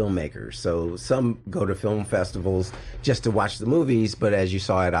also filmmakers. So some go to film festivals just to watch the movies, but as you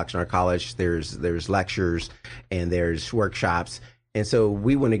saw at Oxnard College, there's lectures and there's workshops. And so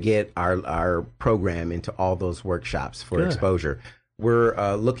we want to get our program into all those workshops for exposure.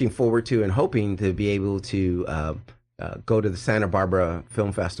 We're looking forward to and hoping to be able to go to the Santa Barbara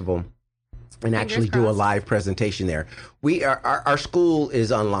Film Festival and actually do a live presentation there. Our school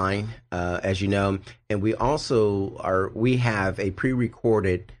is online, as you know, and we have a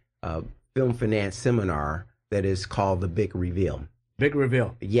pre-recorded film finance seminar that is called the Big Reveal. Big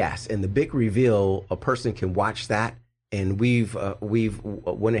Reveal. Yes, and the Big Reveal, a person can watch that, and we've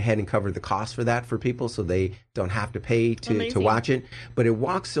went ahead and covered the cost for that for people, so they don't have to pay to watch it. But it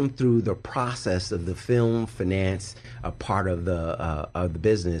walks them through the process of the film finance, a part of the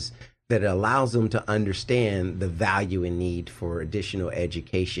business, that allows them to understand the value and need for additional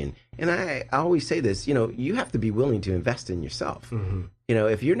education. And I always say this, you have to be willing to invest in yourself. Mm-hmm.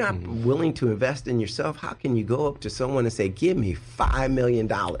 If you're not willing to invest in yourself, how can you go up to someone and say, give me $5 million?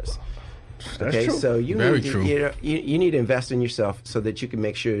 That's okay, true. so you Very need true. You need to invest in yourself so that you can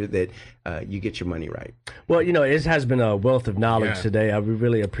make sure that you get your money right. Well, it has been a wealth of knowledge today. I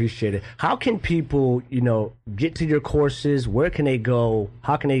really appreciate it. How can people, get to your courses? Where can they go?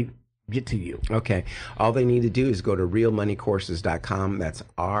 How can they get to you? Okay. All they need to do is go to realmoneycourses.com. That's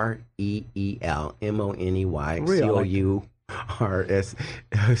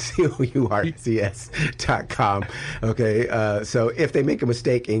REELMoneyCourses.com. Okay. So if they make a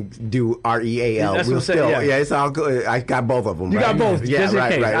mistake and do REAL, That's we'll what I'm still, saying, it's all good. I got both of them. You got both. Yeah, just in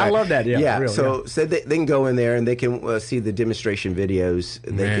right, case. right. I love that. Yeah. Real, So they can go in there and they can see the demonstration videos.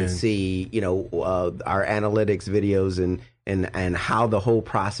 They can see, our analytics videos and how the whole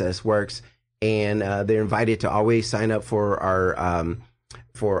process works. And they're invited to always sign up for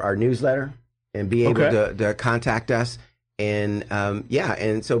our newsletter and be able to contact us. And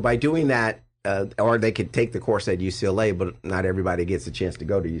and so by doing that, or they could take the course at UCLA, but not everybody gets a chance to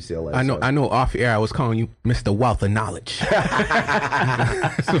go to UCLA. I know. Off air, I was calling you Mr. Wealth of Knowledge. So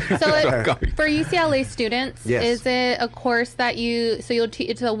for UCLA students, is it a course that you'll teach?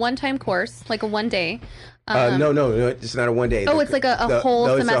 It's a one-time course, like a one-day. No, it's not a one day. Oh, it's like a whole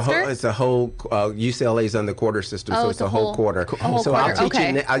semester? It's a whole, UCLA's on the quarter system, so it's a whole quarter. So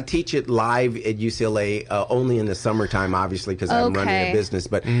I'll teach it live at UCLA only in the summertime, obviously, because I'm running a business.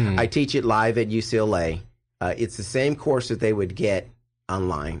 But I teach it live at UCLA. It's the same course that they would get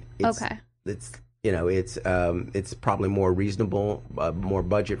online. It's it's probably more reasonable, more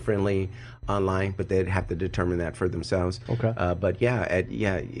budget friendly online, but they'd have to determine that for themselves. Okay. But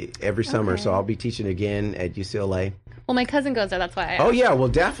every summer. So I'll be teaching again at UCLA. Well, my cousin goes there. That's why. Oh yeah, well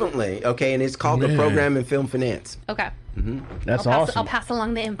definitely. Okay, and it's called the Program in Film Finance. Okay. That's awesome. I'll pass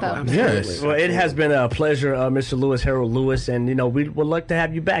along the info. Yes. Well, it has been a pleasure, Mr. Lewis, Harold Lewis, and we would like to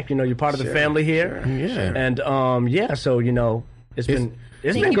have you back. You're part of the family here. Yeah. And so it's been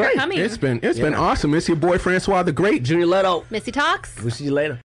Thank you great. for coming. It's been awesome. It's your boy Francois the Great, Junior Leto. Missy Talks. We'll see you later.